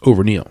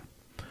over Neil.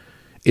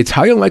 It's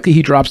highly unlikely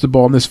he drops the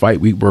ball in this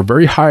fight. We're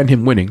very high on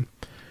him winning.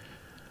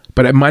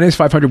 But at minus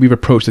 500, we've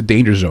approached the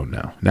danger zone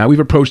now. Now we've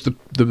approached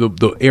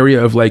the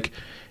area of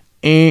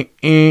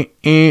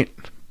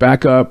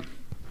back up.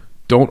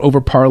 Don't over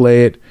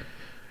parlay it.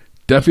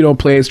 Definitely don't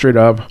play it straight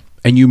up.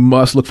 And you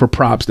must look for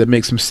props that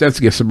make some sense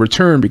to get some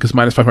return, because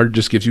minus 500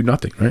 just gives you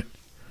nothing, right?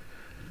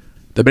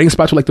 The betting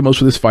spots we like the most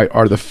for this fight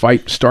are the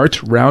fight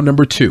starts round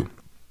number 2.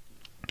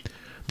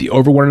 The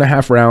over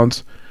 1.5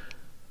 rounds.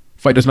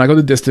 Fight does not go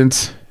the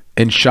distance.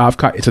 And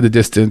Shavkat is at the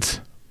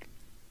distance.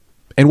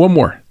 And one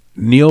more.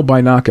 Neil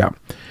by knockout.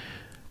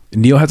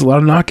 Neil has a lot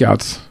of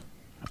knockouts.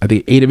 I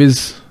think 8 of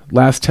his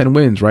last 10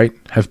 wins, right,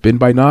 have been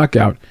by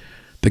knockout.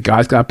 The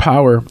guy's got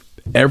power.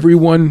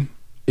 Everyone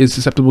is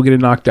susceptible to getting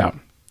knocked out.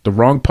 The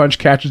wrong punch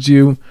catches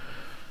you.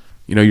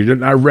 You're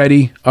not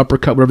ready.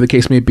 Uppercut, whatever the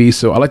case may be.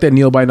 So I like that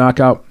Neil by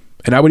knockout.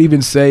 And I would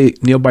even say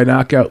Neil by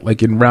knockout,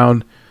 like in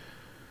round.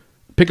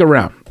 Pick a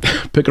round.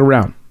 Pick a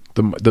round.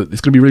 It's going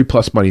to be really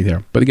plus money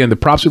there. But again, the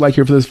props we like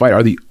here for this fight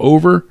are the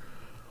over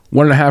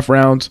 1.5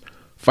 rounds.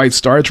 Fight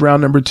starts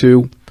round number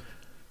 2.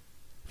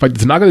 Fight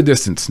does not go the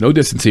distance. No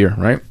distance here,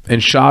 right?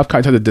 And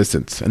Shavkat at the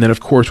distance. And then,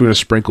 of course, we're going to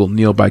sprinkle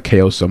Neil by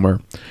KO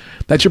somewhere.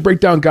 That's your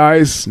breakdown,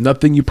 guys.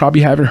 Nothing you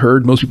probably haven't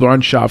heard. Most people are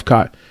on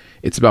Shavkat.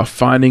 It's about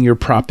finding your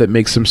prop that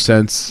makes some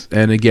sense.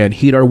 And again,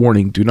 heed our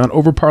warning. Do not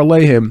over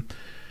parlay him.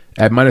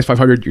 At minus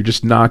 500, you're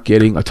just not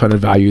getting a ton of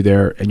value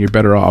there. And you're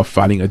better off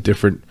finding a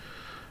different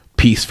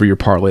piece for your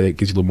parlay that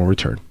gives you a little more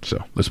return.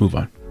 So let's move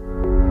on.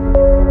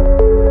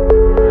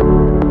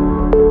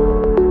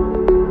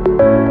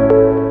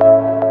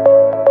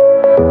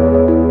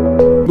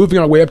 Moving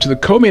our way up to the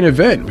co-main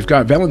event, we've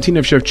got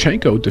Valentina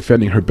Shevchenko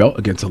defending her belt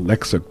against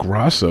Alexa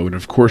Grasso. And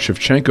of course,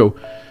 Shevchenko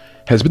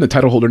has been the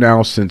title holder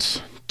now since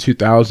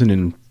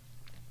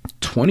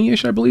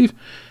 2020-ish, I believe.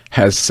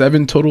 Has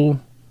 7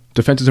 total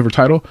defenses of her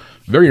title.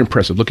 Very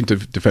impressive. Looking to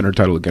defend her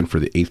title again for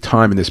the 8th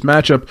time in this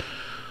matchup.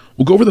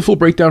 We'll go over the full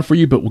breakdown for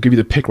you, but we'll give you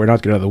the pick right now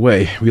to get out of the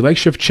way. We like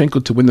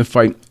Shevchenko to win the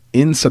fight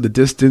inside the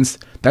distance.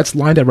 That's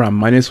lined at around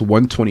minus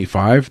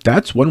 125.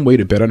 That's one way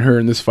to bet on her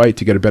in this fight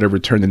to get a better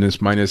return than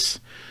this minus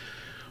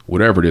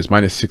whatever it is,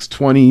 minus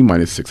 620,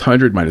 minus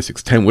 600, minus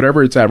 610,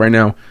 whatever it's at right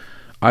now.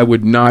 I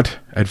would not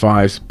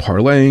advise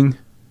parlaying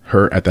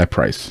her at that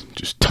price.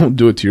 Just don't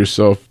do it to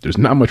yourself. There's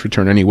not much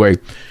return anyway.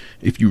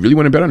 If you really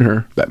want to bet on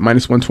her, that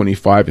minus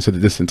 125 instead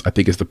of the distance, I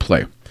think is the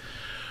play.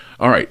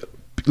 All right.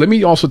 Let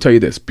me also tell you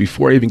this.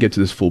 Before I even get to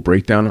this full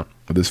breakdown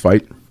of this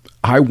fight,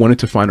 I wanted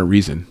to find a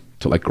reason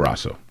to like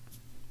Grasso.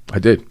 I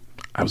did.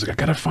 I was like, I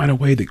got to find a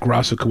way that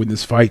Grasso could win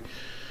this fight.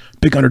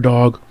 Big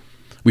underdog.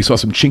 We saw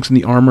some chinks in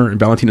the armor in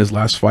Valentina's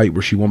last fight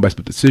where she won by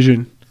split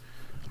decision.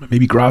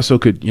 Maybe Grasso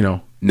could,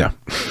 no.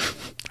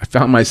 I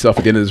found myself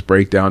at the end of this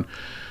breakdown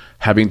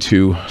having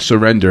to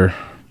surrender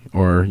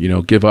or,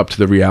 give up to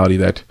the reality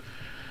that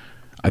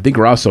I think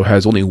Grasso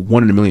has only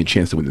 1 in a million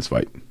chance to win this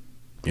fight.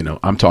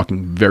 I'm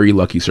talking very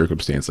lucky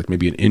circumstance, like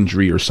maybe an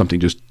injury or something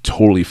just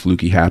totally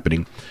fluky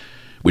happening,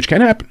 which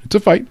can happen. It's a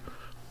fight.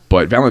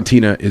 But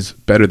Valentina is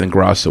better than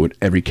Grasso in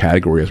every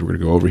category, as we're going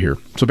to go over here.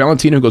 So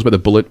Valentina goes by the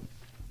bullet,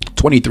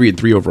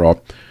 23-3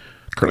 overall.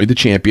 Currently the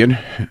champion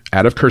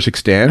out of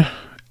Kyrgyzstan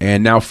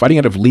and now fighting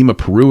out of Lima,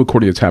 Peru,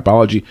 according to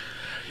Tapology.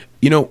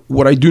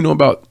 What I do know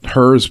about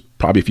her is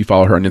probably if you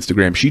follow her on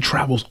Instagram, she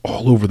travels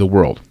all over the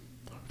world,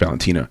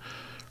 Valentina.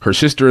 Her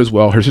sister as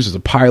well. Her sister's a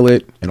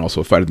pilot and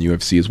also a fighter in the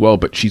UFC as well,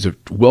 but she's a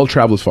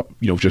well-traveled,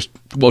 just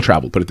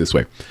well-traveled, put it this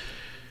way.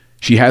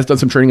 She has done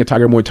some training at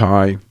Tiger Muay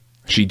Thai.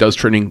 She does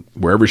training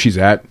wherever she's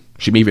at.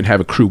 She may even have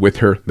a crew with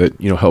her that,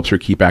 helps her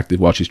keep active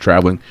while she's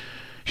traveling.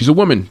 She's a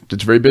woman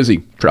that's very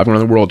busy, traveling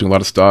around the world, doing a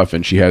lot of stuff,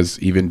 and she has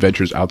even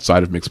ventures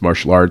outside of mixed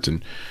martial arts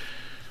and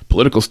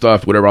political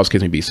stuff, whatever else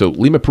case may be. So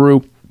Lima,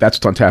 Peru, that's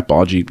what's on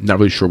Tapology. Not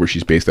really sure where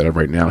she's based out of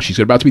right now. She's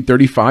about to be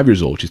 35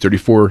 years old. She's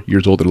 34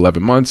 years old at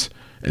 11 months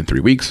and 3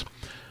 weeks.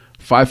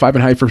 5'5"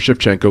 in height for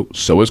Shevchenko.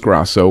 So is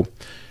Grasso.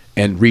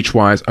 And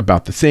reach-wise,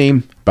 about the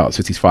same. About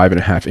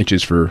 65.5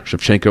 inches for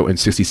Shevchenko and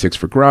 66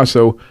 for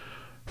Grasso.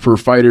 For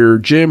fighter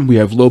gym, we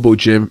have Lobo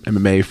Gym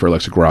MMA for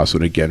Alexa Grasso.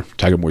 And again,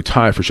 Tiger Muay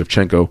Thai for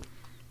Shevchenko.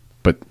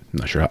 But I'm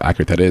not sure how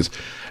accurate that is.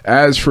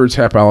 As for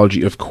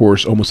Tapology, of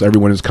course, almost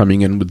everyone is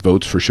coming in with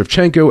votes for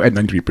Shevchenko at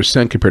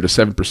 93% compared to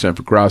 7%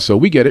 for Grasso.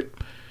 We get it.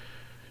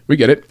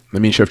 I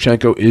mean,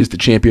 Shevchenko is the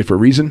champion for a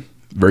reason.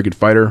 Very good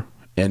fighter.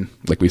 And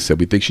like we said,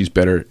 we think she's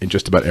better in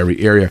just about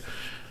every area.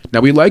 Now,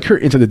 we like her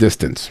into the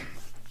distance.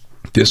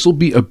 This will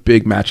be a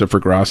big matchup for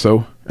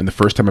Grasso. And the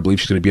first time I believe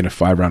she's going to be in a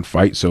 5-round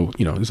fight. So,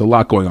 there's a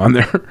lot going on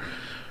there.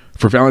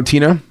 For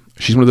Valentina,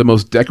 she's one of the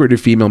most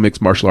decorated female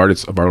mixed martial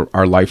artists of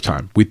our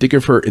lifetime. We think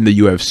of her in the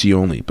UFC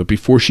only. But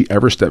before she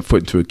ever stepped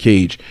foot into a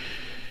cage,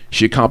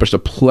 she accomplished a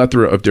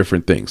plethora of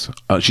different things.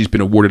 She's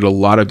been awarded a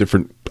lot of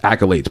different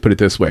accolades, put it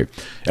this way.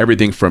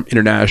 Everything from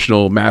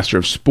international master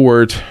of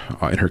sport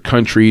in her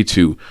country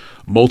to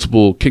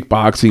multiple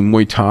kickboxing,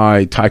 Muay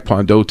Thai,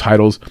 Taekwondo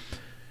titles.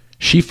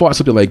 She fought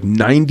something like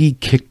 90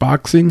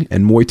 kickboxing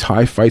and Muay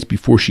Thai fights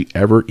before she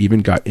ever even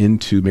got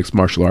into mixed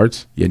martial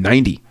arts. Yeah,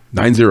 90.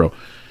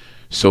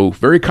 So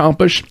very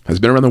accomplished, has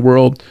been around the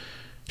world.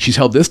 She's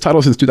held this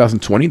title since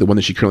 2020, the one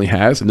that she currently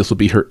has, and this will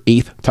be her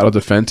 8th title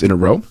defense in a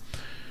row.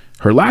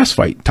 Her last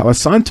fight, Taila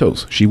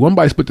Santos, she won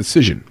by split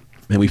decision.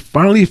 And we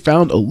finally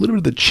found a little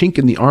bit of the chink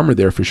in the armor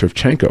there for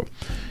Shevchenko.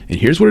 And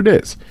here's what it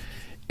is.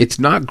 It's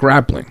not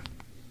grappling.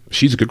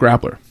 She's a good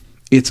grappler.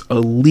 It's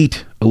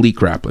elite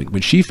grappling.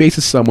 When she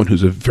faces someone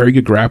who's a very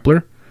good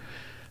grappler,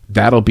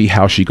 that'll be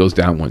how she goes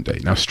down one day.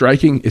 Now,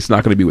 striking, it's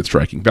not going to be with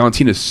striking.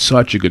 Valentina is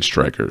such a good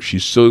striker.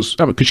 She's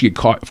could she get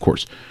caught? Of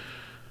course.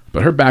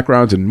 But her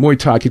background's in Muay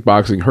Thai,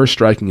 kickboxing, her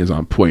striking is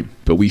on point.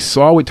 But we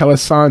saw with Taila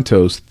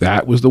Santos,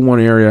 that was the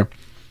one area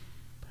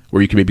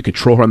where you can maybe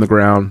control her on the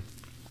ground,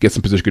 get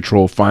some position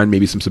control, find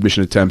maybe some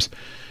submission attempts.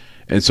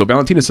 And so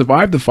Valentina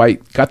survived the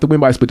fight, got the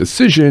win by split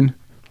decision.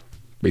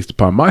 Based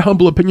upon my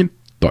humble opinion,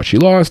 thought she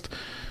lost. A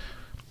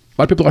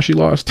lot of people thought she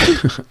lost.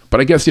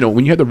 But I guess,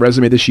 when you have the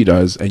resume that she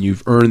does and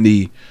you've earned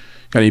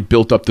kind of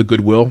built up the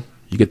goodwill,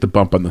 you get the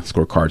bump on the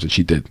scorecards that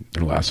she did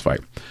in the last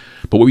fight.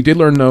 But what we did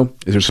learn, though,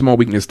 is there's a small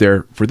weakness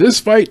there. For this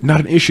fight, not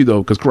an issue,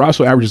 though, because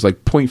Grasso averages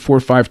like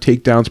 0.45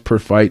 takedowns per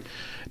fight.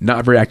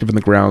 Not very active on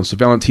the ground. So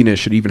Valentina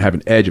should even have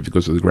an edge if it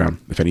goes to the ground,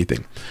 if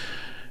anything.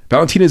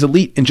 Valentina is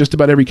elite in just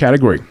about every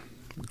category.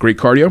 Great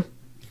cardio,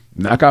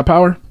 knockout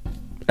power,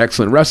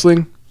 excellent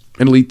wrestling,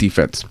 and elite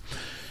defense.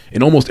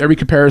 In almost every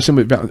comparison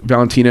with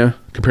Valentina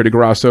compared to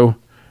Grasso,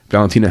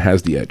 Valentina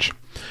has the edge.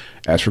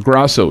 As for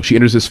Grasso, she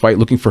enters this fight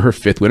looking for her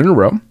 5th win in a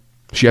row.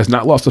 She has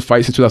not lost a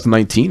fight since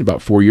 2019,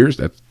 about 4 years.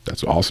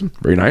 That's awesome.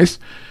 Very nice.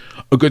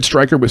 A good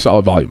striker with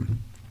solid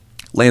volume.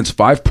 Lands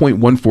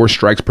 5.14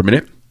 strikes per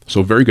minute,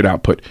 so very good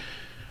output.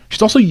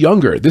 She's also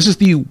younger. This is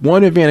the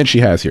one advantage she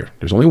has here.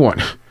 There's only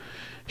one.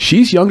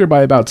 She's younger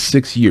by about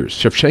 6 years.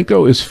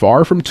 Shevchenko is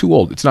far from too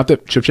old. It's not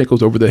that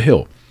Shevchenko's over the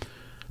hill.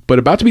 But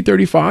about to be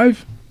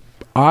 35,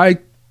 I'm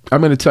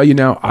going to tell you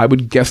now, I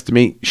would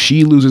guesstimate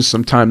she loses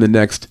some time the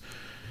next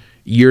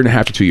year and a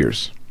half to 2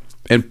 years.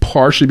 And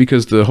partially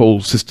because the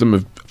whole system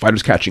of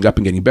fighters catching up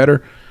and getting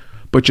better,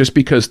 but just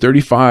because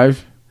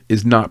 35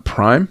 is not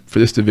prime for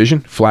this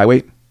division,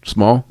 flyweight,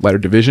 small, lighter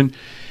division.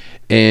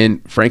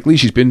 And frankly,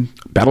 she's been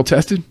battle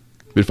tested,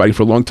 been fighting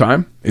for a long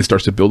time. It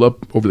starts to build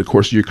up over the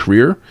course of your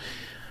career.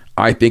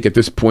 I think at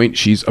this point,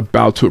 she's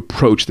about to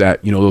approach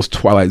that, those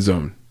twilight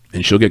zone.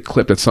 And she'll get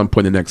clipped at some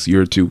point in the next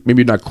year or two.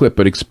 Maybe not clipped,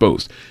 but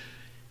exposed.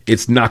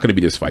 It's not going to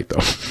be this fight,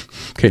 though.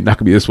 Okay, not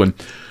going to be this one.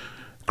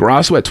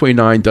 Grasso at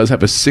 29 does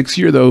have a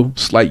 6-year, though,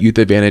 slight youth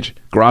advantage.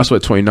 Grasso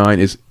at 29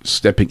 is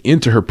stepping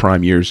into her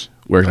prime years,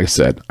 where, like I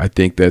said, I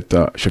think that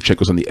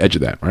Shevchenko's on the edge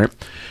of that, right?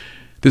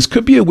 This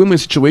could be a win-win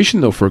situation,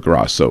 though, for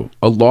Grasso.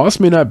 A loss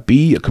may not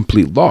be a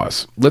complete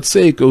loss. Let's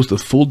say it goes the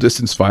full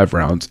distance 5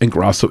 rounds, and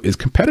Grasso is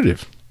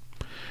competitive.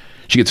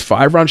 She gets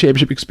 5-round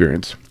championship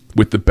experience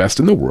with the best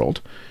in the world,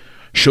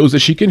 shows that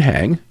she can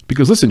hang,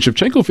 because, listen,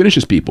 Shevchenko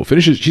finishes people.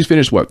 She's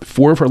finished, what,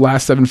 4 of her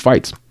last 7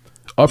 fights.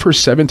 Of her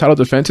 7 title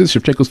defenses,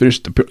 Shevchenko's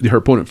finished her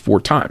opponent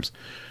 4 times.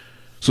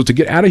 So to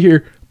get out of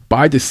here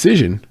by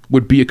decision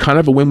would be a kind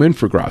of a win-win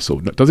for Grasso.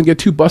 Doesn't get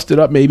too busted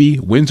up, maybe,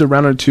 wins a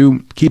round or 2,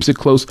 keeps it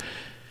close.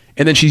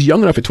 And then she's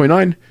young enough at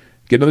 29,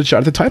 get another shot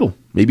at the title.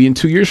 Maybe in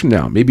 2 years from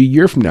now, maybe a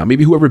year from now,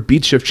 maybe whoever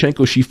beats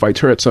Shevchenko, she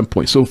fights her at some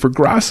point. So for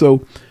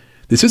Grasso,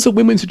 this is a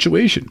win-win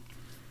situation.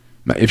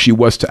 Now, if she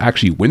was to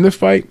actually win the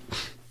fight,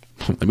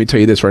 let me tell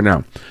you this right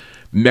now.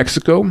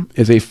 Mexico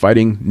is a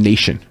fighting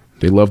nation.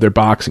 They love their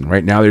boxing.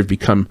 Right now, they've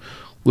become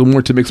a little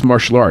more to mixed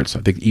martial arts.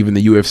 I think even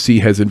the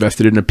UFC has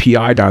invested in a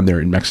PI down there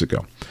in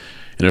Mexico.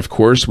 And of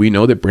course, we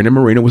know that Brandon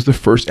Moreno was the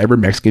first ever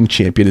Mexican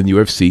champion in the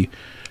UFC.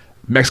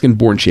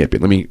 Mexican-born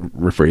champion. Let me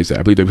rephrase that.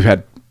 I believe that we've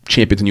had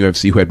champions in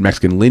UFC who had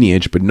Mexican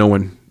lineage, but no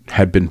one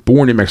had been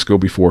born in Mexico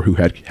before who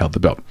had held the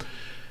belt.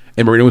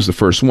 And Moreno was the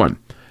first one.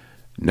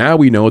 Now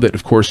we know that,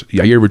 of course,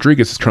 Yair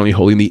Rodriguez is currently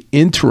holding the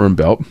interim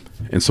belt.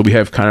 And so we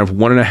have kind of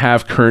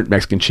 1.5 current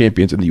Mexican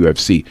champions in the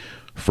UFC.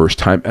 First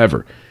time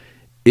ever.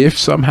 If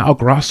somehow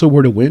Grasso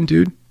were to win,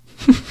 dude,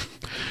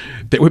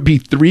 there would be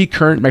 3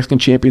 current Mexican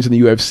champions in the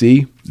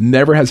UFC.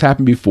 Never has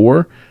happened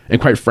before. And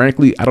quite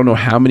frankly, I don't know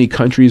how many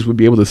countries would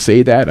be able to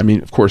say that. I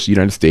mean, of course, the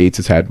United States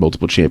has had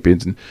multiple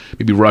champions and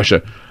maybe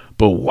Russia.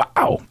 But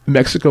wow,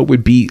 Mexico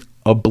would be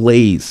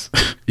ablaze.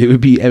 It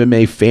would be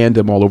MMA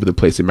fandom all over the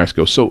place in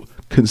Mexico. So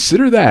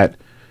consider that.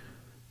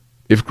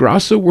 If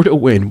Grasso were to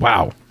win,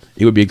 wow,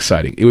 it would be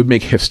exciting. It would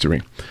make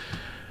history.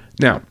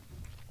 Now,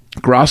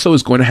 Grasso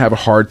is going to have a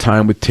hard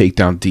time with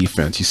takedown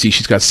defense. You see,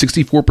 she's got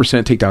 64%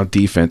 takedown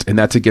defense, and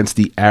that's against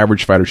the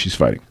average fighter she's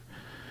fighting.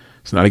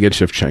 It's not against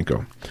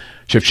Shevchenko.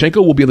 Shevchenko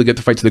will be able to get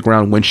the fight to the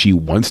ground when she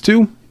wants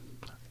to.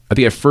 I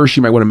think at first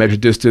she might want to measure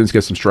distance,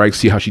 get some strikes,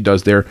 see how she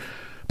does there.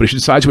 But if she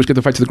decides she wants to get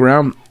the fight to the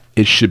ground,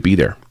 it should be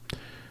there.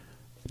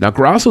 Now,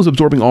 Grasso is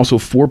absorbing also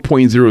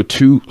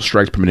 4.02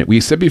 strikes per minute. We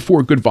said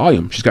before, good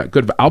volume. She's got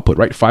good output,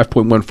 right?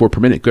 5.14 per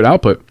minute, good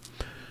output.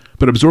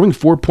 But absorbing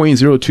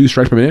 4.02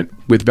 strikes per minute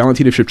with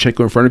Valentina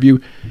Shevchenko in front of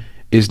you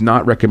is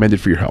not recommended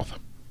for your health.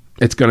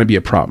 It's going to be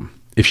a problem.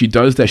 If she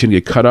does that, she's going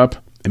to get cut up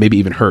and maybe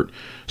even hurt.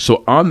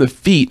 So on the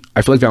feet,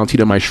 I feel like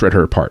Valentina might shred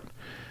her apart.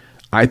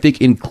 I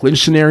think in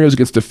clinch scenarios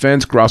against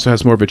defense, Grasso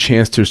has more of a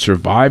chance to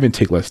survive and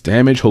take less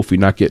damage, hopefully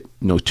not get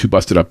too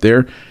busted up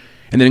there.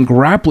 And then in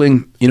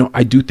grappling,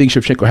 I do think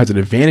Shevchenko has an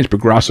advantage, but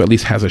Grasso at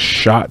least has a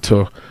shot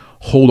to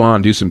hold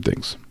on, do some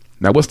things.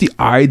 Now, what's the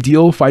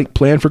ideal fight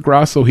plan for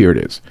Grasso? Here it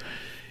is.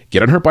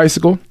 Get on her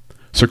bicycle,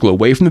 circle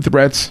away from the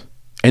threats,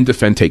 and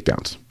defend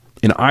takedowns.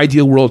 In an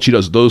ideal world, she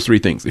does those 3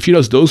 things. If she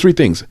does those 3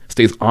 things,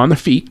 stays on the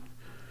feet,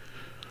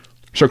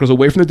 circles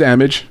away from the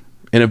damage,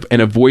 and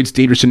avoids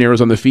dangerous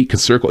scenarios on the feet, can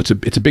circle. It's a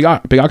big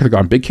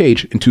octagon, big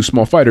cage, and 2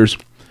 small fighters.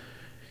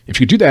 If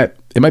you could do that,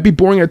 it might be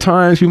boring at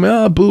times,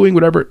 people booing,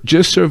 whatever.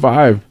 Just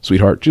survive,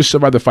 sweetheart. Just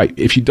survive the fight.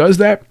 If she does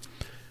that,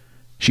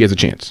 she has a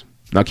chance.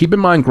 Now, keep in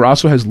mind,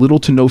 Grasso has little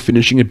to no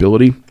finishing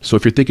ability. So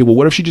if you're thinking, well,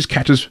 what if she just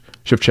catches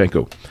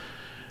Shevchenko?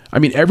 I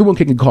mean, everyone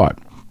can get caught.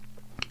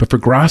 But for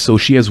Grasso,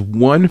 she has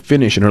 1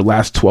 finish in her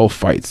last 12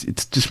 fights.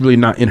 It's just really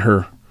not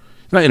her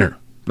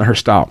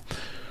style.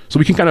 So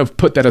we can kind of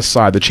put that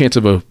aside. The chance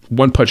of a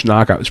 1-punch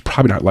knockout is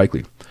probably not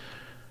likely.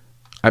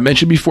 I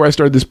mentioned before I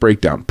started this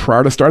breakdown,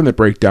 prior to starting the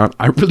breakdown,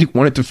 I really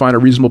wanted to find a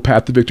reasonable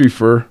path to victory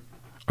for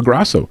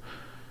Grasso.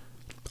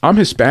 I'm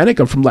Hispanic.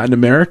 I'm from Latin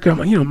America.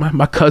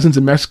 My cousins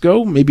in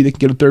Mexico, maybe they can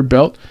get a 3rd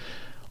belt.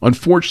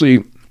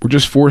 Unfortunately, we're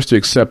just forced to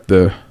accept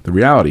the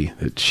reality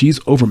that she's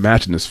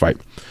overmatched in this fight.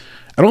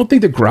 I don't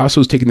think that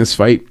Grasso's taking this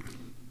fight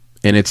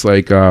and it's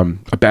like a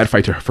bad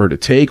fight for her to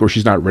take, or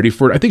she's not ready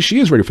for it. I think she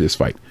is ready for this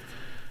fight.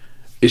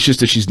 It's just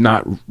that she's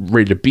not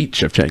ready to beat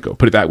Shevchenko.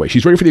 Put it that way.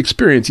 She's ready for the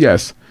experience,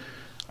 yes.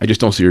 I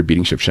just don't see her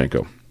beating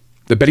Shevchenko.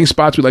 The betting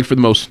spots we like for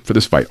the most for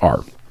this fight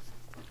are,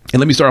 and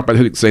let me start off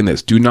by saying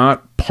this, do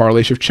not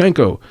parlay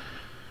Shevchenko.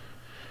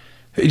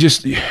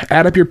 Just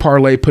add up your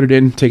parlay, put it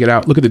in, take it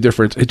out, look at the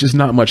difference. It's just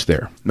not much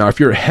there. Now, if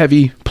you're a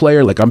heavy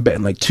player, like I'm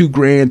betting like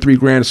 $2,000,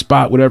 $3,000 a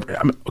spot, whatever,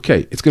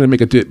 okay, it's going to make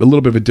a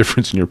little bit of a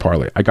difference in your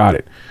parlay. I got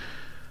it.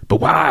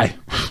 But why?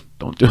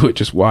 Don't do it.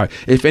 Just why?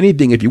 If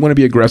anything, if you want to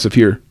be aggressive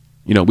here,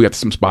 we got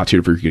some spots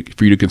here for you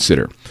to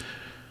consider.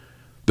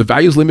 The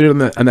value is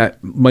limited on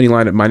that money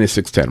line at minus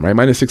 610, right?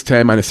 Minus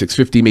 610, minus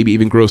 650, maybe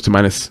even grows to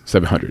minus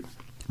 700.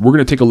 We're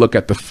going to take a look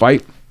at the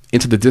fight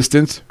into the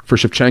distance for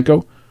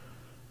Shevchenko.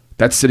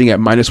 That's sitting at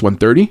minus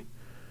 130.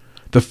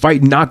 The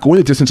fight not going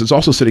the distance is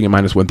also sitting at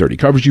minus 130.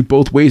 Covers you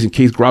both ways in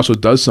case Grasso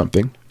does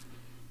something.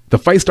 The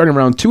fight starting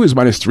round 2 is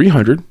minus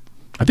 300.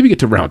 I think we get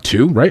to round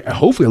 2, right?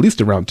 Hopefully at least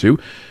to round 2.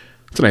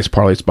 It's a nice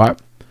parlay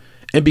spot.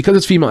 And because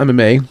it's female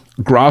MMA,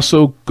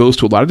 Grasso goes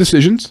to a lot of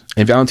decisions,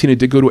 and Valentina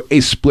did go to a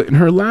split in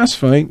her last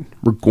fight.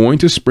 We're going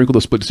to sprinkle the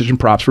split decision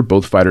props for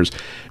both fighters.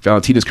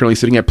 Valentina is currently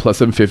sitting at plus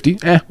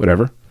 750.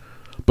 Whatever.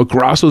 But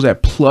Grasso's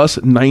at plus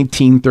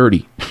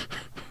 1930.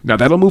 Now,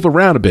 that'll move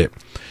around a bit.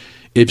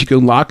 If you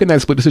can lock in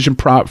that split decision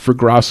prop for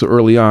Grasso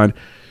early on,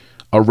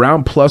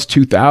 around plus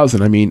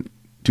 2,000, I mean,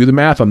 do the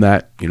math on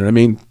that. You know what I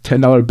mean?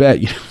 $10 bet,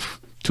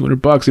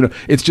 $200. You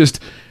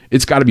know,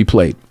 it's got to be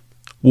played.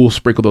 We'll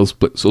sprinkle those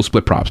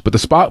split props. But the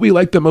spot we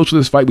liked the most of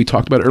this fight, we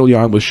talked about early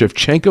on, was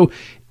Shevchenko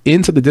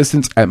into the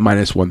distance at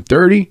minus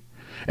 130.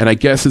 And I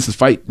guess since the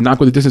fight not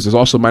going the distance is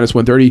also minus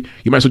 130,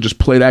 you might as well just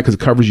play that because it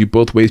covers you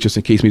both ways just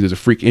in case maybe there's a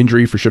freak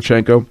injury for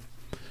Shevchenko.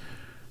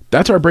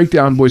 That's our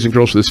breakdown, boys and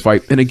girls, for this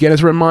fight. And again,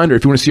 as a reminder,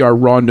 if you want to see our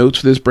raw notes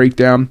for this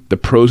breakdown, the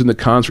pros and the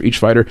cons for each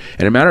fighter,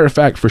 and a matter of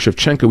fact, for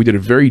Shevchenko, we did a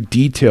very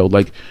detailed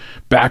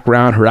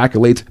background, her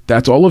accolades.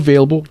 That's all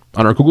available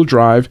on our Google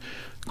Drive.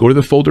 Go to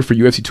the folder for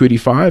UFC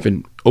 285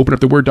 and open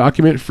up the Word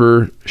document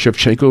for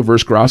Shevchenko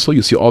versus Grasso.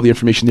 You'll see all the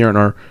information there on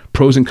our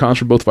pros and cons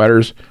for both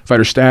fighters,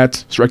 fighter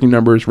stats, striking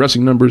numbers,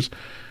 wrestling numbers,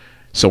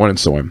 so on and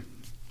so on.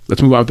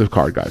 Let's move on to the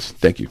card, guys.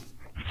 Thank you.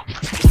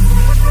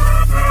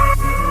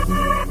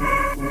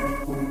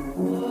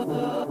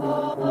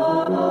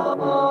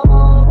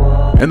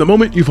 And the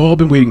moment you've all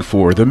been waiting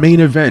for, the main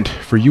event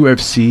for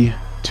UFC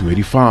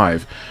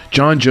 285.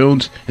 Jon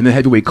Jones in the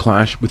heavyweight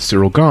clash with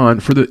Ciryl Gane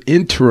for the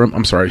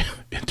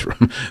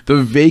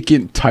the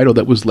vacant title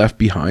that was left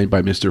behind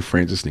by Mr.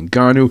 Francis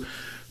Ngannou.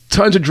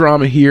 Tons of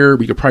drama here.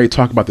 We could probably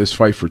talk about this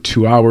fight for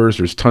 2 hours.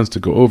 There's tons to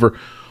go over.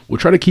 We'll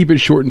try to keep it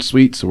short and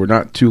sweet so we're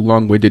not too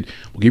long-winded.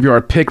 We'll give you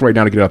our pick right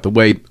now to get out the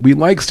way. We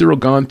like Ciryl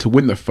Gane to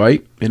win the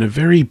fight in a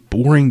very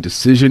boring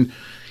decision.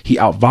 He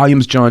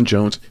outvolumes Jon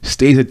Jones,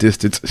 stays at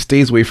distance,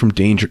 stays away from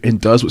danger, and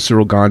does what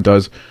Ciryl Gane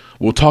does.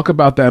 We'll talk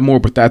about that more,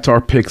 but that's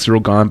our pick,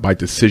 Ciryl Gane by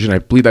decision. I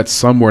believe that's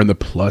somewhere in the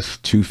plus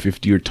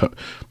 250 or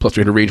plus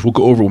 300 range. We'll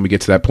go over when we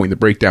get to that point in the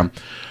breakdown.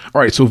 All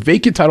right, so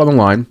vacant title on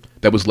the line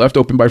that was left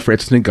open by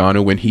Francis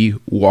Ngannou when he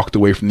walked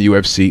away from the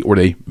UFC, or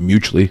they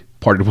mutually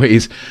parted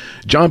ways.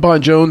 Jon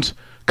Bon Jones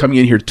coming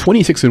in here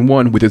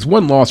 26-1 with his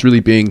one loss really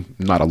being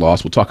not a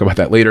loss. We'll talk about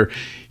that later.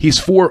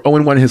 He's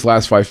 4-0-1 in his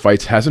last 5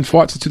 fights. Hasn't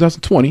fought since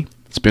 2020.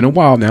 It's been a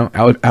while now.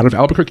 Out of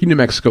Albuquerque, New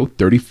Mexico,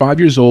 35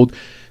 years old,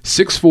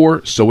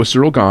 6'4", so is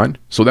Ciryl Gane.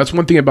 So that's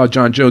one thing about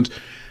Jon Jones.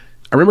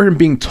 I remember him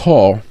being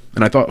tall,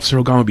 and I thought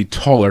Ciryl Gane would be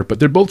taller, but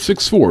they're both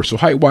 6'4", so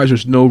height-wise,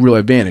 there's no real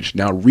advantage.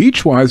 Now,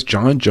 reach-wise,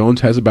 Jon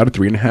Jones has about a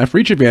 3.5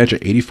 reach advantage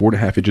at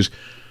 84.5 inches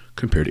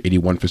compared to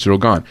 81 for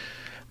Ciryl Gane.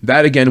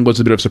 That, again, was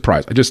a bit of a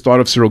surprise. I just thought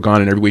of Ciryl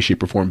Gane in every way,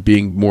 shape, or form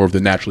being more of the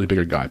naturally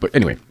bigger guy. But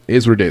anyway, it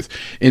is what it is.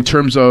 In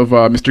terms of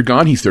Mr.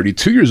 Gane, he's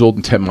 32 years old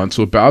in 10 months,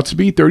 so about to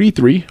be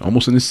 33,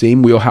 almost in the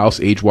same wheelhouse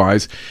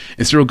age-wise.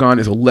 And Ciryl Gane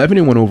is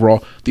 11-1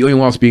 overall, the only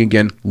loss being,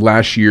 again,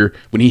 last year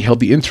when he held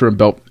the interim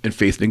belt and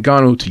faced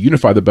Ngannou to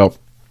unify the belt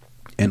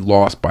and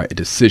lost by a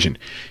decision.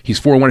 He's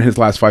 4-1 in his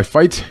last 5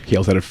 fights. He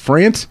hails out of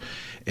France.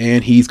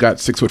 And he's got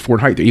 6'4" in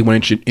height, 81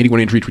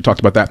 inch reach. We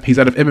talked about that. He's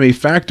out of MMA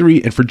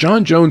Factory. And for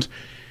Jon Jones,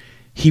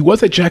 he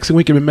was at Jackson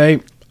Wink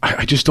MMA.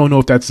 I just don't know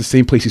if that's the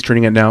same place he's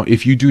training at now.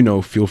 If you do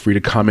know, feel free to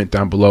comment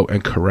down below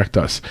and correct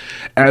us.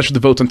 As for the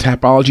votes on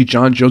Tapology,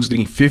 Jon Jones is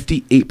getting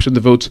 58% of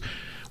the votes,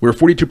 where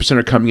 42%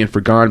 are coming in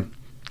for Gane.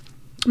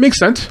 Makes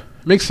sense.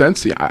 Makes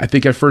sense. Yeah, I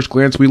think at first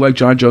glance we like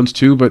Jon Jones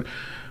too, but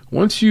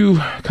once you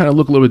kind of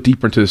look a little bit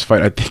deeper into this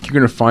fight, I think you're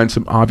going to find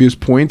some obvious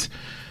points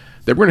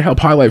that we're going to help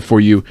highlight for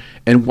you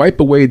and wipe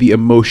away the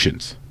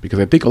emotions. Because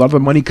I think a lot of the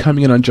money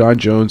coming in on Jon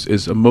Jones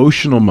is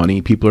emotional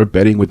money. People are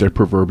betting with their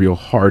proverbial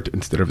heart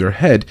instead of their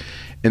head.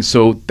 And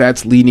so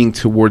that's leaning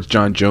towards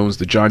Jon Jones,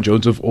 the Jon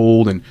Jones of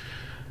old. And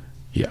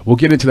yeah, we'll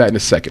get into that in a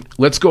second.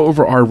 Let's go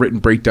over our written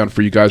breakdown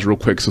for you guys real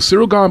quick. So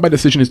Ciryl Gane by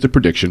decision is the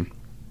prediction.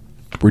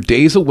 We're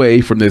days away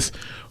from this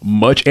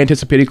much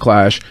anticipated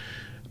clash.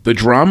 The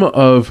drama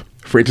of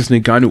Francis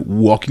Ngannou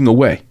walking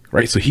away.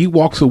 Right, so he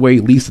walks away,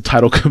 leaves the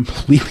title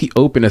completely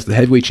open as the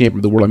heavyweight champion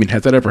of the world. I mean,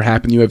 has that ever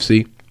happened in the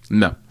UFC?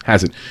 No,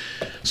 hasn't.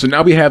 So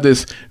now we have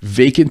this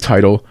vacant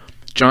title.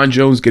 Jon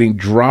Jones getting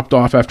dropped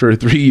off after a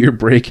 3-year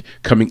break,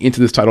 coming into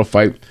this title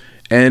fight,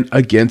 and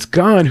against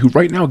Gane, who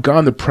right now,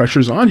 Gane, the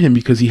pressure's on him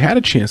because he had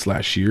a chance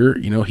last year.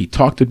 You know, he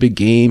talked a big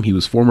game. He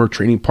was former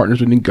training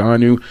partners with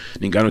Ngannou.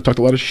 Ngannou talked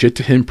a lot of shit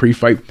to him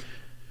pre-fight,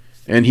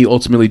 and he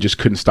ultimately just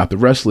couldn't stop the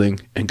wrestling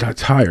and got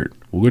tired.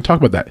 We're going to talk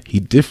about that. He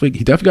definitely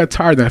got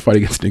tired in that fight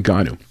against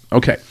Ngannou.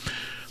 Okay,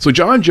 so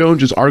Jon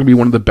Jones is arguably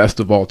one of the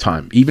best of all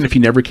time. Even if he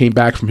never came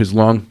back from his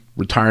long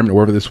retirement or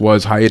whatever this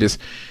was, hiatus,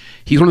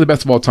 he's one of the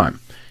best of all time.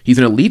 He's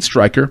an elite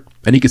striker,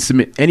 and he can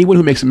submit anyone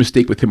who makes a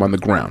mistake with him on the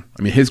ground.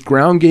 I mean, his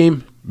ground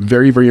game,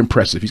 very, very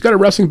impressive. He's got a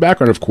wrestling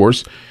background, of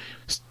course,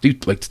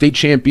 like state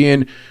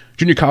champion,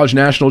 junior college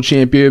national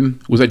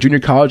champion, was at junior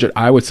college at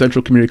Iowa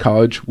Central Community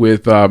College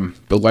with the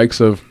likes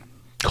of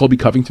Colby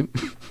Covington.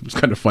 It's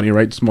kind of funny,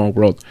 right? Small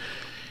world.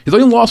 His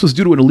only loss was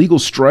due to an illegal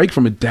strike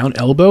from a down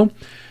elbow.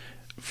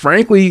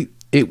 Frankly,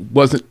 it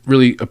wasn't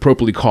really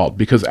appropriately called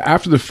because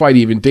after the fight,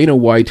 even Dana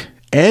White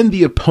and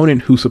the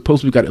opponent who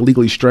supposedly got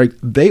illegally striked,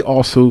 they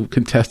also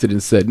contested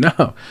and said,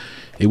 no,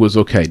 it was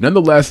okay.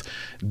 Nonetheless,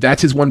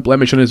 that's his one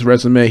blemish on his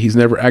resume. He's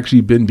never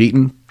actually been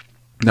beaten.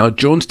 Now,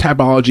 Jones'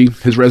 Tapology,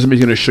 his resume is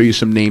going to show you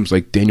some names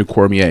like Daniel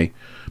Cormier,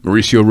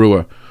 Mauricio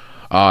Rua,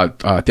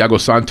 Thiago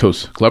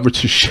Santos, Glover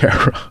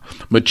Teixeira,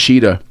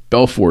 Machida,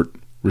 Belfort,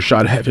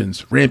 Rashad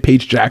Evans,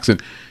 Rampage Jackson.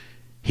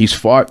 He's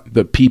fought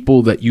the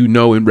people that you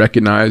know and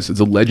recognize as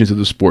the legends of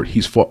the sport.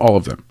 He's fought all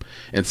of them.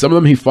 And some of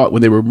them he fought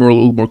when they were a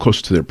little more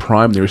closer to their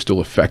prime. They were still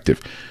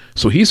effective.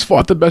 So he's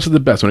fought the best of the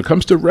best. When it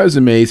comes to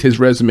resumes, his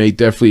resume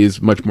definitely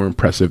is much more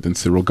impressive than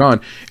Ciryl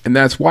Gane. And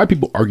that's why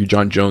people argue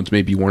Jon Jones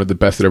may be one of the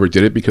best that ever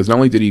did it, because not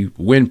only did he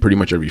win pretty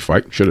much every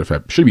fight, should be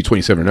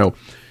 27-0,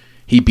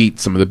 he beat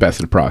some of the best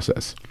in the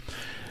process.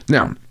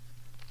 Now,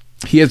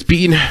 he has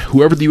beaten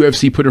whoever the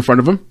UFC put in front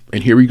of him.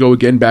 And here we go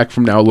again, back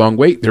from now a long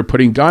wait. They're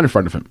putting Gane in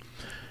front of him.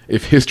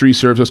 If history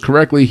serves us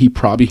correctly, he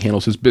probably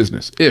handles his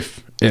business.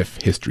 If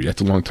history,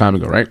 that's a long time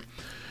ago, right?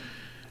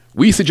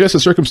 We suggest the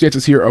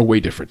circumstances here are way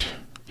different.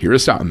 Hear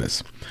us out on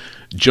this.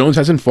 Jones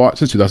hasn't fought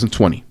since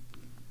 2020.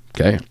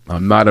 Okay,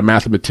 I'm not a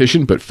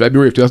mathematician, but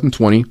February of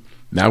 2020,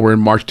 now we're in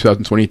March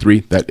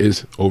 2023, that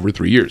is over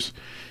 3 years.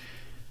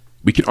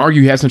 We can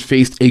argue he hasn't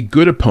faced a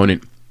good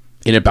opponent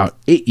in about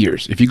 8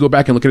 years. If you go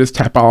back and look at his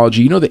Tapology,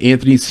 you know, the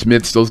Anthony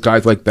Smiths, those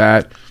guys like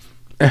that,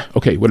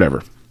 okay,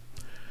 whatever.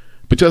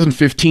 But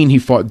 2015, he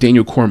fought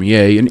Daniel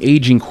Cormier, an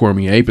aging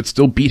Cormier, but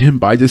still beat him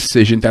by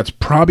decision. That's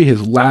probably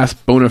his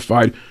last bona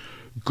fide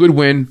good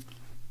win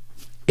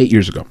 8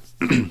 years ago.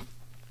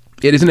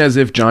 It isn't as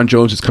if Jon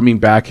Jones is coming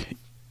back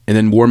and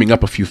then warming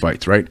up a few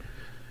fights, right?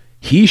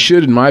 He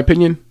should, in my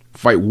opinion,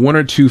 fight 1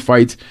 or 2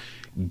 fights,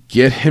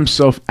 get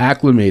himself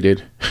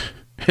acclimated,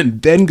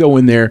 and then go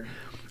in there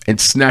and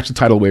snatch the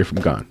title away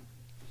from Gane.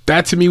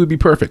 That, to me, would be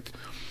perfect.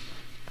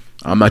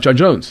 I'm not Jon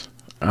Jones.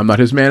 I'm not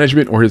his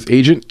management or his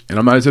agent, and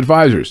I'm not his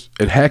advisors.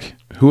 And heck,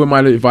 who am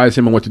I to advise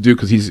him on what to do?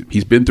 Because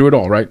he's been through it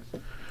all, right?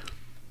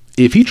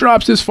 If he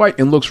drops this fight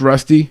and looks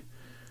rusty,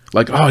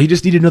 like, oh, he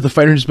just needed another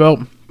fight in his belt,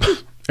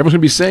 everyone's going to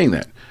be saying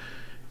that.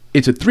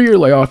 It's a 3-year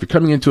layoff. You're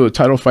coming into a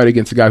title fight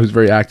against a guy who's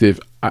very active.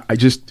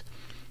 That's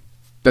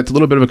a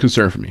little bit of a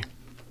concern for me.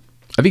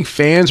 I think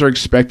fans are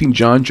expecting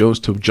Jon Jones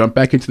to jump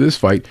back into this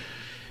fight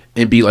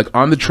and be like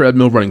on the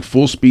treadmill running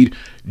full speed,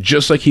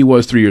 just like he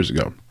was 3 years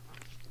ago.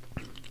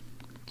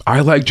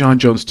 I like Jon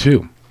Jones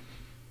too.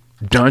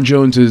 Jon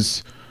Jones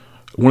is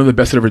one of the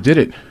best that ever did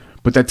it,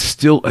 but that's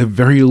still a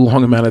very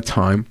long amount of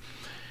time.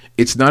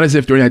 It's not as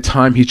if during that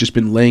time he's just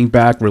been laying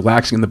back,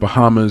 relaxing in the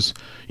Bahamas,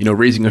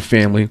 raising a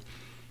family,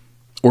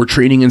 or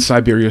training in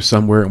Siberia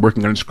somewhere and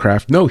working on his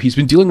craft. No, he's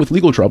been dealing with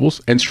legal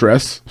troubles and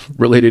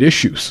stress-related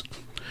issues.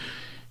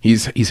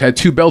 He's had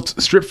 2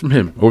 belts stripped from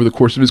him over the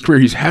course of his career.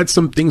 He's had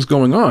some things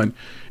going on.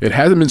 It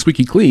hasn't been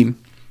squeaky clean.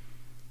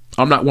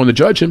 I'm not one to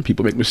judge him.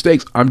 People make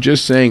mistakes. I'm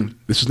just saying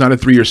this is not a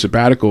 3-year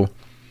sabbatical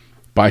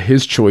by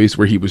his choice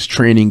where he was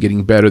training,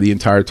 getting better the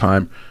entire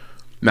time.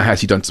 Now,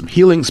 has he done some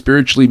healing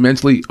spiritually,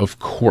 mentally? Of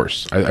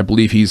course. I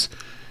believe he's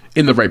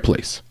in the right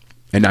place.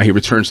 And now he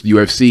returns to the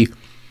UFC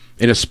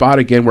in a spot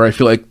again where I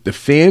feel like the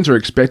fans are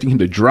expecting him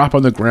to drop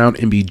on the ground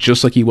and be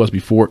just like he was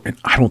before, and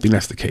I don't think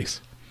that's the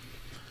case.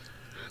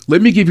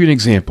 Let me give you an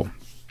example.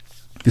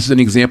 This is an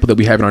example that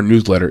we have in our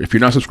newsletter. If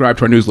you're not subscribed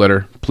to our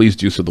newsletter, please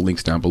do so. The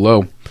link's down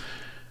below.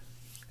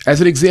 As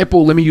an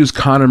example, let me use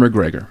Conor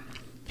McGregor.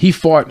 He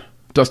fought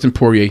Dustin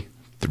Poirier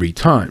 3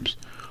 times.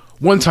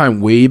 One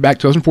time way back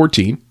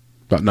 2014,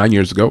 about 9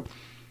 years ago,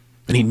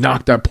 and he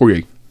knocked out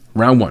Poirier.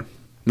 Round 1.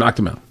 Knocked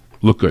him out.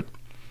 Looked good.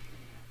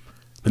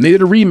 Then they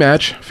did a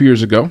rematch a few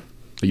years ago,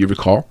 that you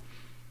recall.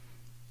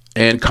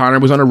 And Conor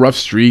was on a rough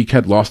streak,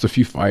 had lost a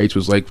few fights,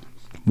 was like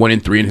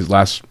 1-3 in his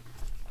last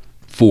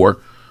 4.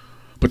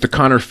 But the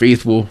Conor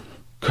faithful,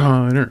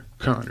 Conor.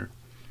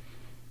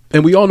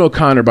 And we all know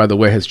Conor, by the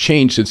way, has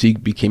changed since he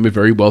became a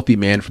very wealthy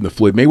man, from the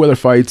Floyd Mayweather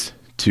fights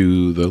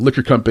to the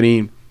liquor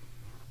company.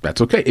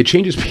 That's okay. It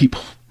changes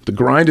people. The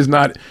grind is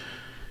not,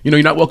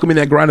 you're not welcoming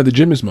that grind at the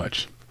gym as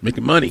much.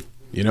 Making money,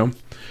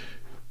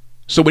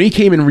 So when he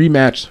came and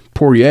rematched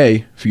Poirier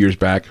a few years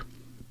back,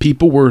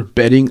 people were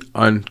betting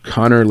on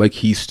Conor like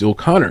he's still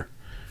Conor.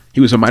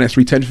 He was a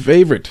 -310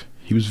 favorite.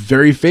 He was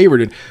very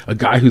favored. And a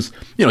guy who's,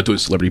 doing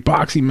celebrity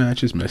boxing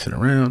matches, messing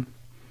around.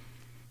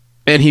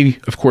 And he,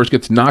 of course,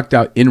 gets knocked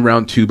out in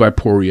round 2 by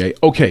Poirier.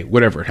 Okay,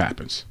 whatever, it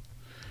happens.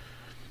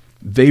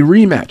 They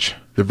rematch.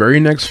 The very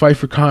next fight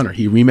for Conor,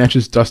 he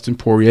rematches Dustin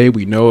Poirier.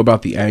 We know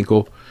about the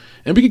ankle.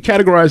 And we could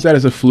categorize that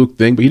as a fluke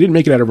thing, but he didn't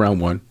make it out of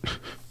round 1.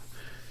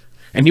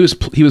 And he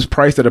was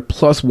priced at a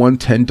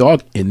 +110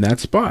 dog in that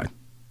spot.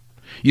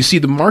 You see,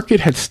 the market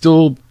had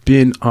still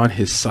been on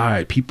his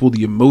side. People,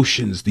 the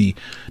emotions, the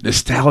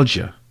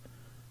nostalgia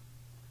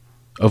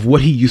of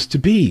what he used to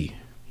be.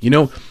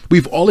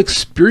 We've all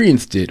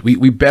experienced it.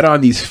 We bet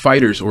on these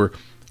fighters, or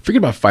forget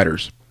about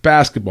fighters,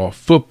 basketball,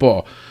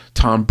 football,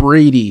 Tom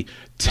Brady,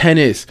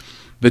 tennis,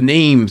 the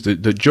names, the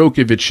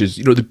Djokovic's,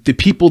 the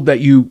people that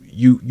you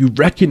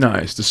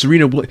recognize, the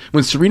Serena.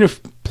 When Serena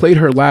played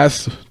her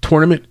last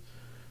tournament,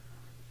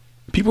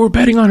 People were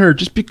betting on her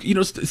just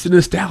because, it's the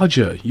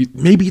nostalgia.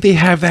 Maybe they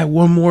have that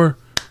one more,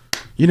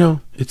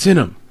 it's in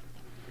them.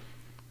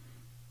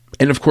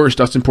 And of course,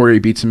 Dustin Poirier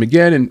beats him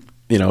again, and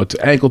it's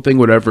an ankle thing,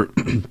 whatever.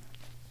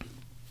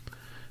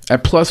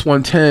 At plus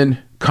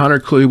 110, Conor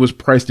clearly was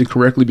priced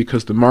incorrectly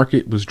because the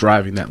market was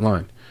driving that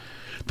line.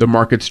 The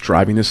market's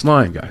driving this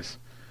line, guys.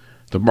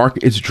 The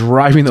market is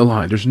driving the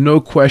line. There's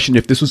no question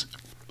if this was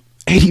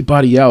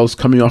anybody else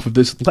coming off of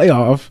this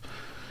layoff,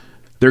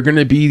 they're going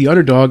to be the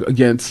underdog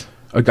against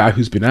a guy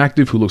who's been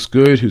active, who looks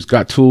good, who's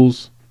got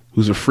tools,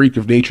 who's a freak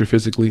of nature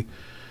physically.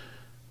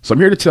 So I'm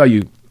here to tell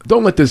you,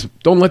 don't let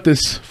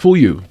this fool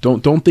you.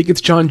 Don't think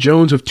it's Jon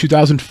Jones of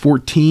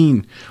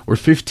 2014 or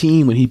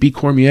 15 when he beat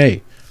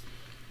Cormier.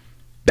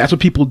 That's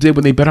what people did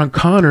when they bet on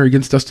Conor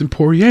against Dustin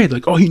Poirier.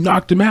 Like, oh, he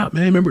knocked him out,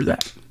 man. Remember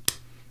that?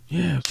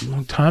 Yeah, it was a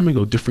long time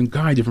ago. Different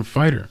guy, different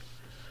fighter.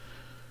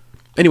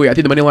 Anyway, I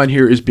think the money line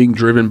here is being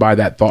driven by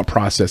that thought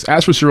process.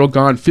 As for Ciryl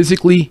Gane,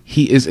 physically,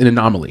 he is an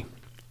anomaly.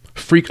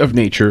 Freak of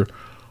nature,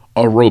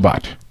 a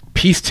robot,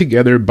 pieced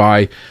together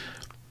by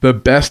the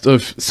best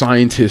of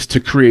scientists to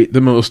create the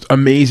most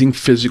amazing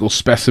physical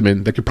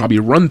specimen that could probably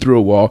run through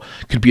a wall,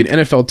 could be an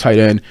NFL tight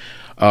end.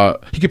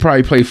 He could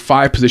probably play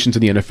 5 positions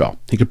in the NFL.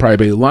 He could probably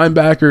be a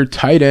linebacker,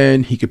 tight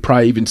end. He could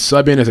probably even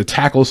sub in as a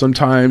tackle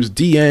sometimes,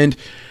 D-end.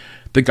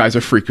 The guy's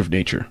a freak of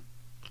nature.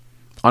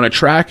 On a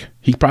track,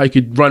 he probably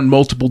could run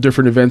multiple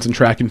different events in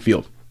track and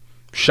field.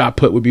 Shot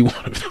put would be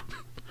one of them.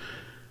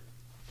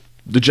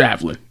 The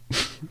javelin.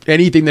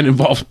 Anything that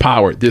involves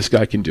power, this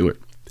guy can do it.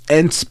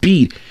 And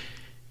speed.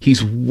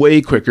 He's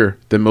way quicker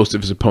than most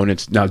of his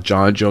opponents. Now,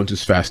 Jon Jones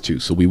is fast too,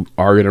 so we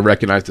are going to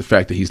recognize the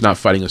fact that he's not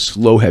fighting a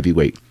slow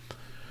heavyweight.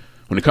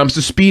 When it comes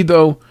to speed,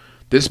 though,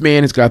 this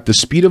man has got the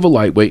speed of a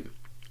lightweight,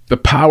 the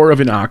power of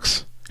an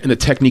ox, and the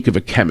technique of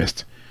a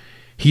chemist.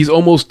 He's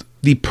almost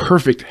the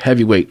perfect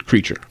heavyweight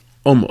creature.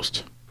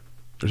 Almost.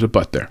 There's a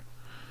but there.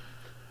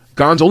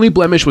 Gane's only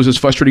blemish was his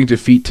frustrating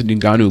defeat to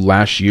Ngannou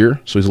last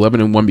year, so he's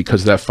 11-1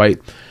 because of that fight.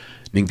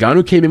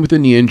 Ngannou came in with a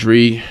knee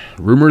injury,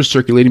 rumors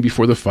circulating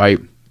before the fight.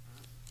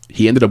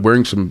 He ended up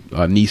wearing some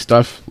knee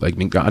stuff, like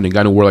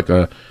Ngannou wore like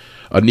a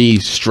knee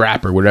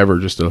strap or whatever,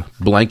 just a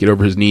blanket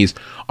over his knees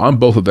on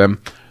both of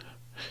them.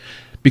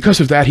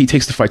 Because of that, he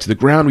takes the fight to the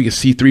ground. We can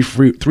see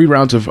three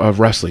rounds of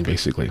wrestling,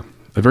 basically.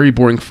 A very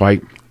boring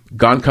fight.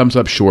 Gane comes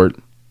up short,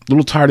 a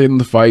little tired in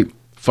the fight,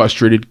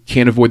 frustrated,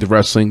 can't avoid the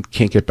wrestling,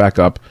 can't get back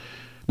up.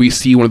 We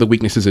see one of the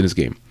weaknesses in his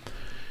game.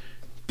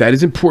 That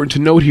is important to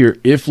note here.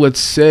 If, let's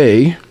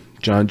say,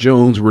 Jon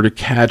Jones were to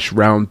catch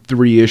round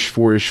 3-ish,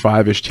 4-ish,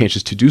 5-ish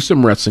chances to do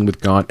some wrestling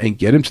with Gane and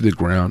get him to the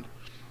ground,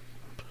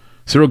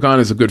 Ciryl Gane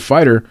is a good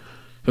fighter,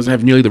 doesn't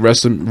have nearly the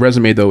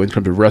resume, though, in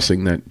terms of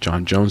wrestling that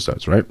Jon Jones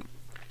does, right?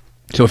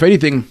 So if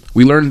anything,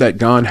 we learned that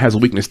Gane has a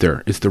weakness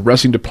there. It's the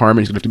wrestling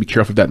department. He's going to have to be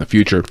careful of that in the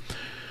future.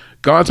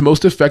 Gane's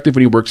most effective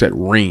when he works at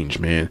range,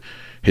 man.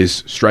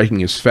 His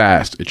striking is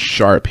fast. It's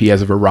sharp. He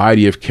has a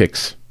variety of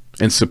kicks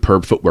and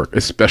superb footwork,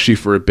 especially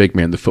for a big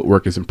man. The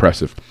footwork is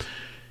impressive.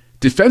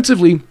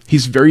 Defensively,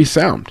 he's very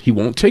sound. He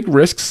won't take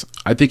risks.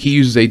 I think he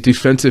uses a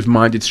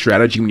defensive-minded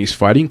strategy when he's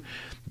fighting.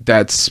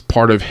 That's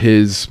part of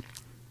his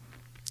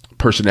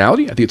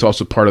personality. I think it's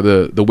also part of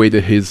the way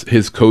that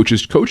his coach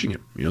is coaching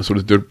him, sort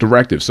of the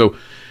directive. So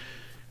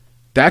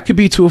that could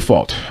be to a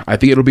fault. I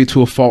think it'll be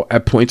to a fault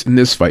at points in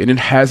this fight, and it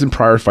has in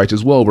prior fights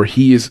as well, where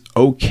he is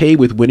okay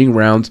with winning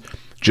rounds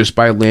just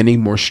by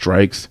landing more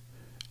strikes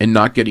and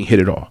not getting hit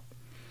at all.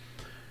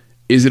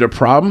 Is it a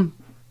problem?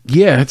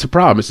 Yeah, it's a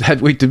problem. It's a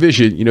heavyweight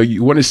division.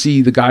 You want to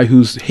see the guy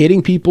who's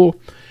hitting people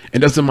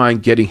and doesn't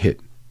mind getting hit.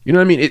 You know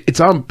what I mean?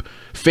 It's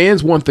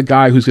fans want the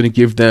guy who's going to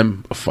give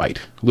them a fight,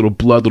 a little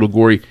blood, a little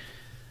gory.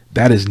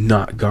 That is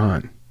not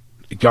Gane.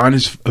 Gane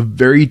is a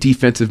very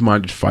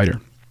defensive-minded fighter.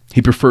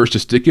 He prefers to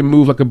stick and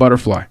move like a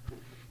butterfly.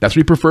 That's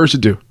what he prefers to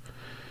do.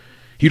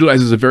 He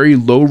utilizes a very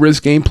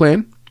low-risk game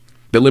plan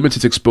that limits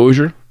its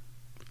exposure.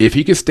 If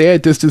he can stay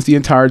at distance the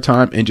entire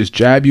time and just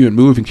jab you and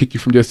move and kick you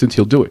from distance,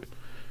 he'll do it.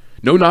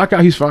 No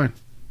knockout, he's fine.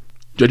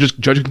 Judges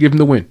can give him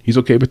the win. He's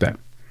okay with that.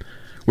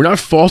 We're not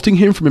faulting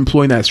him from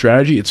employing that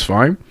strategy. It's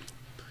fine.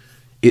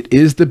 It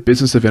is the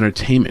business of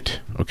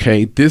entertainment,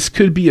 okay? This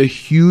could be a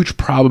huge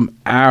problem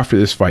after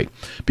this fight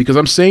because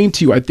I'm saying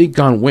to you, I think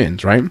Gane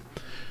wins, right?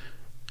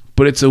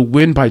 But it's a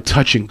win by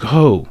touch and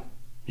go.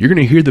 You're going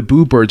to hear the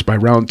boo birds by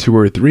round 2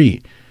 or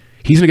 3.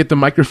 He's going to get the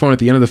microphone at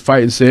the end of the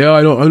fight and say,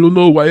 I don't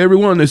know why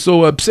everyone is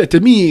so upset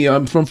at me.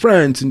 I'm from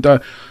France, and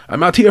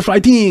I'm out here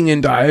fighting,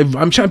 and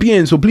I'm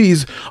champion, so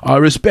please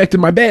respect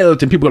my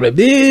belt. And people are like,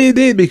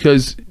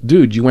 because,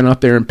 dude, you went out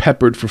there and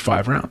peppered for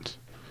 5 rounds.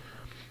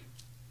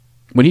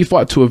 When he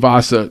fought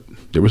Tuivasa,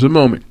 there was a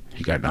moment.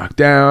 He got knocked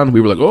down.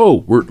 We were like,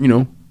 oh,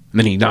 and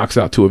then he knocks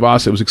out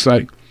Tuivasa. It was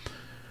exciting.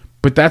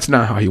 But that's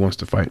not how he wants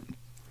to fight.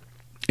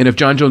 And if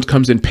Jon Jones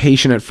comes in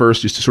patient at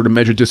first, just to sort of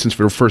measure distance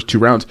for the first 2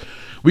 rounds,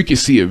 we could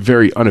see a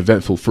very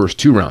uneventful first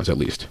 2 rounds at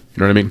least.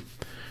 You know what I mean?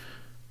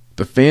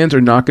 The fans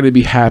are not going to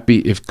be happy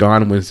if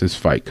Gane wins this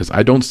fight because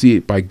I don't see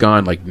it by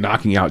Gane like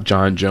knocking out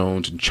Jon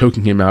Jones and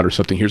choking him out or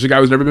something. Here's a guy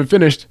who's never been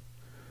finished.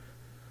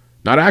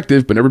 Not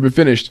active, but never been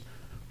finished.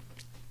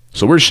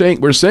 So we're saying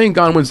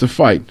Gane wins the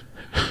fight.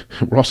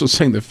 We're also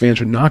saying the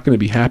fans are not going to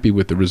be happy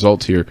with the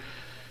results here,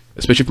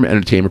 especially from an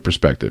entertainment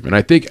perspective. And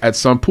I think at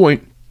some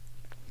point,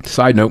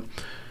 side note,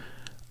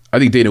 I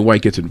think Dana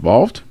White gets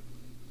involved,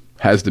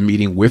 has the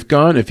meeting with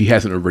Gane if he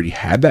hasn't already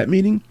had that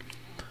meeting,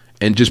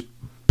 and just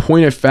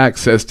point of fact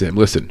says to him,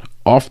 listen,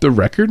 off the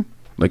record,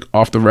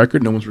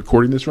 no one's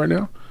recording this right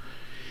now.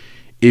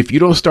 If you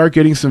don't start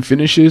getting some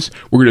finishes,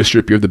 we're going to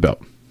strip you of the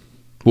belt.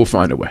 We'll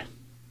find a way.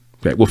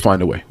 Okay, we'll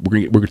find a way.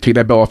 We're going to take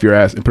that belt off your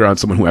ass and put it on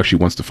someone who actually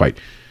wants to fight.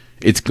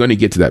 It's going to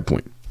get to that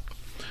point.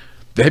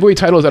 The heavyweight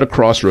title is at a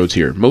crossroads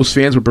here. Most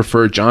fans would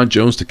prefer Jon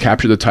Jones to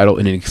capture the title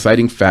in an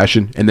exciting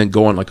fashion and then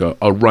go on like a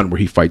run where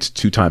he fights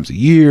 2 times a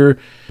year,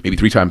 maybe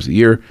 3 times a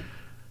year.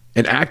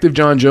 An active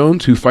Jon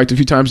Jones who fights a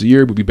few times a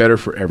year would be better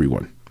for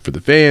everyone. For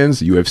the fans,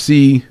 the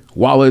UFC,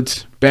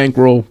 wallets,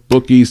 bankroll,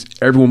 bookies,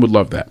 everyone would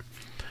love that.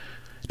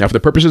 Now, for the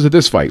purposes of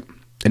this fight,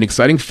 an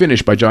exciting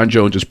finish by Jon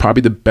Jones is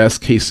probably the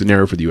best case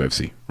scenario for the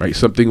UFC, right?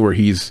 Something where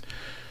he's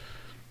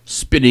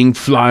spinning,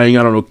 flying,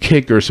 I don't know,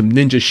 kick or some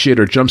ninja shit,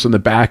 or jumps on the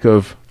back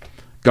of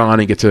Gane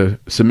and gets a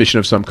submission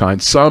of some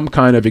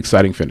kind of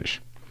exciting finish.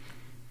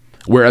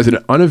 Whereas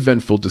an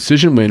uneventful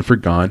decision win for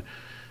Gane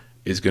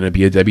is going to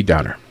be a Debbie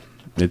Downer.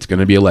 It's going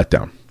to be a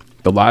letdown.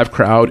 The live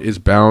crowd is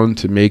bound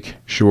to make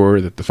sure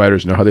that the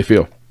fighters know how they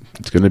feel.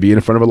 It's going to be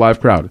in front of a live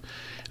crowd.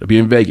 It'll be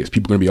in Vegas.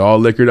 People are going to be all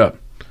liquored up.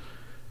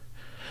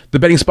 The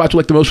betting spots we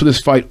like the most for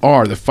this fight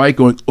are the fight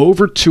going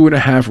over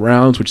 2.5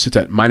 rounds, which sits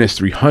at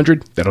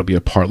 -300. That'll be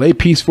a parlay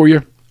piece for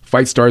you.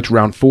 Fight starts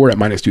round 4 at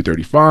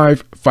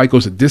 -235. Fight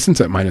goes a distance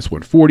at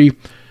 -140.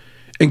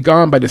 And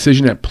Gane by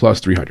decision at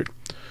 +300.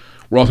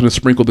 We're also going to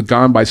sprinkle the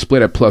Gane by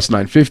split at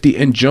 +950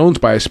 and Jones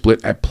by a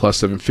split at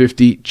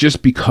 +750,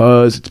 just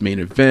because it's main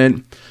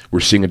event. We're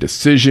seeing a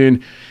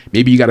decision.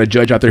 Maybe you got a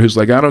judge out there who's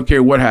like, I don't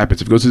care what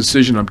happens. If it goes to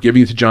decision, I'm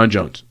giving it to Jon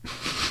Jones.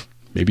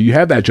 Maybe you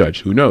have that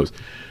judge. Who knows?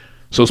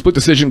 So split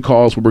decision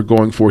calls what we're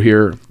going for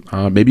here.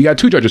 Maybe you got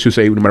 2 judges who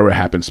say no matter what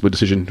happens, split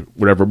decision,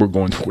 whatever, we're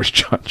going towards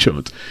Jon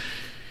Jones.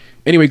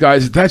 Anyway,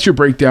 guys, that's your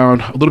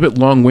breakdown. A little bit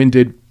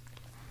long-winded.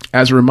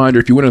 As a reminder,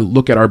 if you want to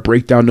look at our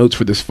breakdown notes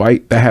for this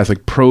fight, that has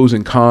like pros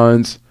and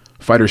cons,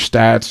 fighter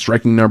stats,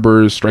 striking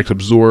numbers, strikes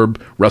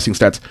absorbed, wrestling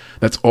stats.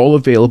 That's all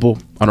available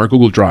on our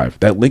Google Drive.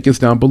 That link is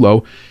down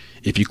below.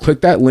 If you click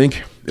that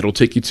link, it'll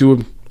take you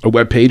to a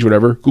web page,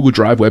 whatever, Google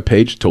Drive web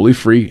page, totally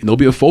free. And there'll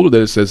be a folder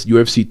that says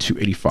UFC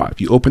 285.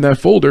 You open that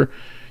folder,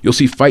 you'll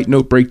see fight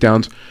note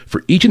breakdowns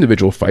for each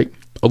individual fight,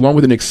 along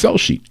with an Excel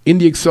sheet. In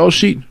the Excel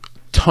sheet,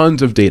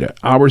 tons of data,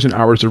 hours and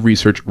hours of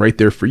research right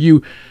there for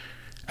you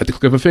at the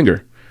click of a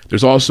finger.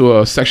 There's also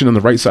a section on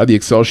the right side of the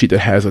Excel sheet that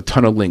has a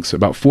ton of links,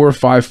 about 4 or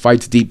 5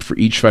 fights deep for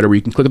each fighter, where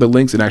you can click on the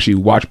links and actually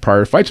watch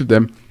prior fights of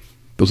them.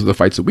 Those are the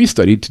fights that we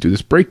studied to do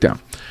this breakdown.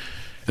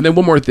 And then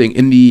one more thing,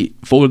 in the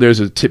folder there's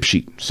a tip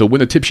sheet. So when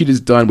the tip sheet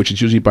is done, which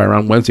is usually by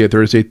around Wednesday or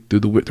Thursday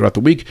throughout the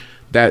week,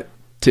 that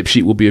tip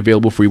sheet will be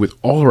available for you with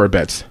all of our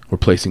bets we're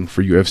placing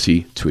for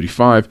UFC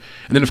 285.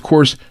 And then, of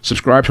course,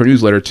 subscribe to our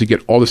newsletter to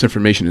get all this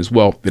information as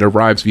well. It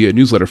arrives via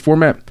newsletter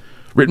format,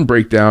 written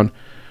breakdown,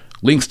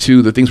 links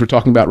to the things we're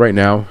talking about right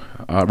now.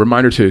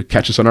 Reminder to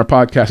catch us on our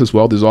podcast as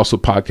well. There's also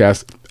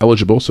podcast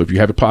eligible. So if you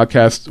have a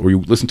podcast or you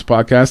listen to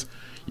podcasts,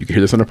 you can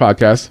hear this on our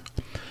podcast.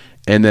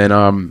 And then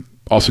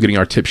also getting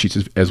our tip sheets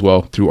as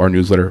well through our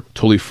newsletter.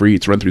 Totally free.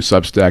 It's run through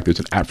Substack. There's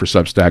an app for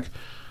Substack.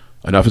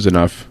 Enough is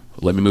enough.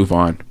 Let me move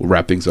on. We'll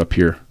wrap things up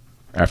here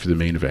after the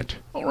main event.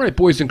 All right,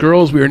 boys and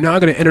girls, we are now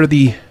going to enter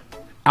the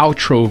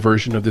outro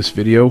version of this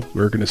video.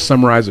 We're going to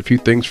summarize a few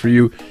things for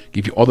you,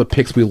 give you all the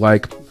picks we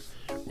like.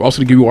 We're also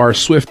going to give you our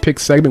Swift pick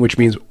segment, which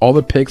means all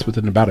the picks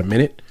within about a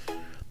minute,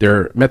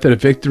 their method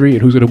of victory,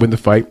 and who's going to win the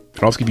fight.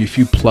 And also give you a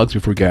few plugs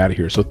before we get out of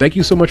here. So thank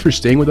you so much for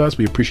staying with us.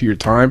 We appreciate your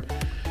time,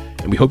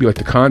 and we hope you like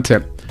the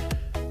content.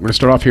 We're going to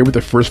start off here with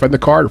the first fight in the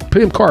card.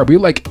 Premium card. We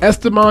like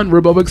Esteban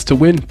Robovics to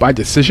win by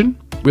decision.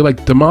 We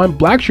like Damon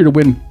Blackshear to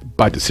win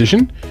by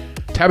decision.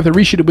 Tabitha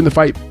Ricci to win the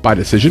fight by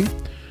decision.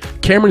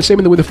 Cameron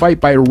Saman to win the fight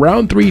by a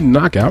round 3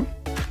 knockout.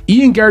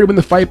 Ian Gary to win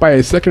the fight by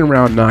a second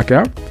round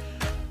knockout.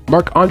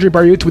 Marc-Andre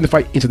Barriault to win the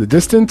fight into the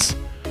distance.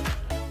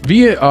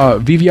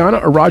 Viviana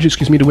Araujo,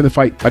 to win the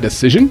fight by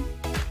decision.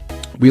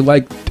 We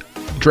like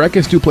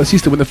Dricus du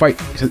Plessis to win the fight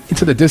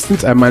into the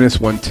distance at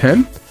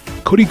 -110.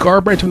 Cody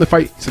Garbrandt to win the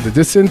fight into the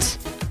distance.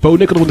 Bo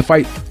Nickal to win the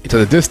fight into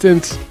the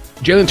distance.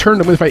 Jalen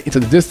Turner to win the fight into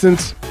the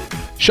distance.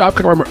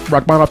 Shavkat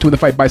Rakhmonov to win the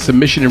fight by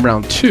submission in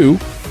round 2.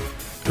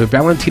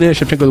 Valentina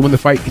Shevchenko to win the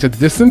fight into the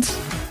distance.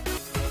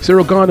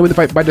 Cyril Gane to win the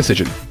fight by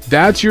decision.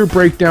 That's your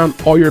breakdown,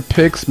 all your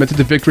picks, method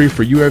to victory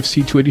for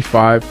UFC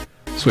 285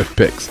 Swift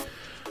picks.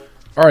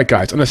 All right,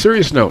 guys, on a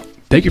serious note,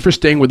 thank you for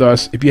staying with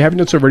us. If you haven't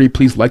done so already,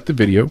 please like the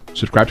video,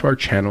 subscribe to our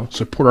channel,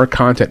 support our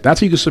content. That's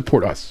how you can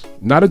support us.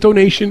 Not a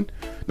donation,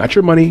 not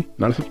your money,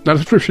 not a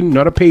subscription,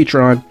 not a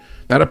Patreon,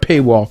 not a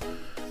paywall.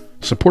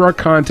 Support our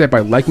content by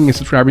liking and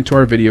subscribing to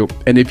our video.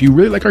 And if you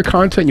really like our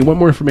content and you want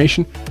more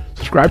information,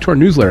 subscribe to our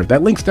newsletter.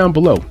 That link's down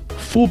below.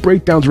 Full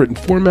breakdowns, written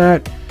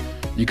format.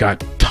 You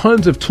got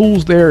tons of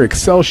tools there,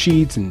 Excel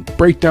sheets and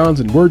breakdowns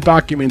and Word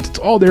documents. It's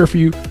all there for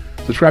you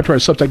Subscribe to our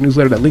Substack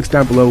newsletter. That link's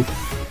down below.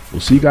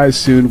 We'll see you guys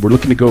soon. We're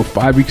looking to go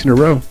 5 weeks in a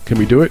row. Can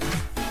we do it?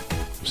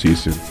 We'll see you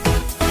soon.